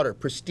water,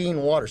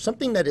 pristine water,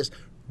 something that is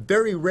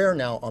very rare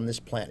now on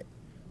this planet.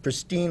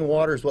 Pristine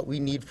water is what we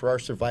need for our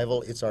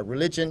survival. It's our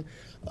religion.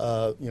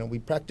 We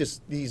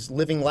practice these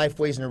living life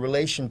ways in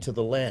relation to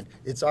the land.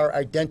 It's our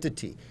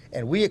identity,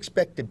 and we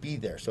expect to be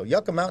there. So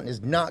Yucca Mountain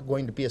is not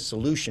going to be a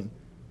solution,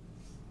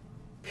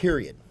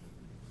 period.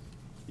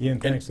 Ian,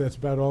 thanks. That's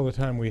about all the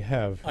time we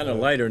have. On a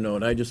lighter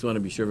note, I just want to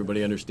be sure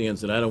everybody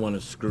understands that I don't want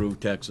to screw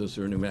Texas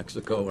or New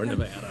Mexico or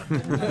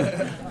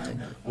Nevada.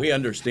 We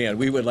understand.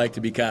 We would like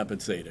to be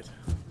compensated.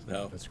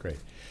 So. That's great.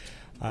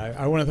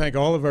 I want to thank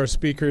all of our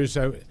speakers.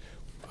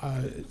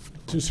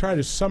 To try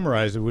to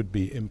summarize it would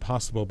be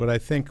impossible, but I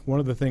think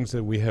one of the things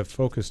that we have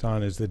focused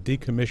on is that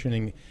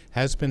decommissioning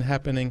has been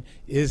happening,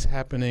 is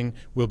happening,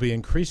 will be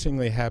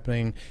increasingly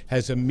happening,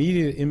 has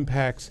immediate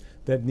impacts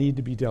that need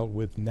to be dealt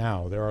with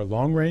now. There are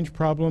long-range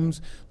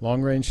problems,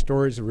 long-range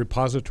storage,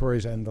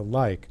 repositories, and the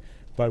like,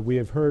 but we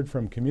have heard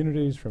from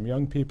communities, from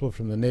young people,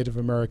 from the Native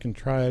American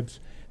tribes,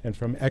 and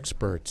from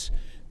experts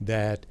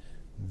that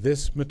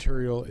this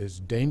material is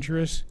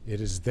dangerous,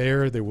 it is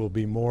there will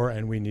be more,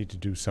 and we need to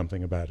do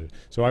something about it.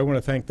 So I want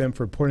to thank them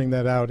for pointing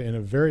that out in a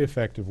very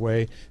effective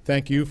way.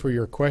 Thank you for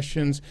your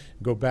questions.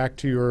 Go back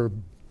to your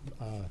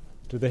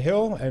to the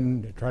Hill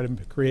and try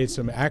to create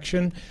some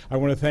action. I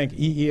want to thank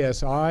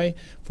EESI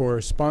for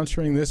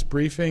sponsoring this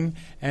briefing,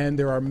 and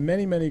there are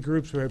many, many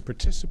groups who have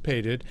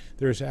participated.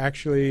 There's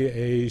actually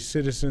a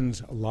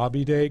citizens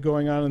lobby day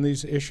going on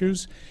these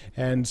issues,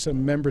 and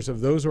some members of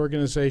those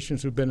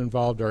organizations who've been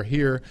involved are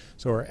here.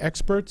 So our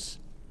experts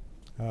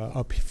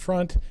up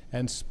front,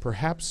 and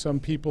perhaps some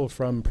people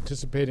from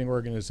participating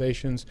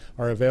organizations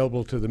are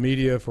available to the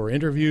media for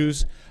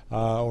interviews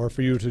or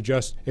for you to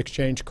just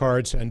exchange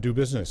cards and do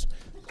business.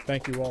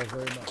 Thank you all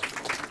very much.